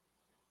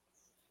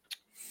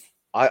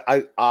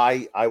 I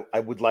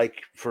would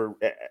like for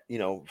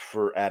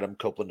Adam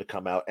Copeland to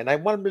come out, and I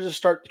want him to just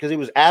start because he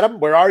was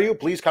Adam. Where are you?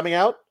 Please coming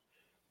out,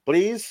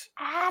 please.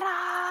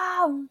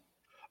 Adam.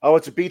 Oh,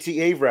 it's a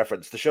BTA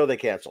reference. The show they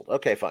canceled.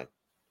 Okay, fine.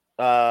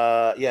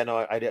 Yeah,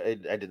 no, I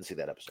didn't see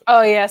that episode.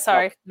 Oh yeah,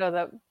 sorry. No,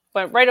 that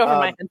went right over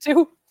my head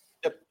too.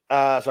 Yep.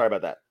 Sorry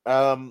about that.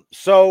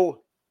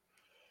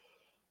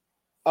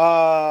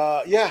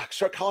 Yeah,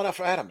 start calling out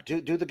for Adam.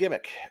 Do the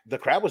gimmick. The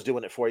crowd was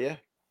doing it for you.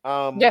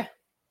 Yeah.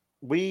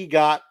 We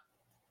got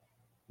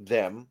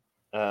them.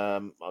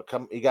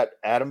 You got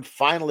Adam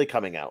finally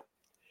coming out.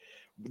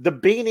 The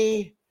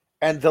beanie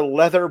and the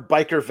leather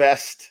biker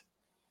vest,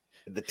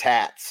 the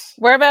tats.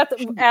 We're about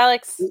to,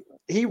 Alex.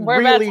 We're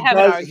really about to have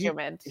an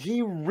argument.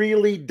 He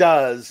really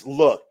does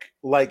look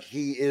like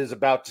he is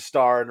about to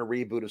star in a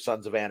reboot of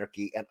Sons of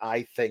Anarchy, and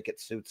I think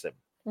it suits him.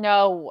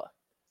 No.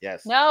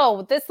 Yes.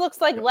 No, this looks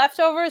like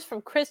leftovers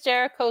from Chris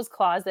Jericho's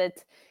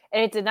closet,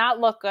 and it did not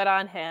look good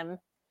on him.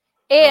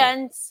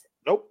 And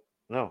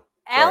no,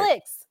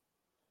 Alex,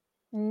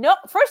 no.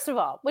 First of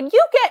all, when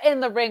you get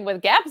in the ring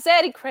with Gap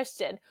Zaddy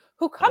Christian,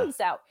 who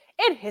comes out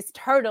in his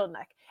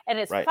turtleneck and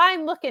his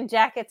fine-looking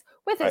jackets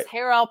with his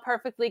hair all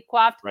perfectly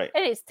coiffed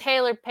and his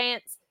tailored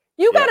pants,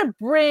 you got to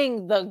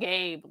bring the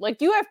game. Like,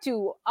 you have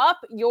to up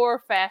your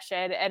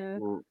fashion.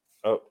 And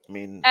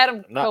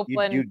Adam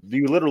Copeland,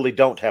 you literally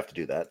don't have to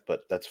do that,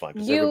 but that's fine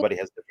because everybody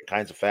has different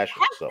kinds of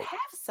fashion. Have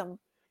some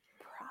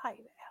pride,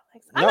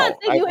 Alex. I'm not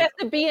saying you have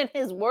to be in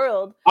his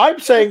world. I'm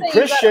saying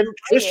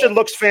Christian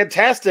looks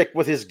fantastic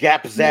with his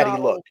Gap Zaddy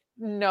look.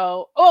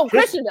 No. Oh,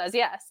 Christian does,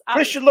 yes.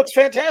 Christian looks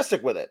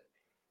fantastic with it.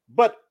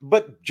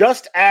 But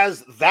just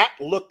as that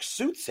look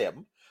suits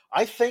him,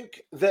 I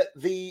think that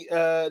the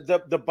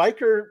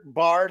biker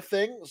bar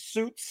thing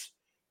suits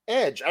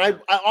Edge. And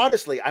I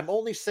honestly, I'm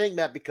only saying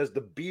that because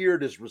the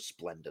beard is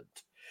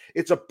resplendent.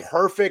 It's a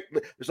perfect.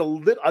 There's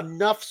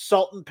enough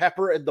salt and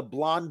pepper in the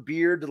blonde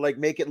beard to like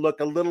make it look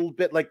a little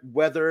bit like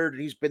weathered.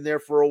 He's been there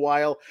for a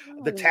while.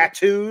 The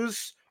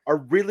tattoos are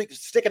really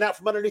sticking out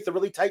from underneath a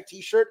really tight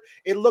t-shirt.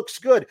 It looks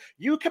good.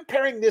 You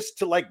comparing this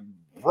to like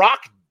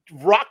Rock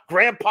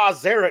Grandpa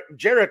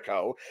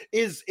Jericho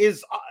is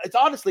it's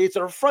honestly, it's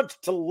an affront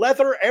to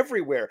leather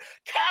everywhere.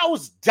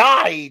 Cows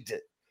died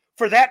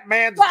for that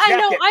man's jacket. I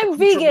know I'm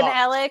vegan,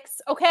 Alex.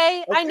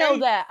 Okay? I know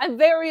that. I'm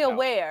very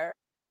aware.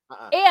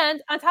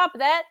 And on top of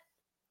that,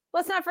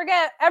 let's not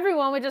forget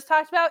everyone we just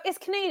talked about is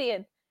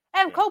Canadian.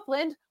 Adam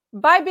Copeland,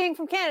 by being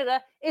from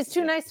Canada, is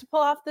too nice to pull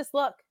off this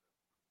look.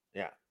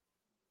 Yeah.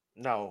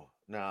 No.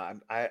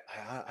 I'm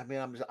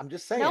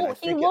just saying. No,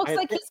 he looks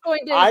like he's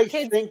going to. I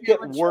think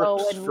it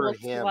works for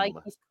him. Like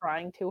he's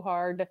trying too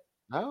hard.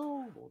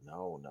 No.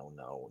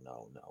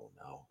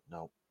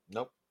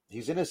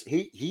 He's in his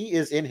he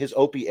is in his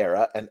Opie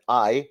era, and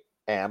I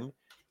am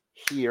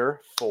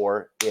here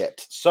for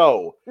it.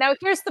 So now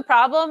here's the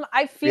problem.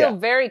 I feel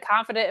very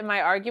confident in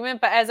my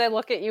argument, but as I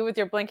look at you with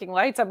your blinking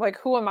lights, I'm like,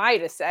 who am I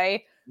to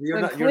say?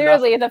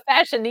 Clearly the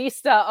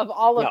fashionista of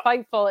all of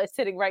Fightful is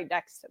sitting right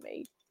next to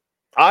me.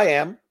 I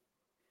am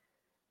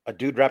a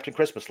dude wrapped in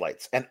Christmas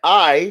lights, and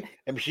I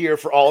am here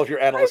for all of your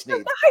analyst needs.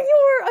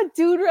 You were a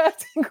dude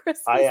wrapped in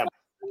Christmas lights.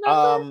 I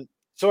am.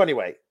 So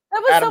anyway, that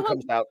was Adam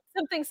comes out.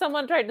 Something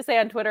someone tried to say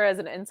on Twitter as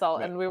an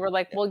insult, and we were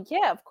like, well,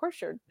 yeah, of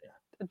course you're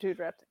a dude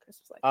wrapped in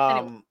Christmas lights.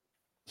 Anyway.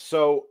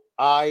 So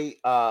I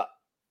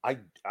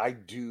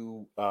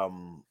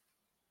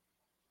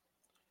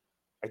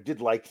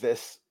did like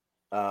this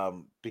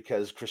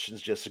because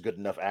Christian's just a good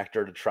enough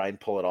actor to try and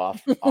pull it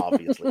off.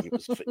 Obviously, he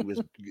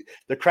was.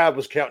 The crowd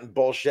was counting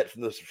bullshit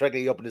from the second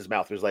he opened his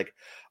mouth. He was like,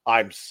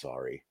 "I'm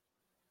sorry.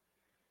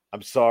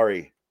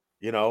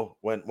 You know,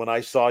 when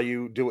I saw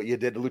you do what you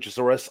did to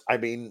Luchasaurus, I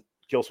mean,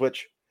 Kill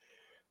Switch.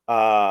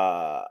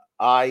 I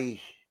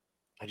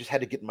just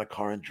had to get in my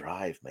car and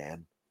drive,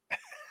 man."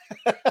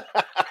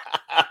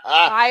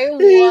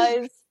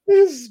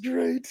 This is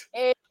great.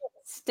 In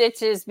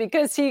stitches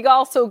because he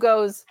also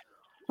goes,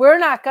 "We're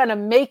not gonna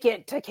make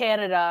it to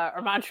Canada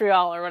or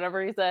Montreal or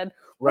whatever he said.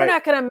 We're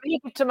not gonna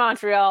make it to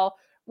Montreal."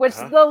 Which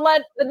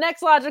the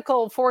next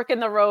logical fork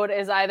in the road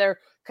is either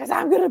because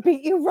I'm gonna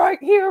beat you right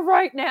here,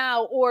 right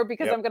now, or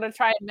because I'm gonna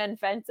try and mend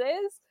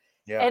fences.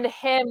 Yeah. And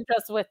him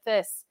just with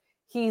this,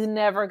 he's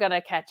never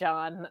gonna catch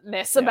on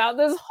this about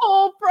this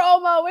whole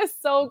promo is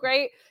so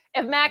great.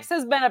 If Max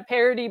has been a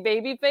parody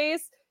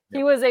babyface,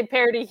 he was a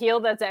parody heel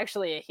that's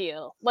actually a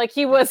heel. Like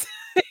he was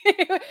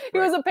he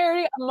was a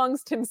parody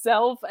amongst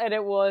himself, and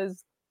it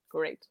was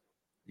great.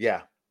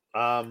 Yeah.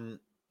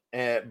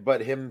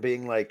 But him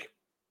being like,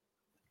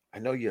 I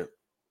know you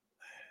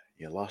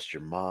lost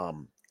your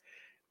mom,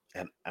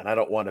 and I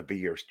don't want to be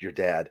your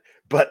dad,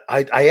 but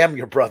I am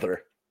your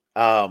brother.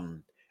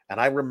 And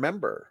I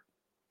remember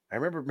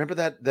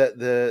that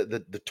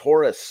the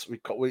Taurus we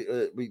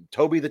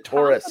Toby the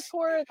Taurus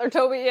or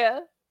Toby, yeah.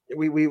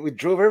 We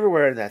drove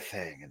everywhere in that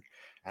thing, and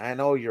I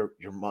know your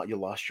mom, you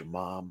lost your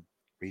mom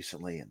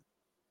recently, and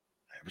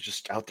I was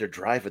just out there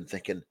driving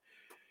thinking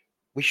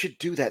we should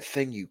do that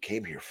thing you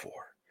came here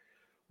for.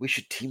 We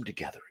should team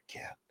together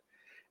again,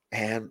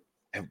 and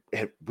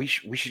we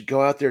should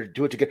go out there and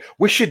do it together.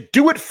 We should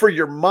do it for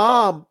your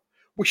mom.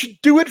 We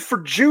should do it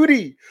for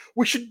Judy.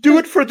 We should do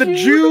it for the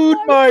Jude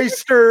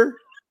Meister.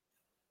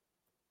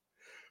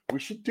 We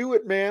should do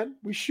it, man.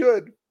 We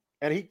should.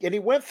 And he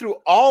went through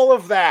all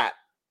of that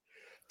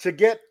to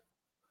get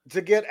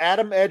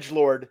Adam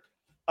Edgelord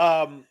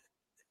to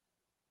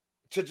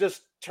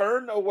just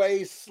turn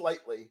away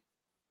slightly.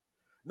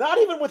 Not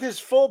even with his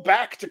full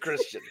back to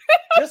Christian.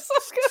 Just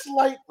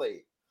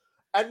slightly.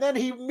 And then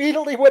he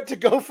immediately went to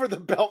go for the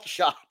belt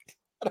shot.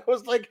 And I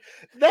was like,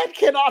 that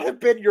cannot have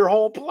been your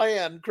whole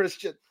plan,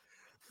 Christian.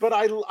 But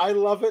I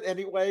love it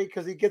anyway,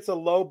 because he gets a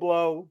low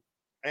blow.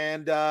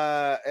 And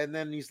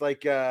then he's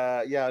like,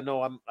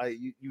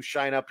 you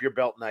shine up your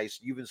belt nice.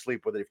 You can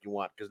sleep with it if you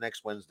want, because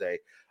next Wednesday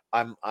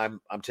I'm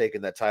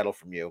taking that title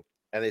from you.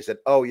 And they said,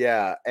 oh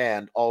yeah,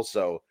 and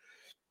also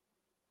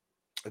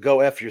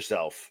go F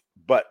yourself.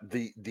 But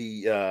the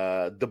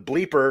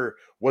bleeper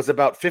was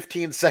about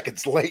 15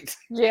 seconds late.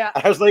 Yeah.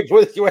 I was like,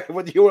 you were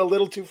a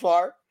little too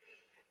far.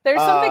 There's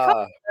something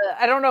called,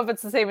 I don't know if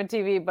it's the same in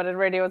TV, but in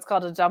radio it's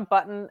called a jump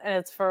button, and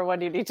it's for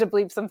when you need to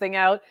bleep something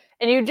out.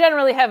 And you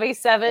generally have a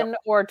 7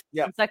 or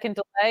 12 second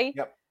delay.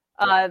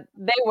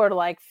 They were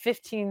like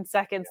 15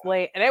 seconds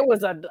late, and it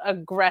was an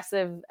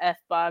aggressive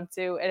F-bomb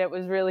too, and it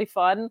was really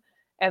fun,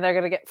 and they're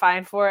going to get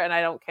fined for it, and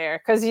I don't care.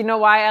 Because you know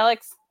why,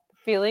 Alex?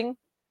 Feeling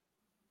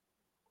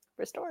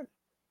restored.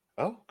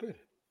 Oh, good.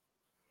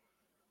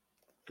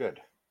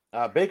 Good.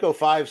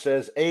 Bako5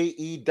 says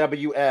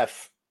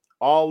AEWF.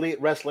 All Elite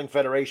Wrestling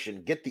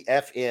Federation. Get the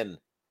F in.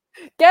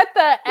 Get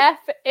the F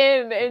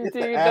in,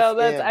 indeed. No,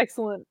 that's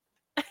excellent.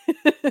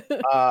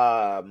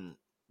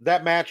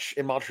 That match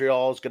in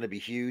Montreal is going to be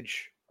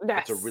huge.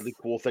 That's a really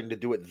cool thing to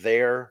do it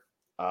there.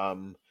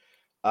 And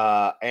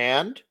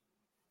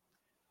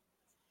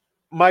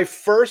my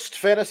first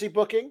fantasy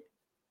booking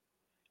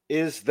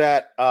is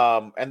that,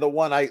 and the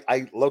one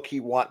I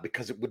low-key want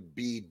because it would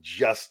be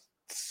just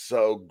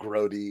so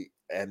grody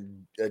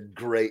and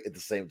great at the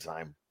same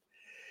time.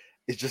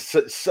 It's just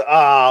so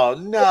oh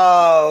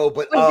no,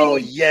 but oh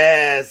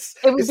yes.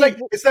 It's like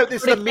it's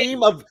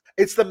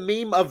the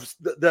meme of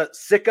the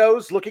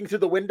sickos looking through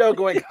the window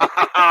going ha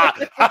ha ha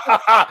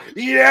ha ha.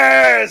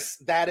 Yes,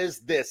 that is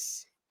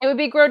this. It would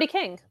be Grody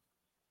King.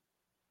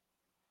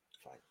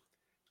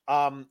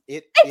 Fine.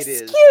 It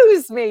is.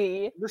 Excuse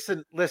me.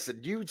 Listen.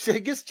 You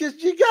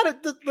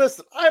gotta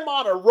listen. I'm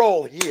on a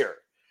roll here.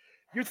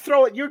 You're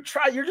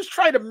just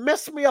trying to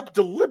mess me up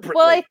deliberately.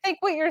 Well, I think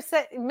what you're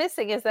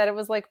missing is that it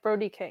was like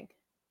Brody King.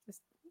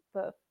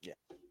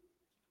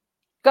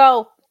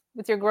 Go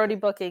with your grody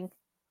booking,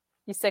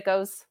 you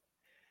sickos.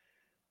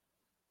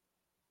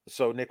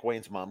 So Nick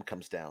Wayne's mom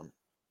comes down.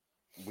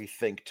 We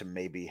think to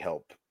maybe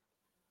help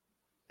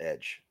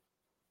Edge.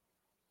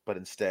 but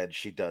instead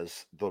she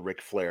does the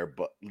Ric Flair,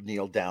 but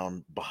kneel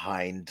down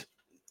behind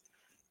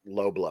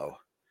low blow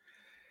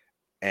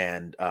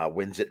and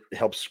wins it,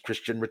 helps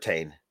Christian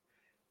retain.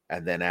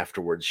 And then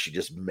afterwards, she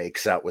just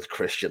makes out with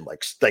Christian,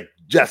 like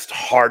just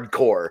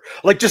hardcore,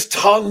 like just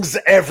tongues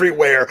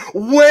everywhere,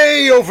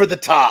 way over the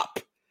top.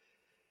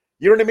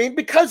 You know what I mean?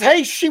 Because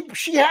hey,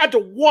 she had to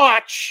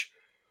watch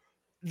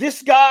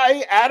this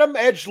guy, Adam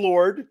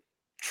Edgelord,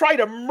 try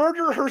to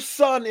murder her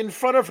son in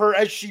front of her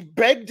as she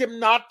begged him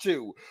not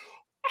to.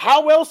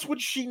 How else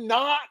would she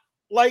not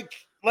like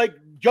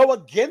go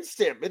against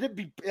him? It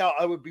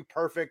would be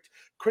perfect.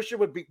 Christian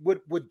would be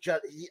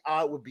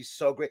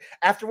so great.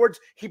 Afterwards,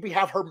 he'd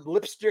have her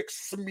lipstick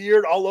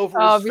smeared all over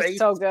his face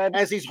so good.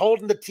 as he's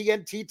holding the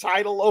TNT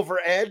title over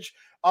Edge.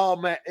 Oh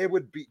man, it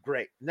would be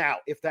great. Now,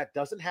 if that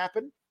doesn't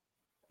happen,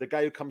 the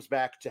guy who comes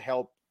back to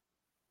help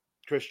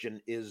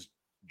Christian is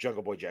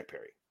Jungle Boy Jack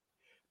Perry,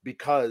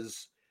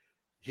 because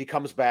he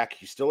comes back.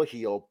 He's still a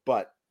heel,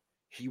 but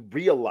he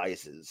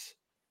realizes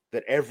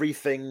that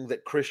everything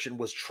that Christian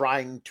was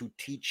trying to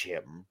teach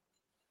him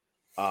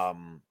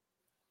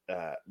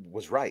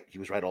was right. He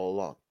was right all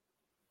along.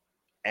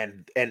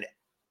 And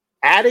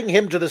adding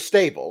him to the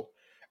stable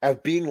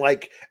of being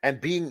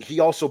he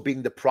also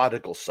being the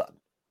prodigal son.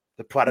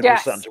 The prodigal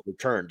son who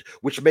returned,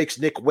 which makes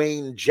Nick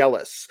Wayne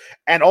jealous.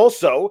 And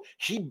also,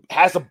 he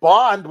has a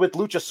bond with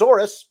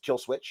Luchasaurus, Kill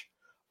Switch.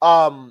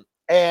 And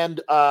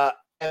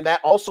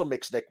that also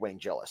makes Nick Wayne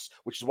jealous,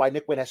 which is why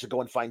Nick Wayne has to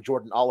go and find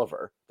Jordan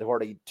Oliver. They've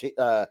already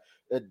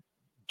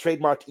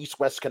trademarked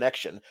East-West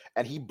Connection,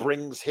 and he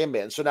brings him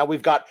in. So now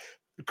we've got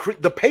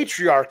the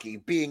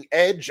patriarchy being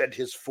Edge and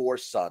his 4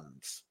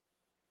 sons.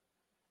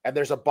 And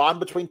there's a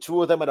bond between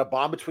two of them,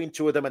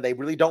 and they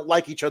really don't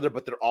like each other,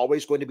 but they're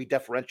always going to be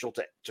deferential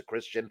to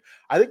Christian.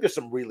 I think there's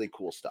some really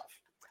cool stuff.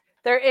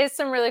 There is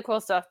some really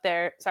cool stuff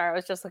there. Sorry, I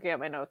was just looking at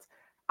my notes.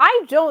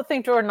 I don't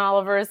think Jordan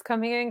Oliver is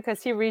coming in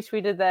because he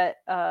retweeted that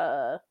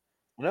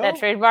that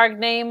trademark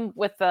name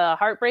with the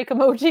heartbreak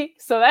emoji.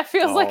 So that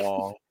feels like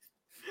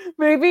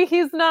maybe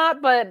he's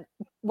not, but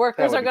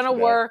workers are going to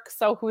work.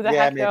 So who the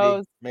heck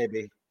knows?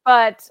 Maybe.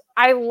 But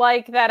I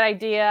like that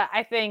idea.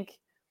 I think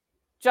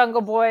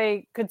Jungle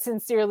Boy could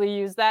sincerely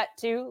use that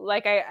too.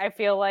 Like I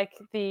feel like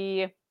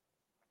the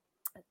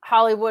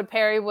Hollywood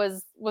Perry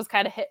was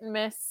kind of hit and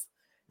miss.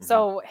 Mm-hmm.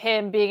 So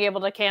him being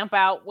able to camp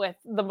out with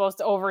the most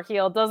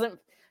overheel doesn't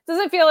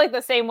feel like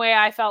the same way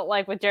I felt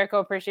like with Jericho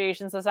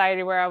Appreciation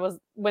Society, where I was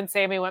when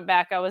Sammy went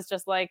back, I was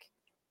just like,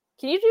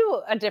 can you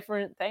do a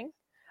different thing?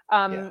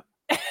 That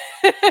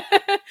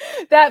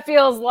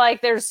feels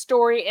like there's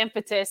story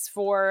impetus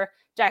for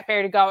Jack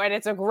Perry to go, and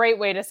it's a great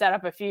way to set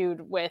up a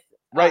feud with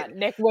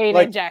Nick Wayne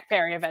and Jack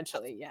Perry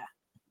eventually. Yeah.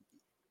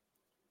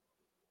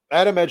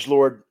 Adam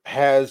Edgelord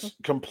has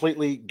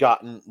completely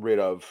gotten rid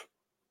of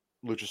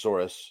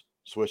Luchasaurus,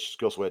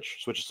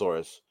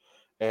 Switchosaurus,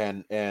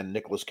 and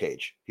Nicolas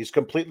Cage. He's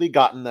completely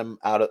gotten them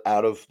out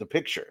of the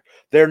picture.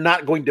 They're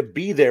not going to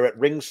be there at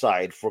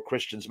ringside for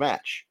Christian's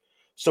match.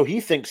 So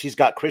he thinks he's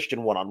got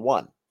Christian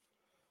one-on-one.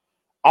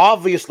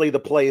 Obviously, the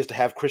play is to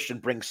have Christian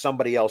bring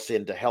somebody else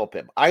in to help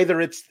him.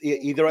 Either it's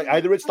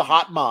the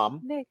hot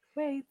mom, Nick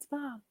Wayne's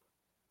mom,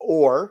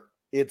 or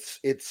it's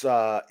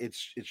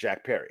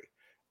Jack Perry,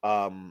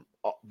 who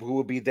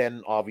will be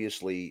then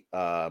obviously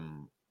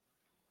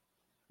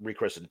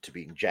rechristened to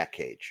being Jack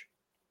Cage.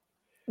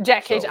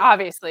 Jack Cage,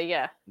 obviously,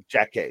 yeah.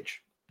 Jack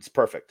Cage. It's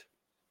perfect.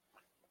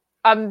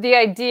 The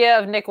idea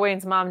of Nick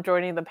Wayne's mom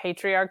joining the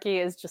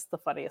patriarchy is just the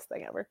funniest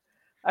thing ever.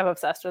 I'm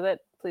obsessed with it.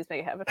 Please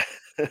make it happen.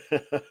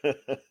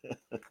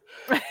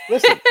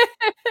 Listen,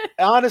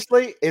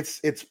 honestly,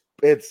 it's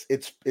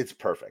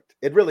perfect.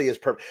 It really is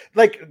perfect.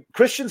 Like,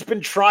 Christian's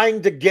been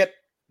trying to get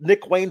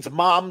Nick Wayne's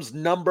mom's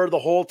number the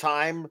whole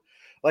time.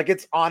 Like,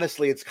 it's kind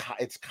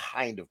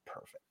of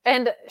perfect.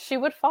 And she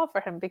would fall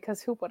for him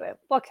because who wouldn't?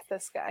 Look at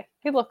this guy.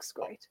 He looks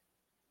great.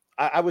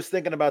 I was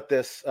thinking about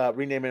this,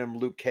 renaming him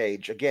Luke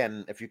Cage.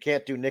 Again, if you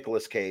can't do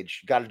Nicolas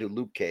Cage, you got to do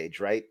Luke Cage,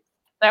 right?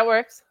 That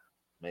works.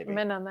 Maybe. I'm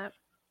in on that.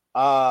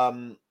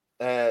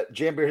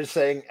 Jambeer is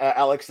saying,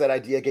 Alex, that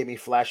idea gave me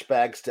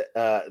flashbacks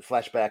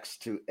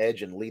to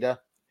Edge and Lita.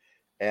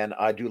 And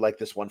I do like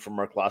this one from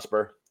Mark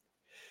Losper.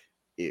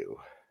 Ew.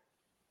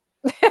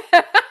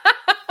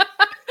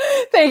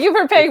 Thank you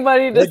for paying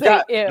money to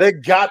say ew. They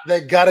got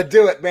to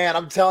do it, man.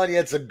 I'm telling you,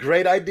 it's a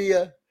great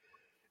idea.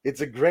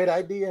 It's a great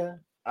idea.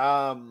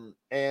 And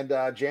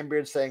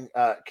Jambeard saying,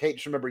 Kate,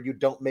 just remember, you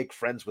don't make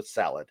friends with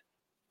salad.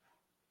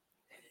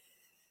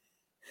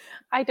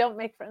 I don't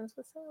make friends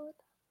with salad.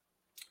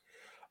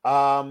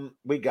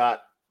 We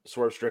got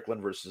Swerve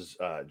Strickland versus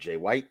Jay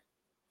White.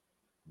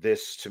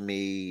 This, to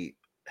me,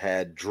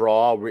 had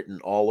draw written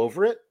all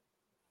over it.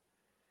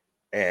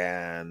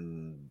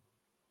 And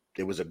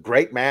it was a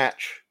great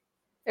match.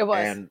 It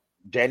was. And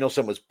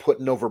Danielson was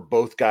putting over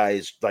both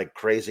guys like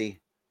crazy,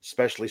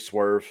 especially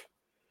Swerve.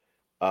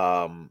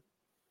 And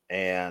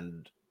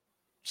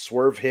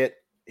Swerve hit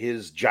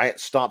his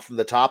giant stomp from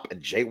the top,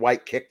 and Jay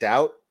White kicked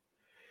out.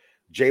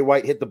 Jay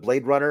White hit the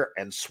Blade Runner,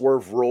 and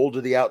Swerve rolled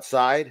to the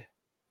outside.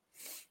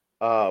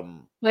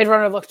 Blade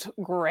Runner looked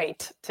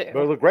great too.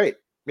 But it looked great.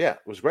 Yeah, it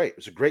was great. It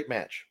was a great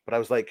match. But I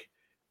was like,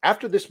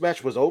 after this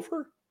match was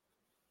over,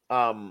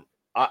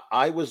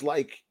 I was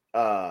like,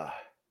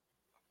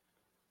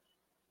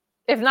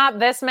 if not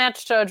this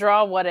match to a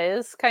draw, what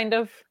is kind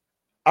of?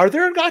 Are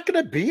there not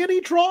going to be any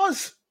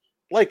draws?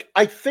 Like,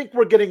 I think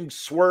we're getting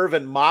Swerve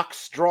and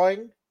Mox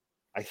drawing.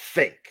 I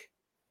think.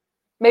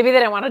 Maybe they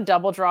didn't want to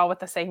double draw with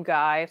the same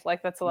guy.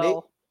 Like, that's a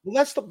little.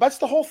 Well, that's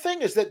the whole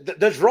thing, is that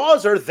the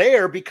draws are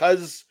there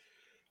because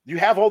you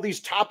have all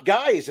these top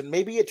guys, and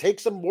maybe it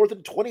takes them more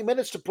than 20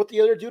 minutes to put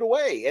the other dude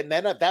away. And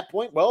then at that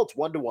point, well, it's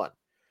 1-1.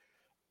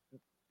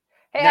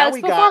 Hey,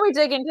 Alex, before we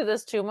dig into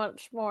this too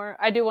much more,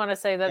 I do want to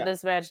say that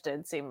this match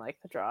did seem like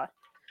the draw.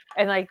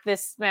 And like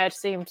this match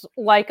seemed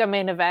like a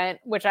main event,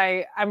 which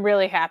I'm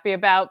really happy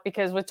about,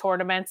 because with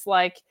tournaments,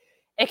 like,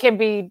 it can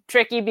be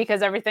tricky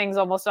because everything's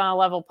almost on a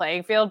level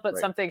playing field, but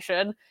something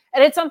should.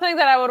 And it's something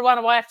that I would want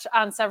to watch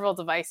on several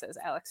devices,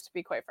 Alex, to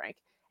be quite frank.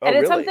 And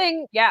it's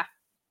something,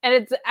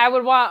 and I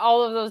would want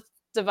all of those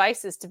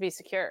devices to be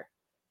secure.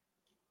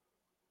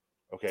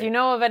 Okay. Do you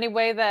know of any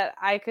way that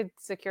I could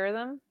secure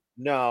them?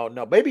 No.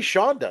 Maybe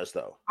Sean does,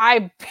 though.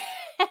 I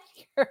bet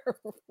you're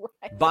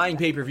right. Buying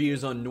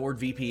pay-per-views on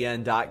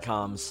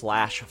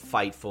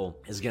NordVPN.com/Fightful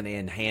is going to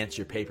enhance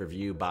your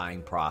pay-per-view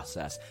buying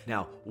process.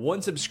 Now,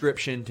 one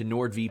subscription to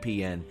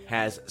NordVPN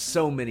has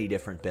so many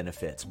different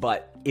benefits,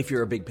 but if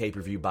you're a big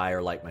pay-per-view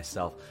buyer like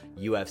myself,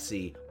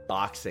 UFC,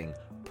 boxing,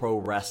 pro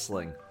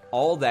wrestling,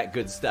 all that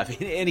good stuff,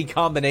 any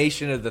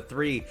combination of the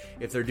three,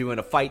 if they're doing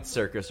a fight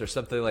circus or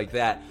something like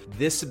that,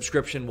 this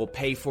subscription will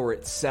pay for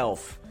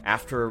itself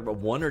after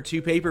 1 or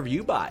 2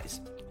 pay-per-view buys.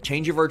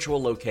 Change your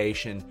virtual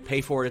location, pay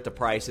for it at the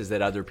prices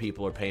that other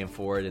people are paying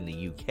for it in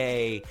the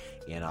UK,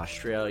 in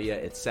Australia,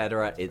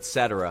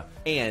 etc.,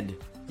 and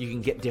you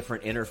can get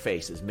different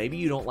interfaces. Maybe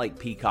you don't like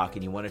Peacock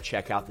and you want to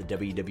check out the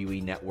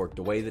WWE Network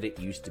the way that it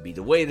used to be,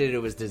 the way that it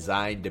was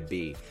designed to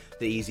be,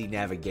 the easy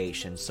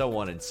navigation, so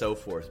on and so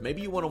forth.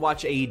 Maybe you want to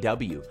watch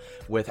AEW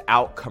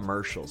without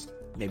commercials.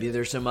 Maybe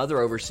there's some other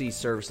overseas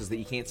services that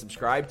you can't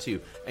subscribe to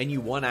and you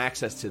want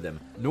access to them.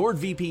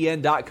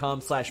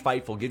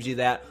 NordVPN.com/Fightful gives you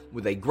that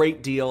with a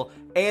great deal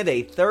and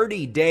a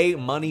 30-day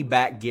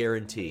money-back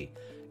guarantee.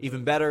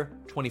 Even better,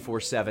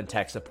 24/7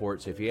 tech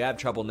support, so if you have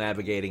trouble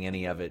navigating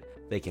any of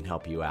it, they can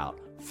help you out.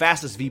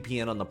 Fastest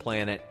VPN on the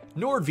planet,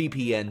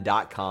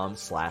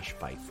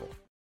 NordVPN.com/Fightful.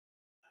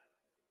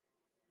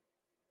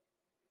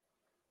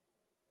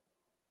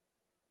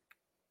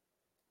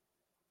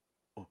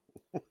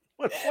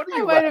 What are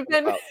you laughing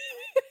about? I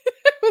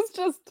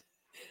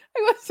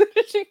was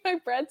finishing my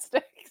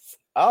breadsticks.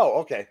 Oh,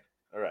 okay.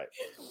 All right.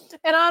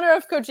 In honor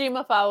of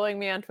Kojima following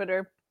me on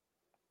Twitter,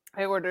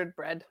 I ordered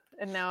bread,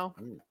 and now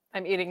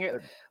I'm eating it.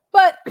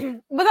 But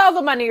with all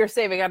the money you're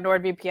saving on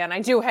NordVPN, I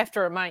do have to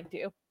remind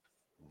you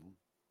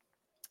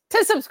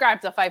to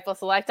subscribe to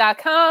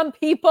FightfulSelect.com,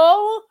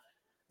 people.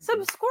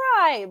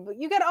 Subscribe.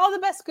 You get all the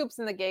best scoops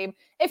in the game.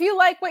 If you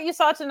like what you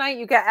saw tonight,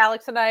 you get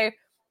Alex and I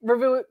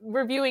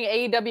reviewing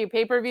AEW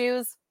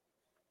pay-per-views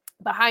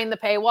behind the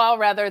paywall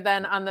rather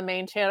than on the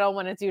main channel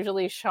when it's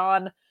usually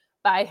Sean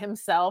by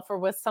himself or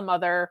with some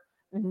other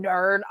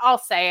nerd. I'll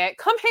say it.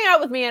 Come hang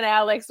out with me and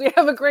Alex. We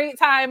have a great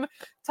time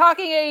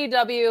talking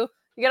AEW.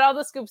 You get all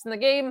the scoops in the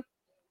game.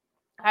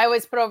 I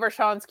always put over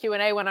Sean's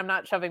Q&A when I'm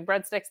not shoving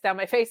breadsticks down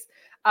my face.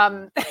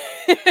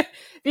 If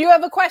you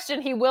have a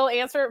question, he will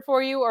answer it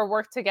for you or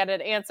work to get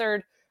it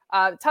answered.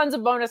 Tons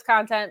of bonus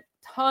content,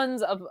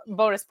 tons of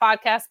bonus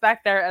podcasts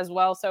back there as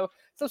well. So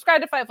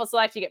subscribe to Fightful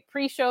Select. You get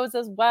pre-shows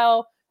as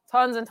well.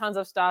 Tons and tons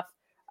of stuff.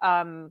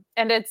 And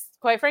it's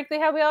quite frankly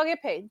how we all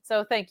get paid.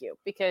 So thank you,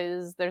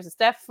 because there's a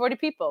staff of 40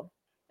 people.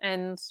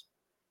 And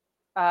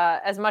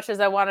as much as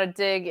I want to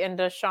dig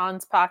into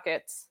Sean's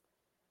pockets,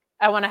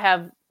 I want to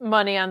have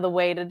money on the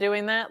way to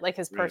doing that, like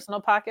his personal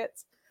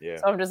pockets. Yeah.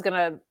 So I'm just going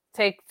to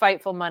take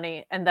Fightful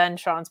money and then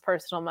Sean's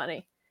personal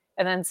money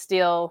and then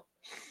steal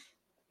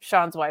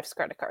Sean's wife's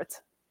credit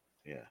cards.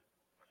 Yeah.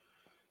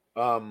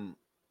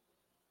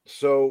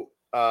 So,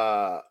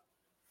 like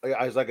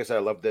I said,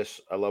 I love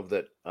this. I love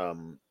that.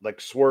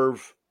 Like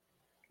Swerve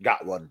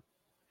got one.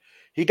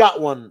 He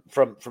got one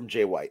from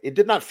Jay White. It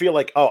did not feel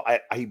like,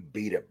 I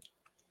beat him.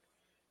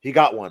 He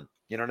got one.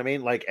 You know what I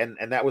mean? Like, and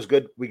that was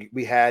good.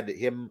 We had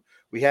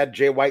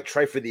Jay White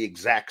try for the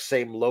exact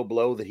same low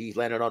blow that he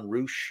landed on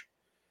Roosh,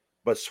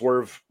 but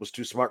Swerve was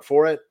too smart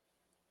for it,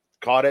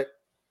 caught it,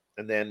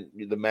 and then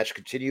the match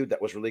continued.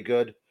 That was really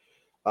good.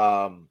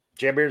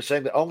 Jambier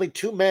saying that only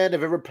 2 men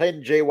have ever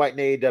played Jay White in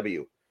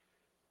AEW.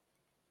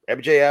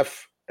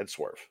 MJF and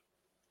Swerve.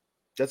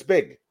 That's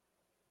big.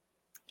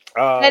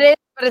 It is,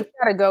 but it's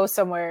got to go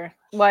somewhere.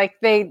 Like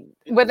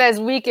with as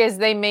weak as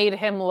they made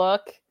him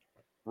look.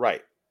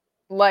 Right.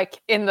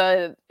 Like in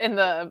the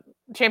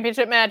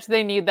championship match,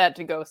 they need that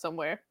to go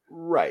somewhere.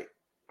 Right.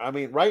 I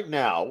mean, right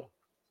now,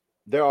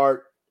 there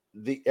are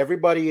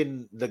everybody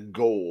in the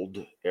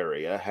gold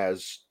area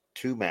has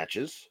 2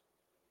 matches.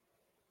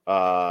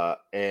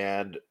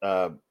 And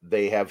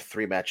they have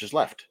 3 matches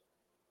left.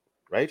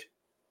 Right?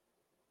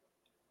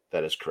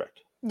 That is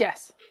correct.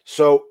 Yes.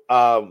 So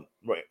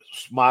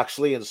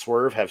Moxley and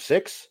Swerve have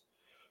 6.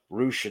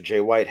 Roosh and Jay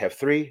White have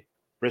 3.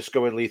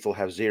 Briscoe and Lethal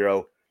have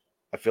 0.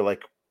 I feel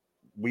like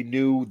we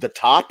knew the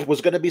top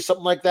was going to be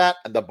something like that,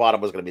 and the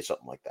bottom was going to be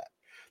something like that.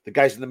 The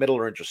guys in the middle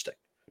are interesting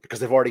because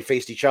they've already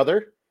faced each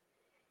other.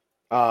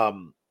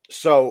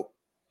 So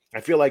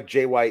I feel like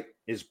Jay White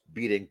is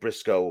beating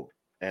Briscoe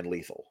and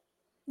Lethal.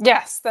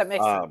 Yes, that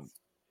makes sense.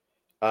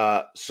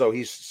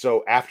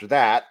 So after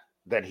that,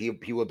 then he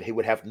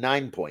would have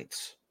 9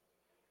 points,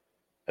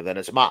 and then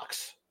it's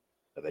Mox,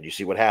 and then you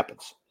see what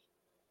happens.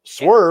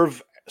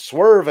 Swerve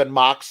and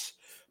Mox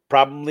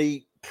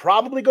probably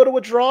go to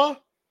a draw.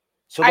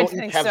 So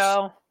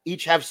they'll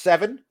each have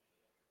 7.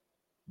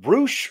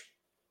 Roosh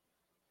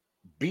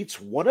beats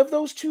one of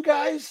those 2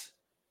 guys,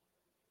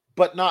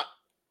 but not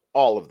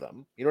all of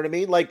them. You know what I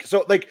mean? Like,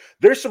 so like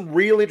there's some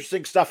real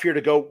interesting stuff here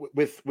to go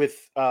with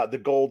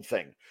the gold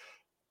thing.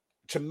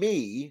 To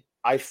me,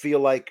 I feel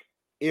like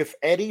if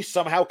Eddie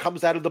somehow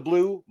comes out of the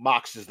blue,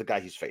 Mox is the guy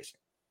he's facing.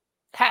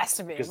 Has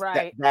to be,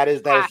 right? That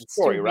is the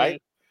story,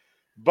 right?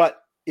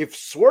 But if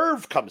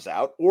Swerve comes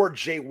out or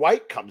Jay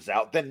White comes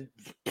out, then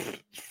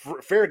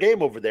fair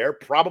game over there.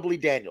 Probably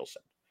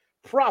Danielson.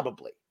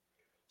 Probably.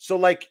 So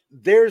like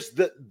there's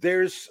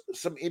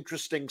some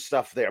interesting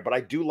stuff there. But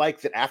I do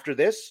like that after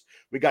this,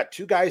 we got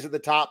 2 guys at the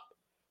top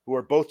who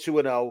are both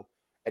 2-0,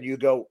 and you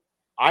go,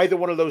 either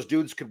one of those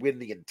dudes could win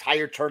the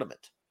entire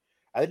tournament.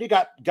 And then you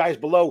got guys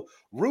below.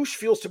 Roosh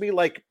feels to me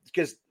like,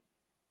 because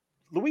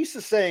Luis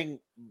is saying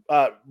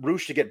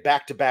Roosh to get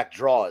back-to-back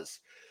draws.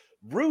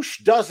 Roosh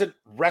doesn't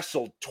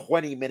wrestle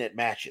 20-minute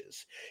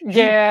matches.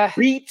 Yeah.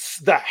 He beats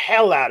the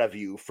hell out of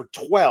you for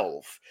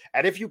 12.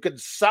 And if you can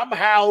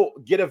somehow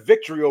get a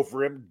victory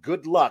over him,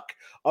 good luck.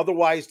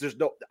 Otherwise,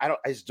 I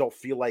just don't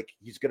feel like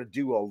he's going to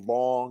do a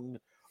long.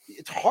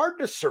 It's hard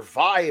to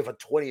survive a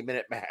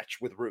 20-minute match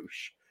with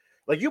Roosh.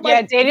 Like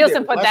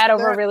Danielson put that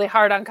over really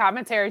hard on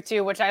commentary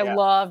too, which I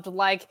loved.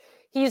 Like,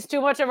 he's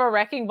too much of a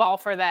wrecking ball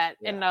for that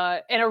in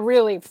a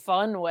really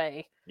fun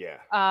way. Yeah.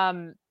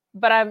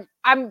 But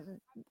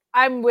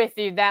I'm with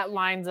you. That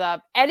lines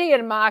up. Eddie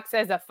and Mox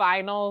as a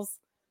finals.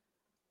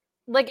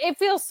 Like, it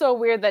feels so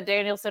weird that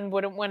Danielson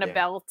wouldn't win a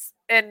belt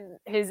in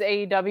his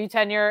AEW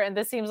tenure, and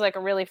this seems like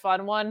a really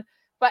fun one.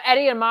 But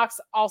Eddie and Mox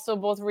also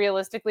both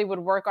realistically would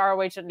work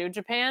ROH at New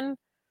Japan.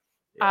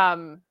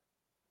 Yeah.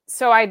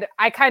 So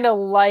I kind of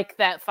like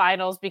that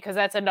finals because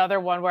that's another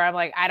one where I'm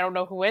like, I don't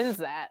know who wins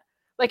that.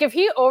 Like, if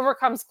he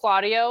overcomes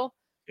Claudio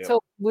to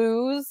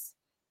lose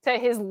to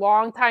his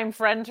longtime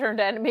friend turned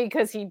enemy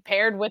because he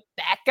paired with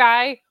that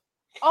guy,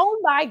 oh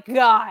my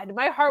God,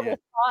 my heart will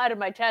fall out of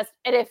my chest.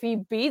 And if he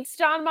beats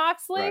Jon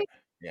Moxley,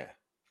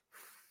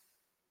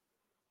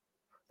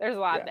 there's a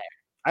lot there.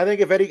 I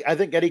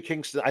think Eddie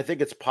Kingston, I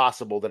think it's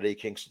possible that Eddie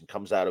Kingston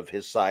comes out of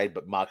his side,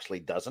 but Moxley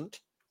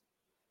doesn't.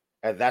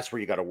 And that's where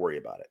you got to worry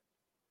about it.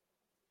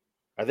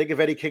 I think if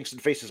Eddie Kingston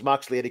faces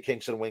Moxley, Eddie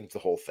Kingston wins the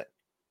whole thing.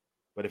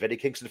 But if Eddie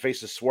Kingston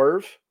faces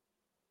Swerve,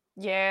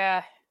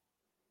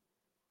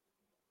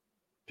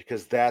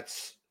 because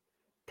that's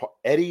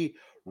Eddie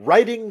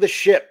righting the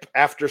ship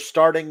after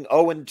starting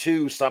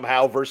 0-2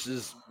 somehow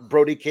versus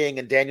Brody King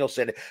and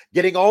Danielson,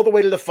 getting all the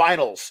way to the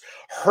finals,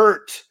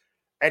 hurt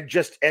and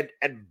just and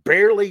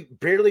barely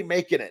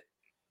making it.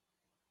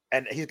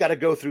 And he's got to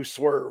go through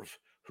Swerve,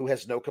 who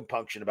has no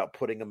compunction about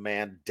putting a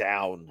man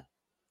down.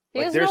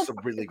 There's no some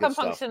really good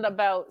compunction stuff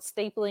about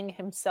stapling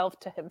himself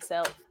to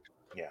himself.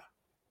 Yeah.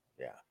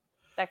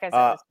 That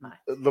guy's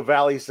the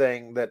Valley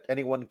saying that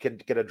anyone can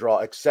get a draw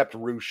except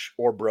Roosh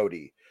or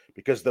Brody,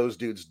 because those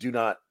dudes do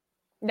not.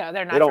 No,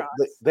 they're not.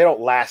 They don't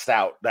last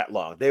out that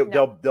long.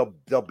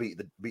 They'll beat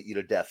you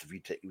to death if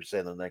you say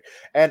anything.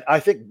 And I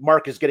think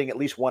Mark is getting at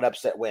least one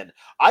upset win.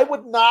 I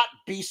would not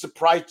be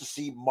surprised to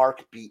see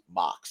Mark beat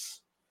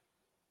Mox.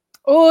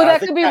 Oh, that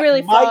could be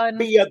really fun.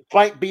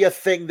 Might be a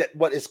thing that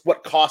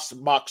what costs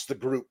Mox the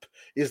group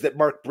is that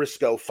Mark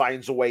Briscoe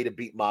finds a way to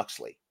beat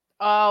Moxley.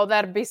 Oh,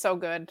 that'd be so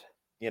good.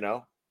 You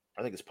know,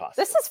 I think it's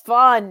possible. This is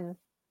fun.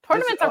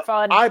 Tournaments are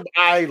fun.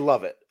 I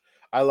love it.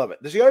 I love it.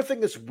 There's the other thing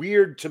that's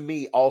weird to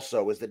me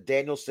also is that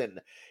Danielson,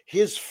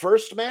 his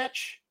first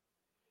match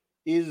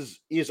is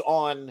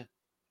on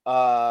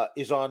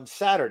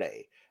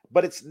Saturday,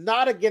 but it's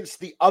not against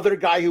the other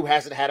guy who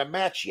hasn't had a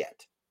match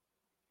yet.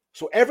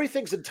 So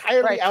everything's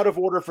entirely out of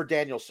order for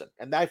Danielson,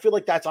 and I feel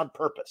like that's on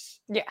purpose.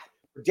 Yeah.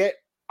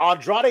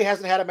 Andrade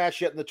hasn't had a match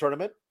yet in the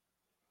tournament,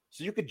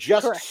 so you could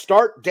just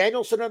start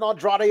Danielson and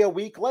Andrade a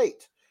week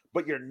late,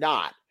 but you're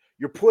not.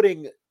 You're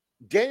putting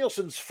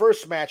Danielson's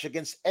first match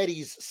against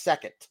Eddie's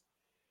second,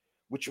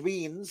 which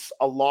means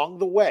along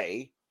the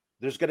way,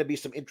 there's going to be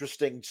some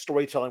interesting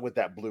storytelling with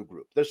that blue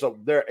group.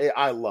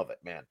 I love it,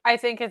 man. I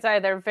think it's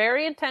either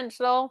very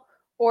intentional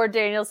or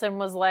Danielson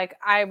was like,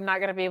 I'm not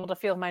going to be able to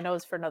feel my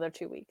nose for another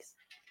 2 weeks.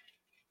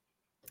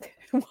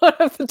 One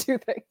of the two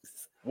things.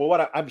 Well,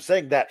 what I'm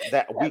saying that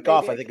week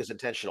off, I think, is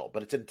intentional,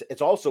 but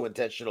it's also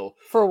intentional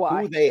for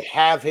why who they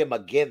have him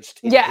against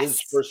in his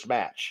first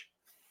match.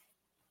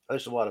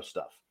 There's a lot of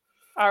stuff.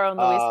 Our own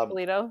Luis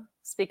Polito,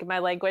 speaking my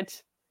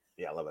language.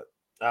 Yeah, I love it.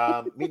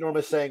 Meet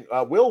Norma saying,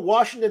 Will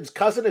Washington's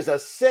cousin is a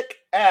sick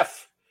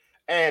F,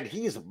 and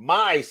he's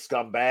my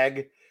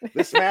scumbag.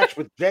 This match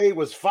with Jay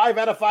was 5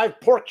 out of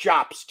 5 pork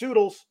chops.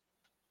 Toodles.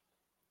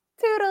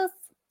 Toodles.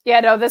 Yeah,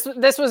 no, this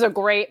was a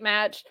great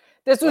match.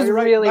 This was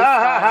really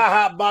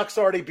fun. Mox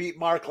already beat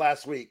Mark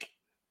last week.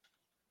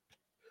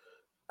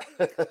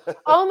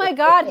 Oh my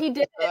God, he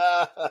did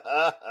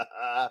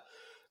it.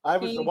 Why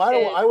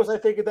was I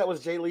thinking that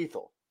was Jay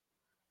Lethal?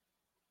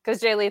 Because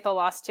Jay Lethal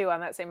lost 2 on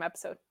that same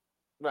episode.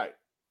 Right.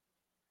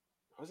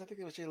 Why was I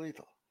thinking it was Jay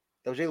Lethal?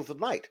 That was Jay Lethal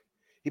tonight.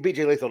 He beat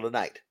Jay Lethal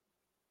tonight.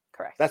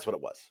 Correct. That's what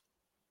it was.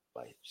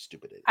 My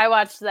stupid idiot. I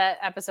watched that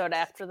episode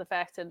after the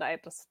fact, and I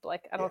just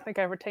I don't think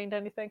I retained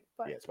anything.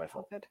 But yeah, it's my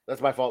fault. Good. That's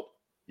my fault.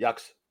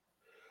 Yucks.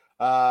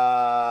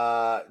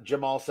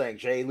 Jamal saying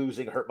Jay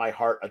losing hurt my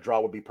heart. A draw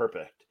would be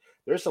perfect.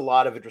 There's a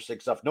lot of interesting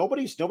stuff.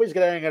 Nobody's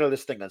getting out of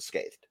this thing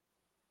unscathed.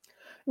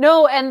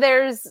 No, and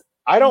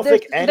I don't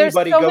think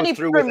anybody goes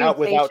through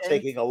without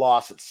taking a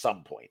loss at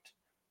some point.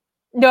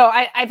 No,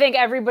 I think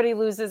everybody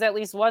loses at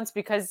least once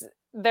because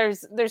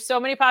there's so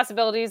many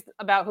possibilities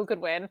about who could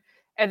win,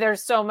 and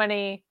there's so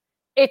many.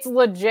 It's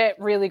legit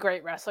really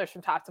great wrestlers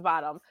from top to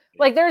bottom.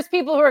 Like there's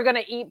people who are going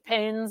to eat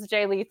pins.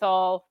 Jay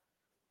Lethal,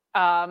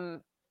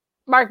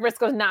 Mark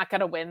Briscoe's not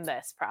going to win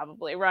this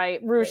probably,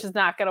 right? Roosh is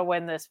not going to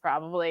win this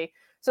probably.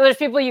 So there's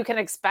people you can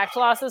expect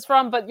losses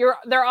from, but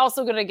they're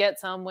also going to get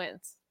some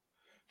wins.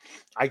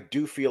 I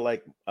do feel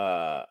like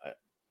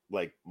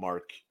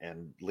Mark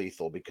and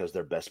Lethal, because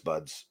they're best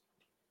buds,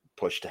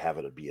 push to have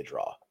it be a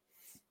draw.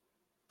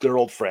 They're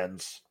old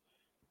friends.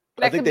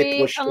 That I think they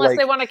push unless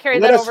they want to carry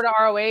that over to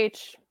ROH.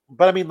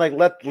 But I mean,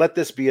 let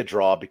this be a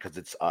draw because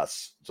it's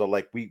us. So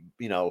we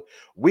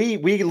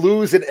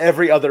lose in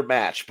every other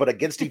match, but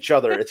against each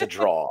other, it's a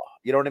draw.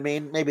 You know what I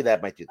mean? Maybe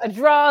that might do that. A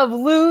draw of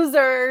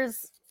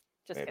losers.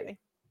 Just kidding.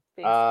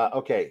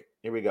 Okay,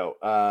 here we go.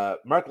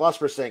 Mark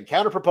Losper saying,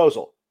 counter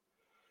proposal.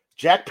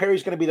 Jack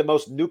Perry's going to be the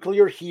most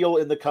nuclear heel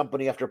in the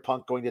company after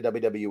Punk going to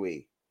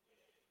WWE.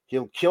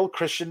 He'll kill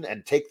Christian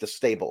and take the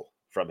stable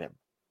from him.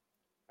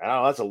 I don't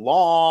know. That's a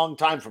long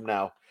time from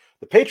now.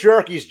 The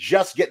patriarchy is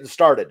just getting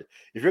started.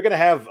 If you're going to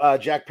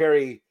have Jack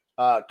Perry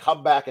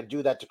come back and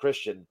do that to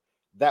Christian,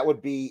 that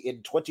would be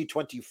in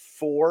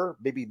 2024,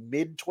 maybe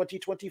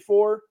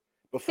mid-2024,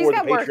 before the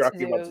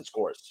patriarchy runs its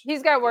course.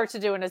 He's got work to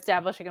do in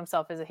establishing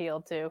himself as a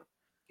heel, too.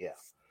 Yeah.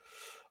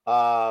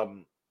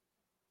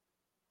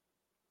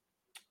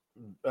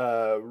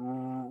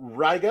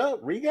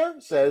 Riga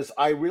says,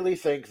 I really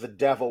think the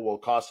devil will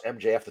cost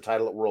MJF the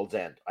title at World's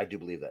End. I do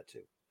believe that,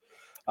 too.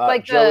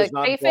 Like Joe the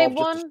kayfabe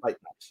one?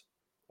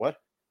 What?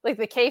 Like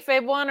the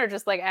kayfabe one, or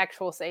just like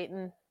actual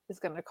Satan is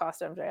going to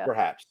cost MJF?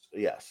 Perhaps.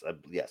 Yes.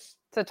 Yes.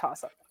 It's a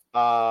toss-up.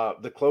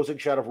 The closing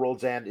shot of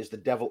World's End is the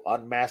devil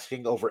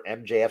unmasking over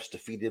MJF's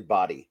defeated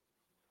body.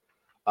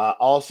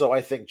 Also,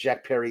 I think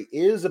Jack Perry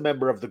is a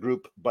member of the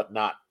group, but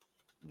not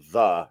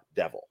the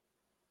devil.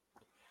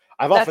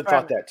 I've often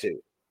thought that too.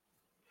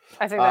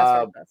 I think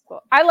that's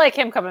cool. I like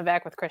him coming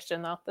back with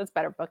Christian, though. That's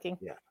better booking.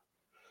 Yeah.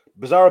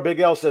 Bizarro Big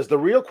L says, the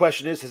real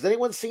question is, has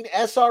anyone seen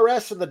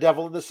SRS and the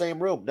devil in the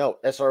same room? No,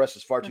 SRS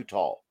is far too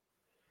tall.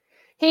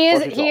 He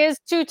is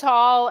too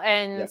tall,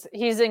 and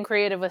he's in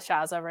creative with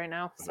Shaza right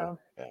now. So,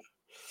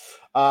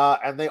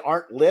 and they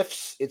aren't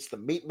lifts. It's the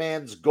Meat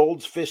Man's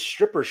Goldfish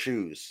stripper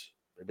shoes.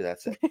 Maybe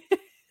that's it.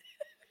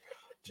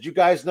 Did you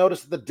guys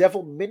notice the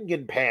Devil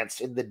Minion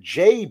pants in the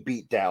J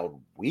beatdown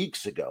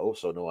weeks ago?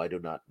 So no, I do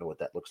not know what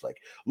that looks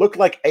like. Look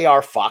like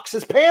AR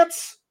Fox's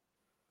pants?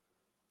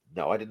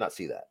 No, I did not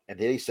see that. And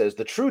he says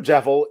the true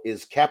devil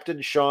is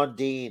Captain Sean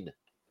Dean.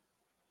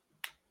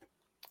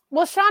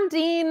 Well, Sean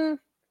Dean,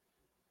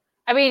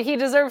 I mean, he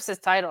deserves his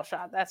title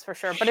shot, that's for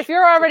sure. But if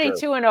you're already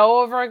 2-0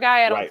 over a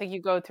guy, I don't think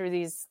you go through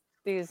these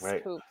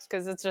hoops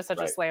because it's just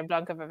such a slam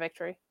dunk of a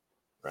victory.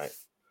 Right.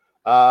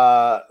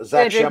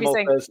 Zach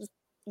Schemmel says,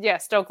 yeah,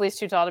 Stokely's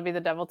too tall to be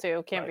the devil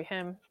too. Can't be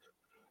him.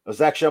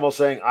 Zach Schemmel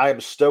saying, I am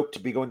stoked to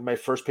be going to my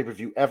first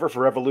pay-per-view ever for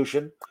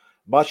Revolution.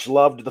 Much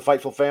love to the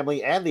Fightful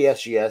family and the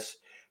SGS.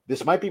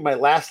 This might be my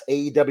last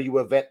AEW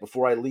event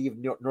before I leave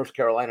North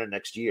Carolina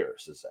next year,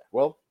 says Zach.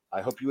 Well,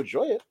 I hope you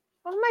enjoy it.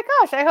 Oh my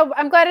gosh,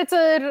 I'm glad it's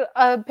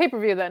a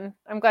pay-per-view then.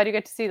 I'm glad you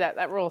get to see that.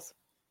 That rules.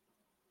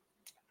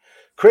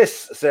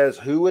 Chris says,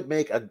 who would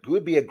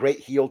be a great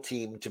heel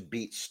team to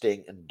beat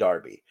Sting and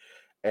Darby?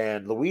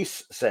 And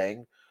Luis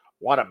saying,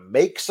 want to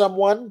make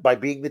someone by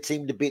being the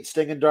team to beat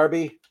Sting and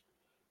Darby?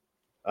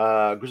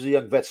 Grizzly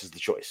Young Vets is the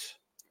choice.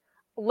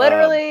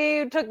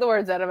 Literally took the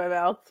words out of my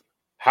mouth.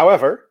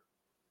 However,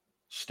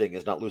 Sting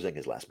is not losing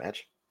his last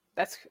match.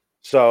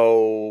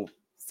 So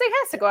Sting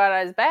has to go out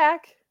on his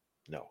back.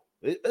 No.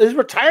 His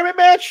retirement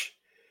match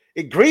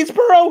in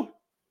Greensboro?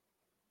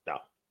 No.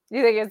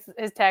 You think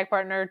his tag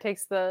partner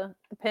takes the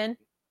pin?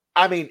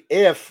 I mean,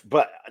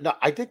 but no,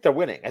 I think they're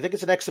winning. I think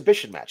it's an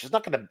exhibition match. It's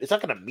not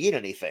gonna mean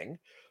anything.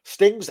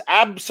 Sting's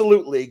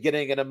absolutely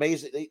getting an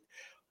amazing.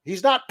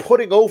 He's not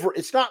putting over.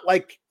 It's not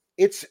like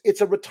it's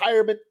a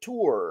retirement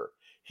tour.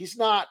 He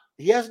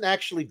hasn't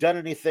actually done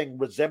anything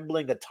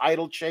resembling a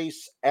title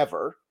chase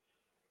ever.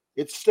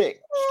 It's Sting.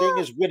 Sting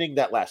is winning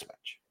that last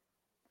match.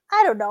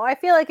 I don't know. I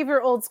feel like if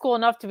you're old school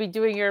enough to be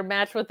doing your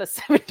match with a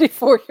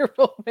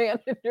 74-year-old man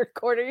in your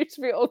corner, you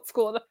should be old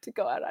school enough to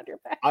go out on your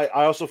back. I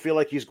also feel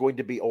like he's going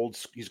to be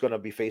He's going to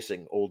be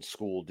facing old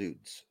school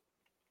dudes.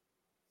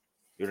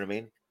 You know what I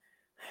mean?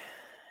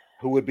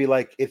 Who would be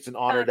like, it's an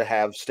honor to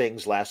have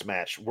Sting's last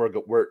match.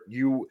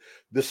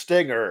 The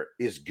Stinger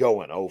is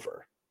going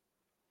over.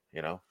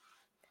 You know?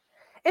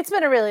 It's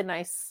been a really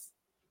nice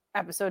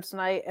episode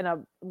tonight and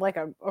a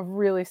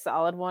really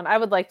solid one. I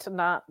would like to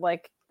not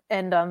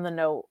end on the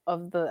note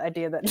of the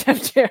idea that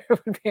Jeff Jarrett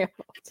would be able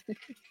to.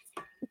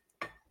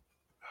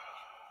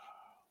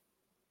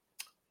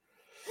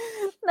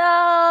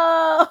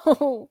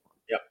 No.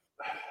 Yep.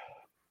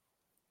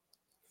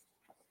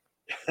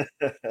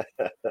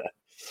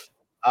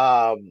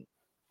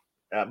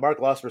 Mark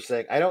Losper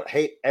saying, I don't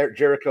hate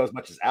Jericho as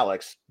much as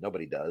Alex.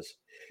 Nobody does.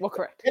 Well,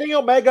 correct. Kenny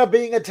Omega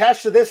being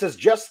attached to this is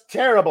just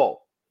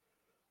terrible.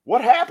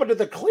 What happened to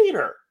the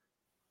cleaner?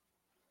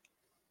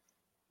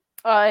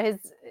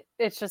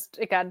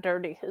 It got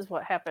dirty is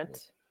what happened.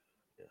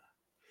 Yeah.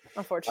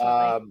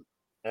 Unfortunately.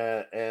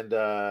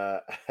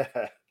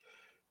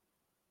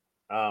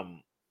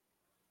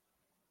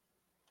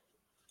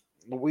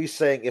 We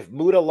saying if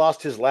Muda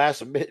lost his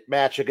last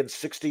match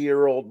against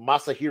 60-year-old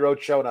Masahiro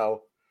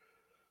Chono,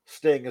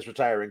 Sting is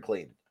retiring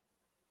clean.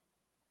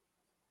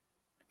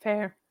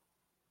 Fair.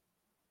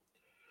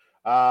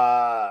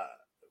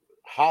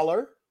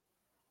 Holler.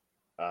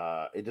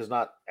 It does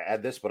not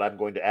add this, but I'm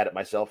going to add it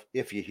myself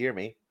if you hear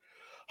me.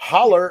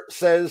 Holler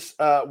says,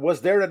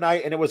 was there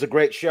tonight and it was a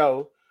great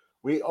show.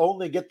 We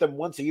only get them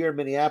once a year in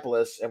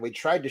Minneapolis, and we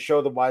tried to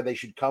show them why they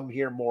should come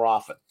here more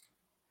often.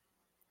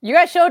 You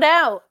guys showed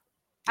out.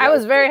 Yeah, I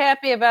was very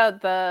happy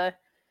about the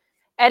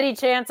Eddie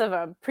chants of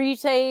a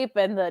pre-tape,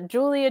 and the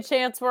Julia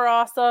chants were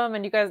awesome.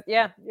 And you guys,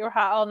 you were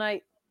hot all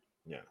night.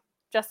 Yeah.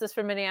 Justice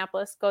for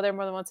Minneapolis. Go there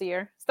more than once a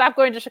year. Stop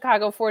going to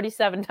Chicago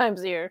 47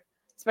 times a year,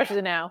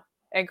 especially now,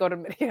 and go to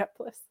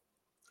Minneapolis.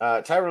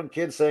 Tyrone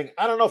Kidd saying,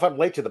 I don't know if I'm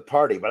late to the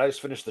party, but I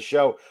just finished the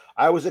show.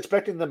 I was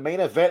expecting the main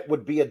event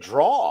would be a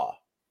draw.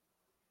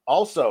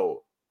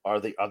 Also, are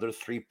the other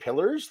three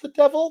pillars the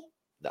devil?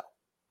 No.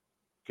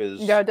 Because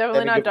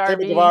definitely not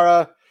Darby.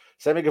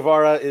 Sammy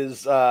Guevara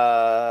is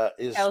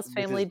Alice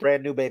family his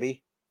brand new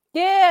baby.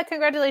 Yeah,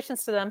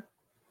 congratulations to them.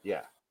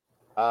 Yeah.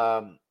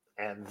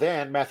 And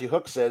then Matthew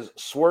Hook says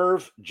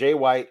Swerve, Jay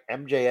White,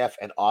 MJF,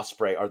 and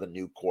Ospreay are the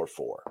new core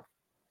four.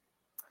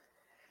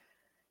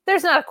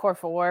 There's not a core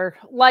four.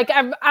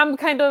 I'm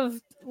kind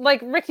of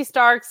like Ricky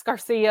Starks,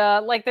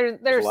 Garcia.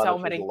 There's so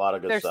many. There's a lot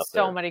of good stuff. There's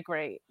so many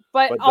great.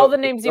 But all the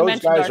names you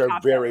mentioned guys are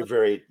top very,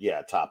 very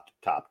top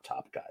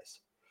guys.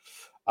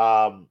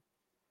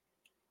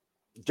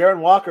 Darren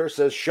Walker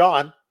says,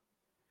 Sean,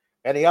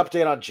 any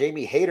update on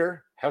Jamie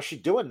Hayter? How's she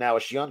doing now?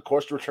 Is she on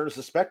course to return as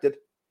suspected?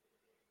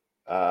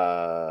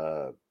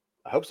 I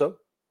hope so.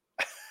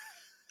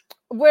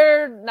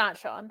 We're not,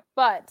 Sean,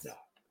 but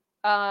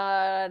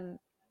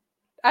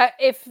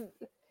if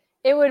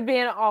it would be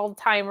an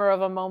all-timer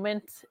of a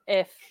moment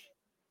if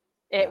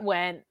it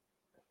went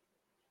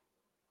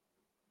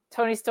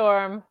Toni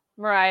Storm,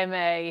 Mariah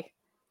May,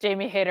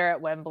 Jamie Hayter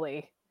at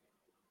Wembley.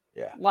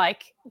 Yeah.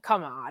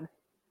 Come on.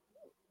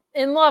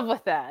 In love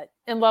with that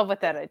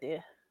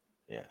idea.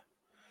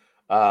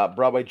 Yeah.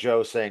 Broadway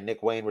Joe saying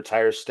Nick Wayne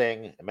retires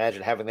Sting.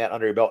 Imagine having that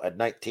under your belt at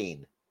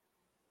 19.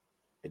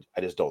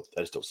 I just don't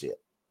see it.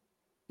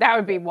 That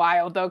would be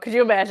wild, though. Could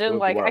you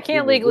imagine? I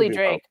can't legally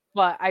drink,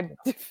 but I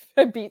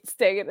beat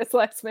Sting in his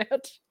last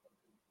match.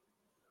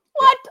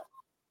 What?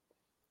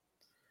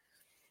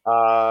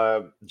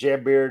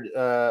 Jambeard.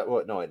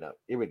 No.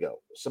 Here we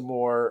go. Some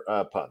more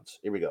puns.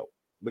 Here we go.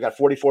 We got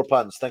 44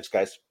 puns. Thanks,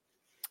 guys.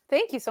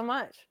 Thank you so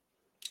much.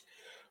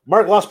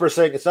 Mark Losper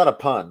saying it's not a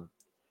pun,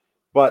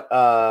 but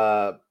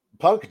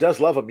Punk does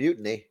love a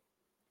mutiny.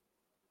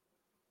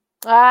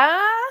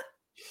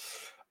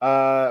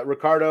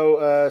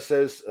 Ricardo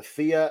says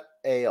Thea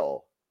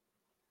Ale.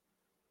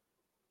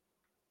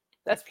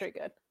 That's pretty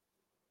good.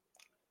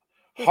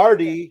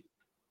 Hardy,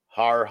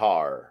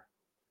 har.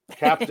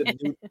 Captain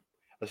New.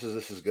 This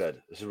is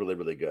good. This is really,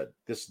 really good.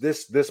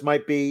 This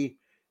might be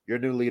your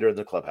new leader in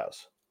the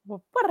clubhouse.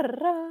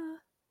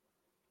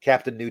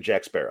 Captain New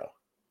Jack Sparrow.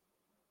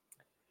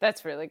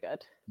 That's really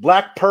good.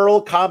 Black Pearl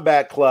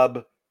Combat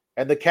Club,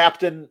 and the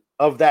captain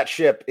of that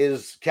ship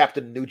is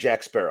Captain New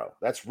Jack Sparrow.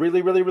 That's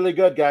really, really, really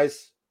good,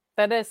 guys.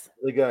 That is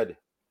really good.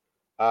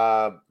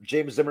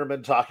 James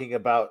Zimmerman talking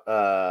about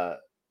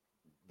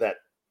that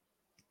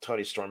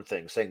Toni Storm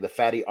thing, saying the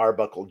Fatty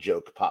Arbuckle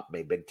joke popped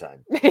me big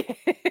time. It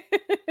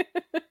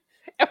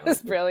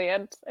was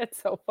brilliant.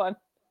 It's so fun.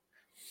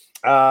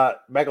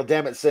 Michael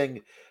Dammit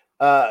saying,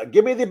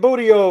 give me the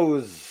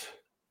bootios.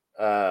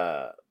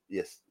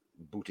 Yes,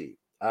 booty.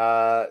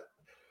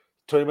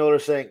 Tony Miller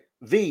saying,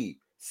 the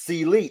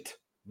C-leet.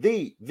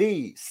 The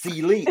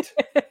C-leet.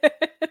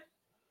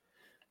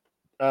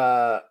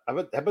 How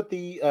about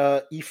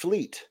the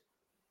E-fleet?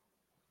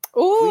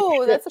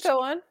 Ooh, that's a good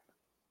one.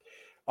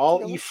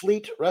 All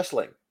E-fleet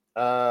wrestling.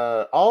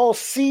 All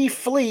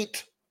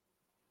C-fleet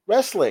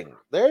Wrestling.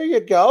 There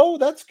you go.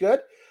 That's good.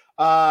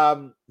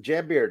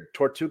 Jambeard,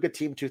 Tortuga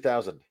Team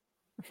 2000.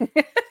 You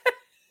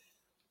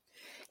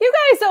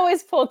guys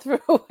always pull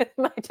through with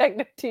my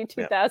Techno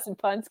T2000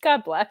 puns.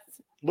 God bless.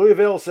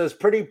 Louisville says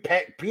Pretty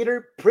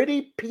Peter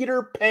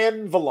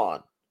Pan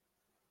Vallon.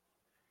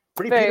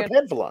 Peter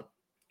Pan Vallon.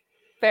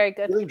 Very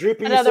good.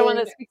 Droopy, another one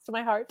that speaks to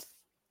my heart.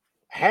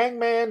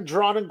 Hangman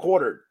Drawn and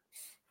Quartered.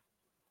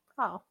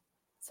 Oh,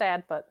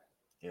 sad, but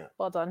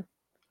well done.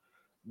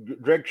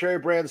 Greg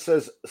Cherrybrand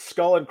says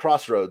Skull and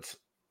Crossroads.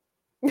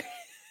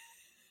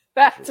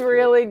 That's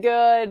really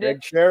good.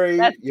 Greg Cherry,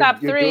 that's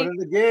top you're 3. doing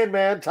it again,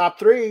 man. Top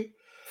 3.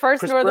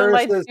 First Chris Northern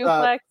Lights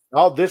duplex.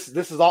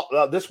 This is all.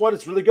 This one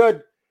is really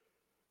good.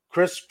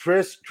 Chris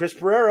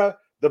Pereira,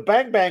 the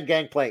Bang Bang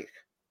Gangplank.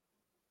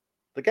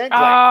 The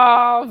Gangplank.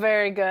 Oh,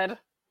 very good.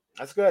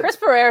 That's good. Chris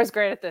Pereira is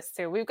great at this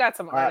too. We've got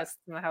some artists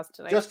in the house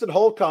today. Justin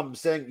Holcomb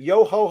saying,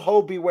 "Yo ho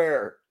ho,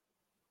 beware."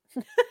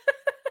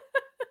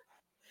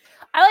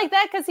 I like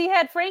that because he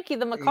had Frankie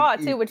the macaw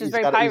too, which is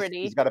very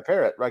piratey. He's got a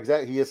parrot, right?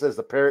 Exactly. He says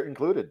the parrot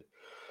included.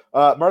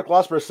 Mark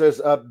Losper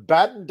says,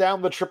 "Batten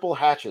down the triple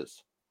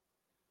hatches."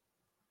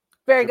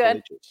 Very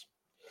good.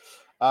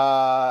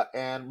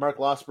 And Mark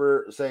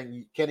Losper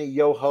saying, "Kenny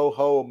yo ho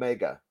ho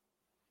Omega."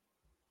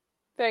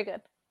 Very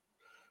good.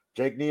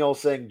 Jake Neal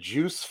saying,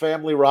 "Juice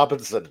Family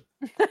Robinson."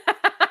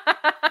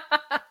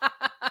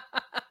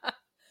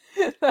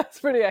 That's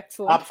pretty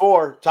excellent.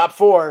 Top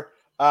four.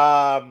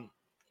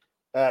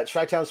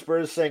 Tri-Town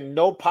Spurs saying,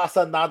 "No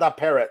pasa nada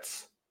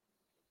parrots."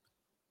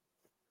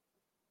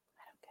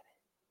 I don't get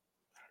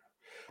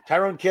it.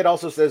 Tyrone Kidd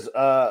also says,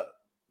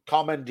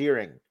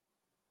 "Commandeering."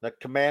 The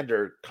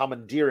commander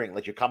commandeering,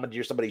 like you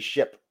commandeer somebody's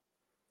ship.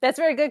 That's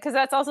very good because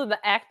that's also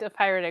the act of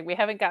pirating. We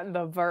haven't gotten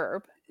the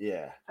verb.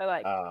 Yeah. I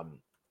like.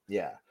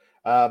 Yeah.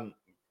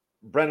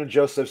 Brennan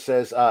Joseph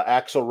says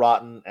Axel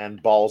Rotten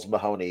and Balls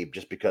Mahoney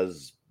just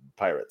because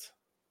pirates.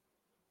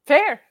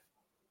 Fair.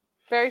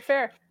 Very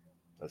fair.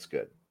 That's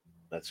good.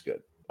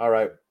 All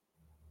right.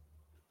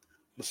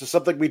 This is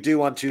something we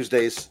do on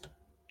Tuesdays.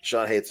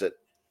 Sean hates it,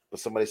 but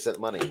somebody sent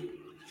money.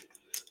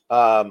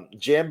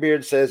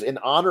 Jambeard says, in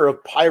honor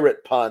of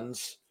pirate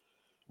puns,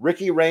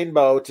 Ricky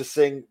Rainbow to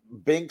sing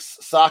Binks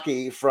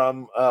Saki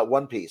from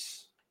One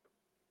Piece.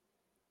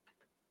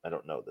 I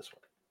don't know this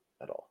one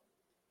at all.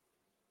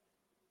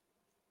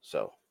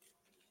 So,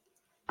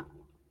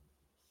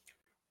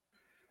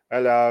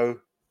 hello,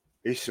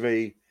 it's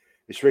me.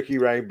 It's Ricky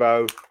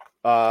Rainbow.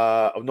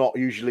 I'm not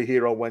usually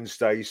here on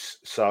Wednesdays,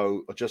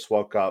 so I just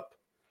woke up.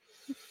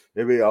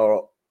 Here we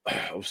are.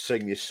 I'll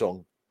sing this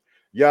song.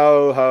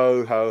 Yo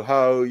ho ho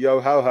ho,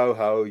 yo ho ho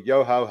ho,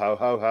 yo ho ho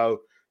ho ho.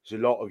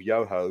 There's a lot of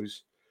yo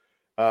hos.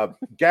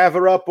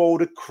 Gather up all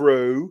the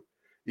crew.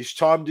 It's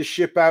time to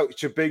ship out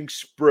to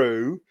Binks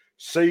Brew.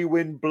 Sea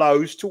wind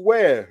blows to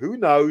where? Who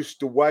knows?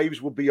 The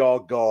waves will be our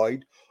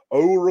guide.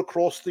 Over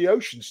across the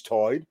ocean's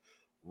tide.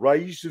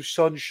 Rays of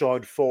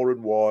sunshine far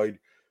and wide.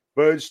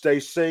 Birds they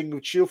sing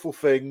of cheerful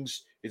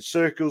things. In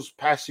circles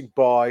passing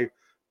by.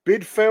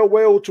 Bid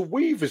farewell to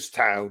Weaver's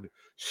Town.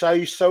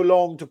 Say so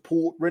long to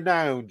Port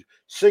Renowned.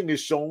 Sing a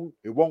song,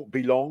 it won't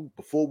be long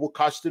before we're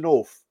casting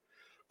off.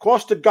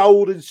 Across the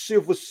gold and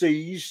silver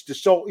seas, the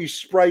salty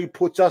spray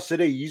puts us at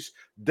ease.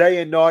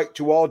 Day and night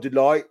to our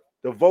delight,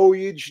 the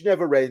voyage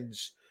never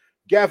ends.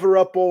 Gather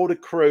up all the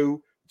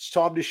crew, it's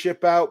time to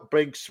ship out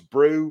Binks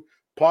Brew.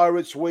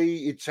 Pirates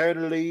we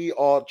eternally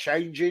are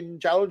challenging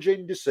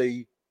to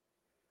see.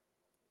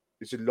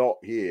 There's a lot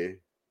here.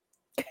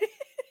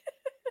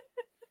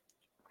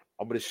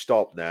 I'm going to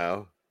stop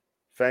now.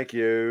 Thank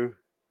you.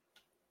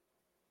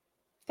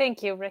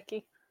 Thank you,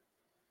 Ricky.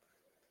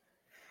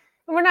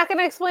 We're not going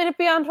to explain it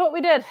beyond what we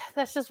did.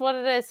 That's just what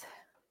it is.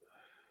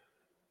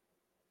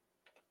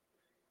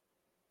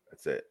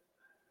 That's it.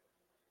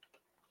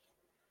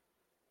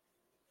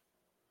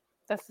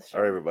 That's the show.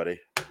 All right, everybody.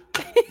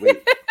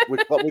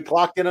 we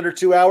clocked in under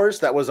 2 hours.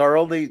 That was our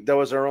only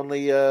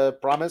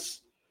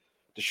promise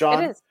to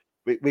Sean. It is.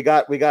 We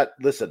got.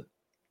 Listen,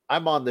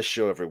 I'm on this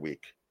show every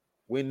week.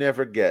 We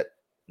never get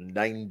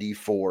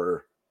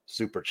 94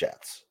 super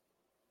chats.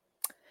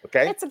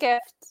 Okay, it's a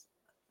gift.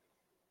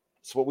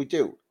 It's what we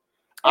do.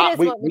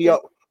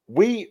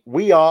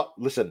 We are.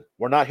 Listen,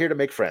 we're not here to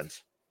make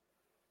friends.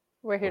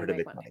 We're here to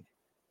make money.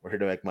 We're here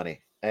to make money,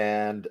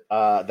 and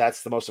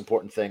that's the most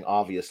important thing,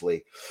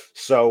 obviously.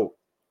 So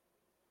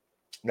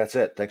that's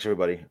it. Thanks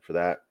everybody for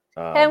that.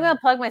 Hey, I'm gonna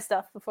plug my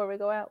stuff before we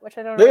go out, which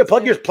I don't. Yeah,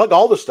 plug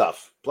all the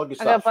stuff. Plug your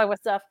stuff. I'm gonna plug my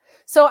stuff.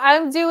 So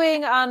I'm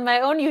doing on my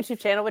own YouTube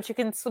channel, which you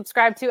can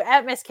subscribe to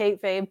at Miss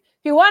Kate Fame.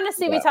 If you want to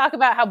see me talk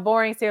about how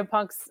boring CM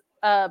Punk's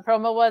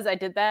promo was, I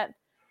did that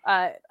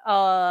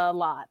a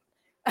lot.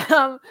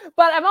 But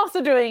I'm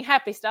also doing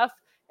happy stuff,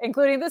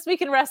 including This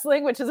Week in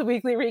Wrestling, which is a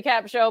weekly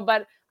recap show.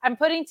 But I'm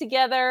putting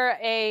together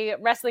a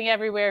Wrestling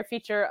Everywhere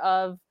feature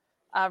of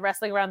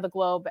wrestling around the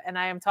globe, and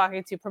I am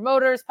talking to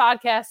promoters,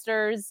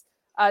 podcasters,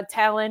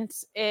 talent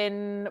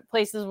in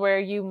places where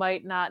you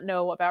might not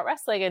know about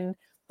wrestling. And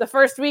the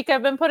first week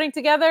I've been putting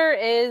together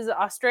is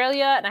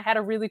Australia, and I had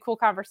a really cool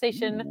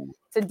conversation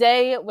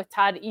today with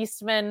Todd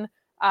Eastman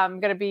I'm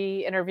going to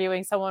be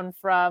interviewing someone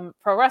from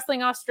Pro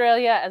Wrestling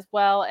Australia as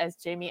well as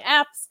Jamie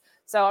Apps.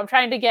 So I'm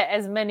trying to get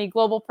as many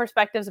global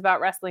perspectives about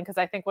wrestling because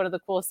I think one of the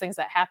coolest things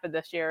that happened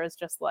this year is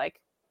just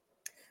like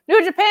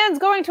New Japan's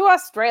going to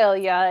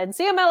Australia and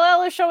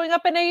CMLL is showing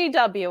up in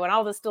AEW and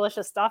all this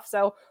delicious stuff.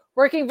 So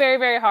working very,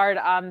 very hard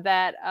on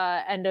that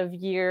end of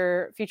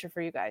year feature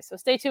for you guys. So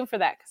stay tuned for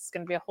that because it's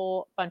going to be a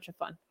whole bunch of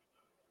fun.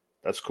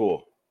 That's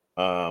cool.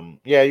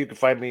 You can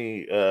find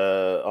me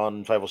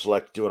on Fightful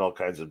Select doing all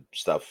kinds of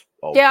stuff.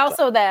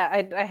 Also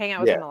that I hang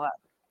out with him a lot.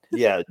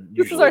 Yeah,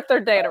 this is our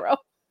third day in a row.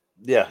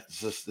 Yeah,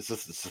 it's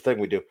the thing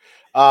we do.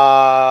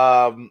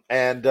 On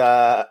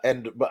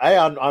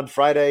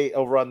Friday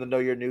over on the Know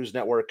Your News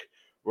Network,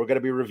 we're going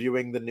to be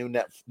reviewing the new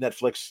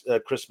Netflix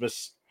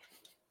Christmas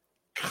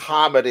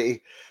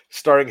comedy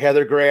starring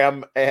Heather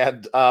Graham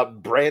and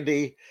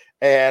Brandy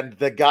and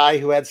the guy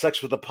who had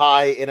sex with a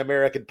pie in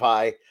American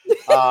Pie.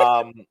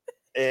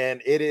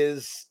 And it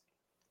is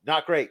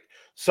not great.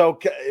 So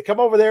come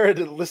over there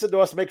and listen to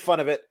us make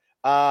fun of it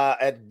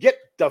and get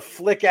the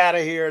flick out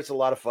of here. It's a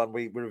lot of fun.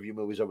 We review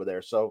movies over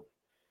there. So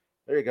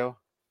there you go.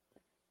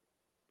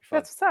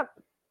 That's what's up.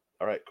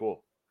 All right,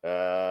 cool.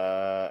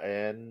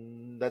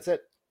 And that's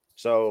it.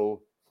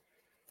 So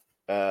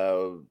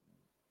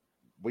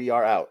we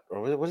are out.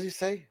 Or what does he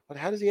say?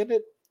 How does he end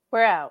it?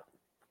 We're out.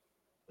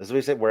 That's what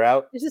he said? We're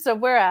out? It's just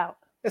we're out.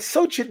 It's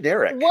so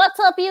generic. What's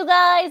up, you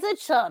guys?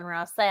 It's Sean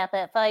Ross Sapp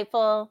at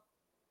Fightful.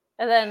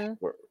 And then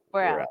we're out.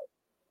 We're out.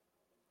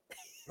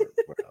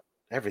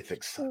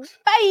 Everything sucks.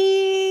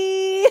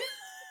 Bye.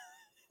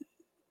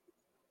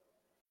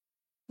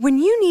 When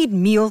you need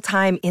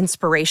mealtime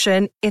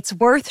inspiration, it's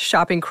worth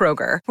shopping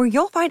Kroger, where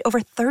you'll find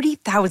over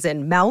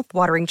 30,000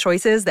 mouth-watering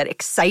choices that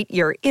excite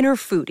your inner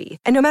foodie.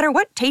 And no matter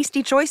what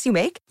tasty choice you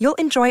make, you'll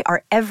enjoy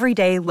our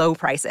everyday low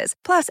prices,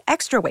 plus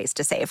extra ways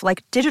to save,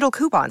 like digital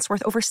coupons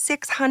worth over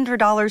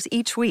 $600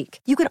 each week.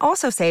 You can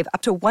also save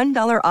up to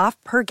 $1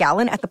 off per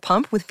gallon at the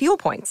pump with fuel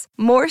points.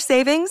 More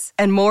savings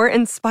and more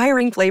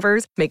inspiring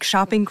flavors make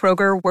shopping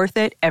Kroger worth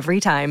it every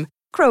time.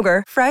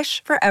 Kroger,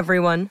 fresh for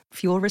everyone.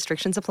 Fuel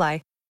restrictions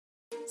apply.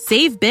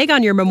 Save big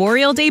on your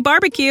Memorial Day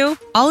barbecue,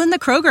 all in the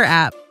Kroger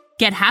app.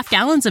 Get half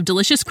gallons of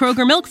delicious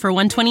Kroger milk for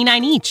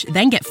 $1.29 each.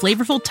 Then get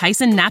flavorful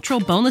Tyson natural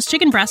boneless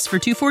chicken breasts for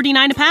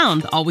 $2.49 a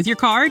pound, all with your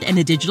card and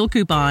a digital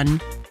coupon.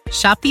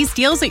 Shop these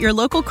deals at your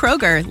local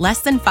Kroger,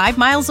 less than 5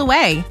 miles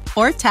away.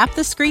 Or tap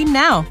the screen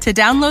now to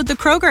download the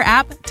Kroger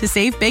app to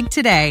save big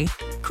today.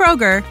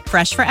 Kroger,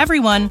 fresh for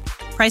everyone.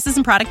 Prices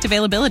and product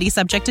availability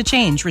subject to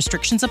change.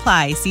 Restrictions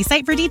apply. See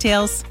site for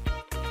details.